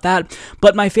will about that,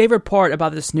 but my favorite part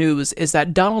about this news is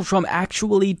that Donald Trump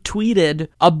actually tweeted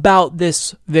about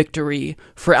this victory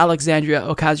for Alexandria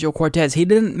Ocasio-Cortez. He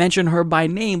didn't mention her by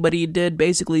name, but he did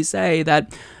basically say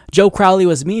that Joe Crowley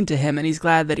was mean to him, and he's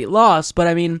glad that he lost. But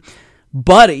I mean,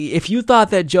 buddy, if you thought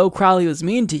that Joe Crowley was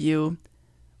mean to you,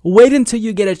 wait until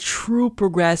you get a true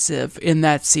progressive in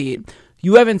that seat.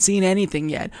 You haven't seen anything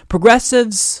yet.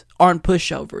 Progressives aren't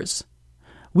pushovers.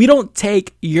 We don't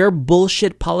take your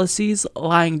bullshit policies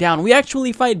lying down. We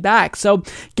actually fight back. So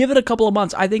give it a couple of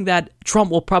months. I think that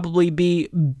Trump will probably be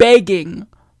begging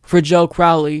for Joe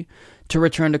Crowley to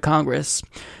return to Congress.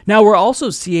 Now, we're also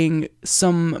seeing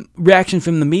some reaction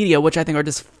from the media, which I think are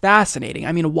just fascinating.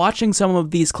 I mean, watching some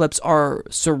of these clips are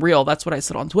surreal. That's what I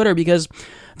said on Twitter, because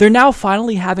they're now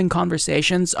finally having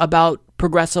conversations about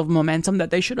progressive momentum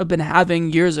that they should have been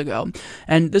having years ago.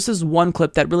 And this is one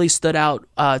clip that really stood out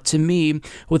to me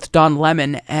with Don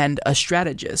Lemon and a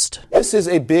strategist. This is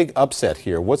a big upset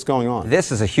here. What's going on? This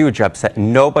is a huge upset.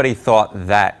 Nobody thought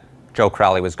that Joe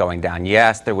Crowley was going down.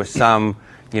 Yes, there was some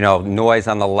noise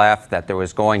on the left that there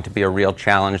was going to be a real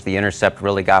challenge. The Intercept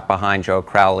really got behind Joe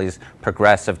Crowley's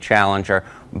progressive challenger.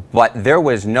 But there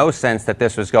was no sense that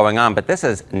this was going on. But this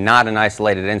is not an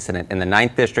isolated incident. In the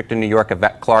 9th District in New York,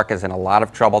 Yvette Clarke is in a lot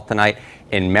of trouble tonight.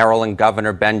 In Maryland,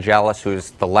 Governor Ben Jealous,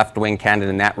 who's the left-wing candidate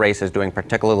in that race, is doing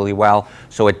particularly well.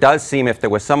 So it does seem, if there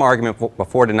was some argument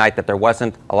before tonight that there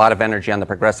wasn't a lot of energy on the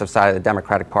progressive side of the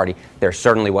Democratic Party, there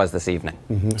certainly was this evening.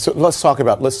 Mm-hmm. So let's talk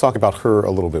about her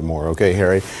a little bit more, okay,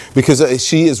 Harry? Because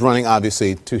she is running,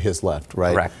 obviously, to his left,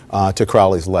 right? Correct. To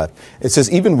Crowley's left. It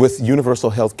says even with universal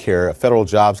health care, a federal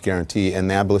jobs guarantee, and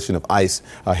the abolition of ICE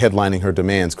headlining her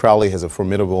demands, Crowley has a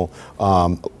formidable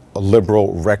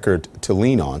liberal record to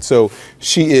lean on. So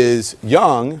she is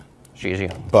young. She is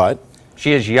young. But?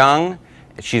 She is young.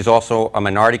 She's also a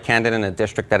minority candidate in a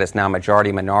district that is now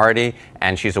majority minority,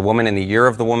 and she's a woman in the year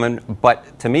of the woman.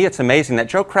 But to me, it's amazing that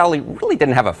Joe Crowley really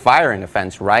didn't have a firing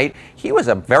offense, right? He was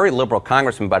a very liberal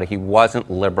congressman, but he wasn't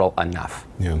liberal enough.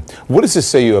 Yeah. What does this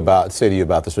say to you about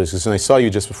this race? Because when I saw you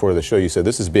just before the show, you said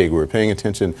this is big. We were paying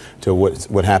attention to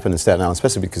what happened in Staten Island,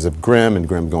 especially because of Grimm and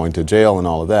Grimm going to jail and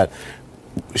all of that.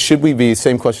 should we be,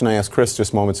 same question I asked Chris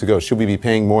just moments ago, should we be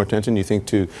paying more attention, you think,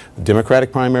 to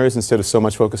Democratic primaries instead of so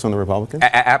much focus on the Republicans?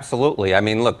 Absolutely. I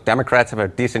mean, look, Democrats have a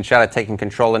decent shot at taking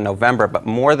control in November, but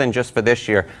more than just for this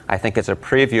year, I think it's a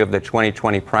preview of the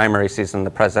 2020 primary season,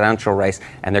 the presidential race,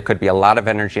 and there could be a lot of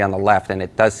energy on the left, and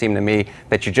it does seem to me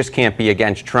that you just can't be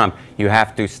against Trump. You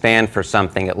have to stand for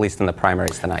something, at least in the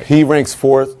primaries tonight. He ranks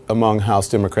fourth among House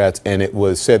Democrats, and it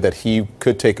was said that he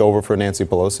could take over for Nancy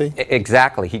Pelosi?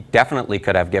 Exactly. He definitely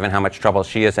could have, given how much trouble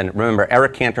she is. And remember,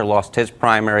 Eric Cantor lost his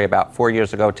primary about 4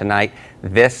 years ago tonight.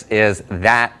 This is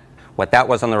that. What that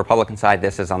was on the Republican side,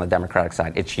 this is on the Democratic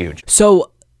side. It's huge.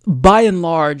 So, by and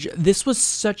large, this was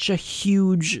such a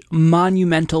huge,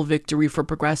 monumental victory for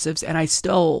progressives, and I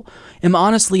still am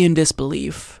honestly in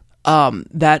disbelief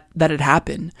that it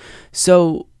happened.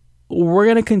 So, we're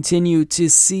going to continue to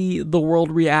see the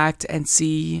world react and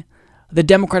see the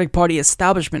Democratic Party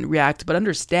establishment react, but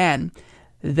understand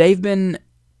they've been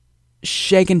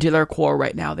shaken to their core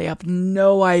right now. They have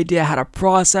no idea how to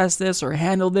process this or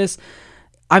handle this.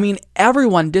 I mean,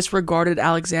 everyone disregarded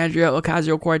Alexandria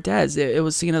Ocasio-Cortez. It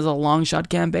was seen as a long shot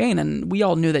campaign, and we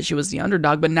all knew that she was the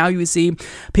underdog. But now you see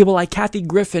people like Kathy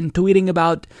Griffin tweeting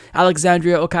about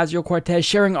Alexandria Ocasio-Cortez,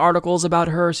 sharing articles about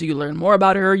her, so you learn more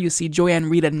about her. You see Joanne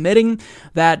Reed admitting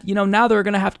that, now they're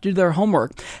going to have to do their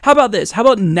homework. How about this? How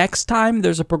about next time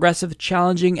there's a progressive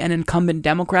challenging an incumbent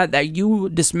Democrat that you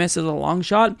dismiss as a long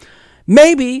shot?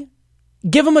 Maybe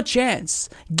give them a chance.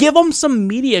 Give them some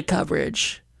media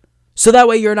coverage. So that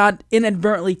way you're not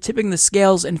inadvertently tipping the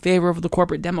scales in favor of the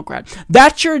corporate Democrat.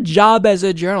 That's your job as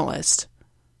a journalist.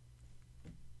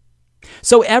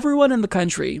 So everyone in the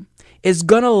country is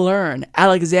going to learn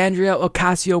Alexandria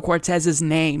Ocasio-Cortez's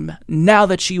name now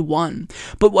that she won.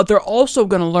 But what they're also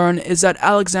going to learn is that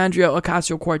Alexandria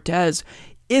Ocasio-Cortez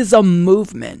is a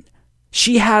movement.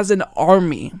 She has an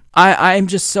army. I'm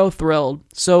just so thrilled.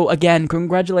 So again,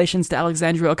 congratulations to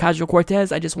Alexandria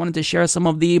Ocasio-Cortez. I just wanted to share some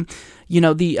of the,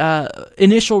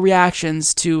 initial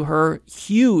reactions to her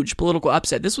huge political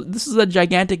upset. This is a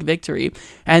gigantic victory,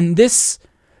 and this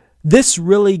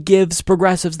really gives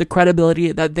progressives the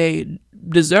credibility that they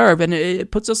deserve, and it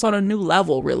puts us on a new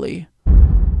level, really.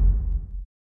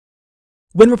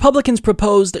 When Republicans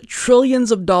proposed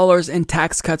trillions of dollars in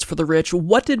tax cuts for the rich,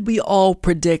 what did we all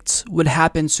predict would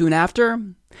happen soon after?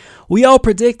 We all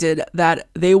predicted that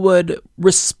they would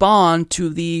respond to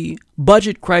the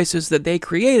budget crisis that they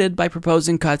created by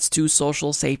proposing cuts to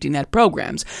social safety net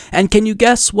programs. And can you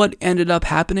guess what ended up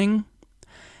happening?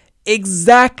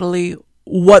 Exactly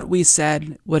what we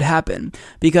said would happen,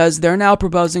 because they're now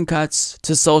proposing cuts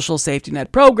to social safety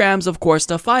net programs, of course,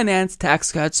 to finance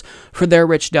tax cuts for their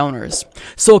rich donors.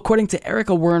 So according to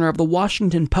Erica Werner of the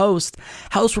Washington Post,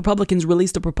 House Republicans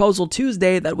released a proposal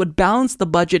Tuesday that would balance the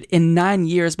budget in 9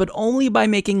 years, but only by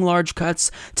making large cuts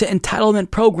to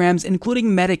entitlement programs, including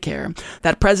Medicare,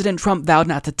 that President Trump vowed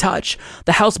not to touch.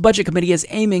 The House Budget Committee is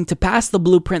aiming to pass the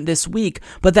blueprint this week,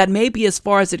 but that may be as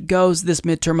far as it goes this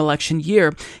midterm election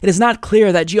year. It is not clear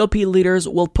that GOP leaders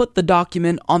will put the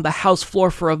document on the House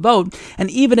floor for a vote, and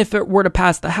even if it were to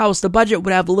pass the House, the budget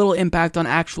would have little impact on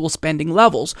actual spending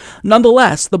levels.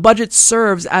 Nonetheless, the budget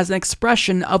serves as an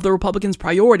expression of the Republicans'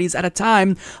 priorities at a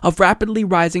time of rapidly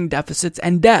rising deficits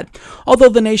and debt. Although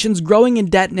the nation's growing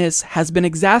indebtedness has been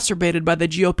exacerbated by the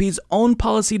GOP's own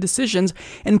policy decisions,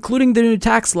 including the new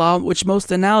tax law, which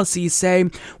most analyses say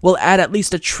will add at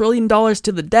least $1 trillion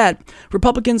to the debt,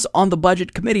 Republicans on the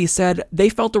Budget Committee said they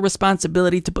felt a responsibility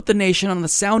to put the nation on a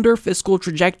sounder fiscal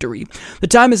trajectory. The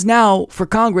time is now for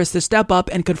Congress to step up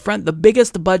and confront the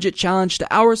biggest budget challenge to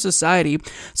our society,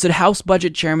 said House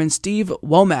Budget Chairman Steve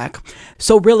Womack.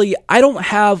 So really, I don't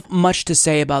have much to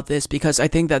say about this, because I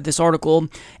think that this article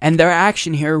and their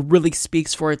action here really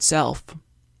speaks for itself.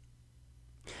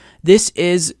 This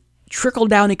is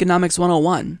trickle-down economics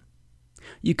 101.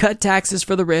 You cut taxes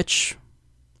for the rich,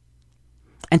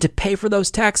 and to pay for those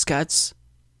tax cuts,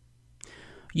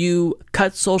 you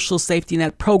cut social safety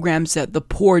net programs that the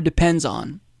poor depends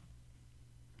on.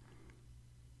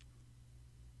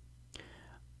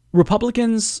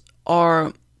 Republicans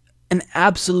are an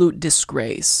absolute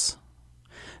disgrace.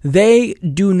 They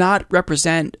do not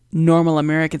represent normal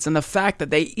Americans, and the fact that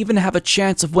they even have a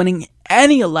chance of winning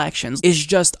any elections is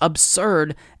just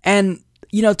absurd. And,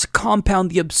 to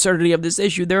compound the absurdity of this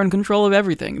issue, they're in control of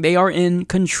everything. They are in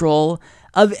control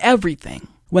of everything.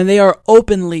 When they are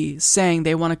openly saying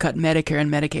they want to cut Medicare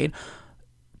and Medicaid,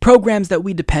 programs that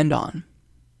we depend on.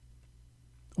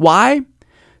 Why?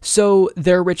 So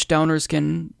their rich donors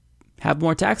can have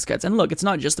more tax cuts. And look, it's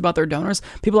not just about their donors.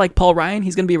 People like Paul Ryan,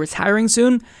 he's going to be retiring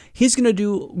soon. He's going to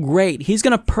do great. He's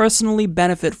going to personally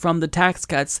benefit from the tax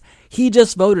cuts he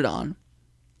just voted on.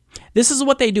 This is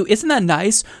what they do. Isn't that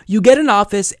nice? You get in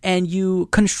office and you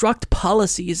construct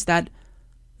policies that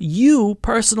you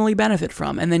personally benefit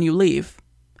from, and then you leave.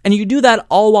 And you do that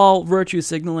all while virtue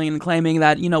signaling and claiming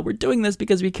that, we're doing this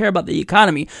because we care about the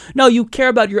economy. No, you care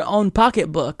about your own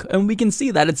pocketbook, and we can see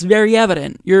that. It's very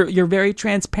evident. You're very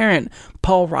transparent,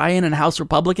 Paul Ryan and House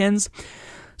Republicans.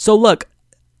 So look,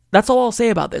 that's all I'll say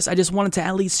about this. I just wanted to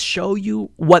at least show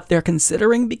you what they're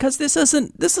considering, because this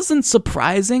isn't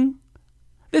surprising.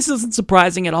 This isn't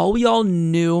surprising at all. We all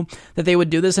knew that they would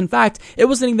do this. In fact, it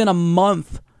wasn't even a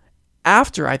month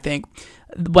after, I think,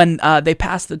 when they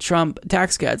passed the Trump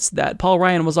tax cuts, that Paul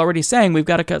Ryan was already saying we've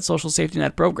got to cut social safety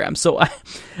net programs. So,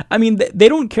 I mean, they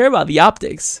don't care about the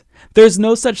optics. There's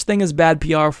no such thing as bad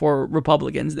PR for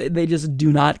Republicans. They just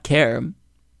do not care.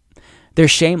 They're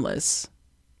shameless.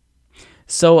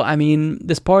 So, I mean,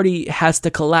 this party has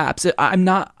to collapse. I'm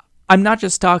not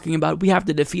just talking about we have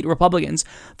to defeat Republicans.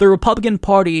 The Republican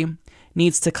Party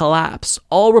needs to collapse.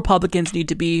 All Republicans need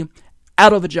to be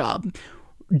out of a job.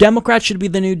 Democrats should be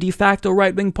the new de facto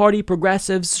right-wing party.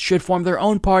 Progressives should form their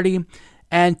own party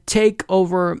and take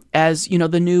over as,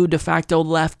 the new de facto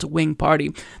left-wing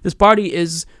party. This party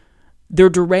they're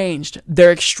deranged.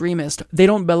 They're extremist. They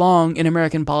don't belong in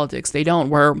American politics. They don't.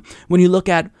 When you look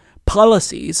at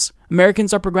policies,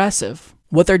 Americans are progressive.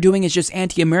 What they're doing is just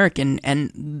anti-American,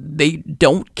 and they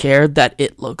don't care that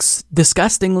it looks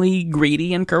disgustingly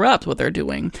greedy and corrupt, what they're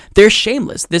doing. They're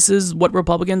shameless. This is what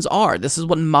Republicans are. This is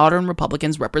what modern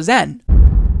Republicans represent.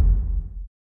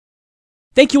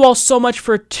 Thank you all so much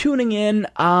for tuning in.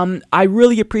 I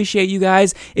really appreciate you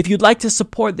guys. If you'd like to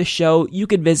support the show, you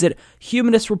could visit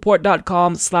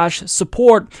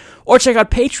humanistreport.com/support or check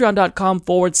out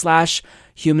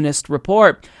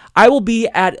patreon.com/humanistreport. I will be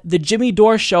at the Jimmy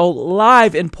Dore Show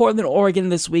live in Portland, Oregon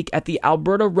this week at the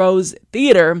Alberta Rose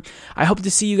Theater. I hope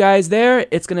to see you guys there.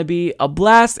 It's going to be a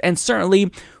blast, and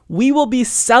certainly we will be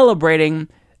celebrating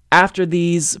after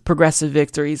these progressive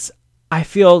victories. I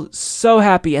feel so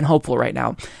happy and hopeful right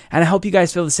now, and I hope you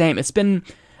guys feel the same. It's been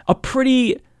a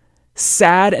pretty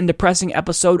sad and depressing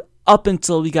episode up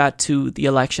until we got to the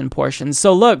election portion.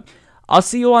 So look, I'll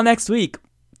see you all next week.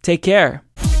 Take care.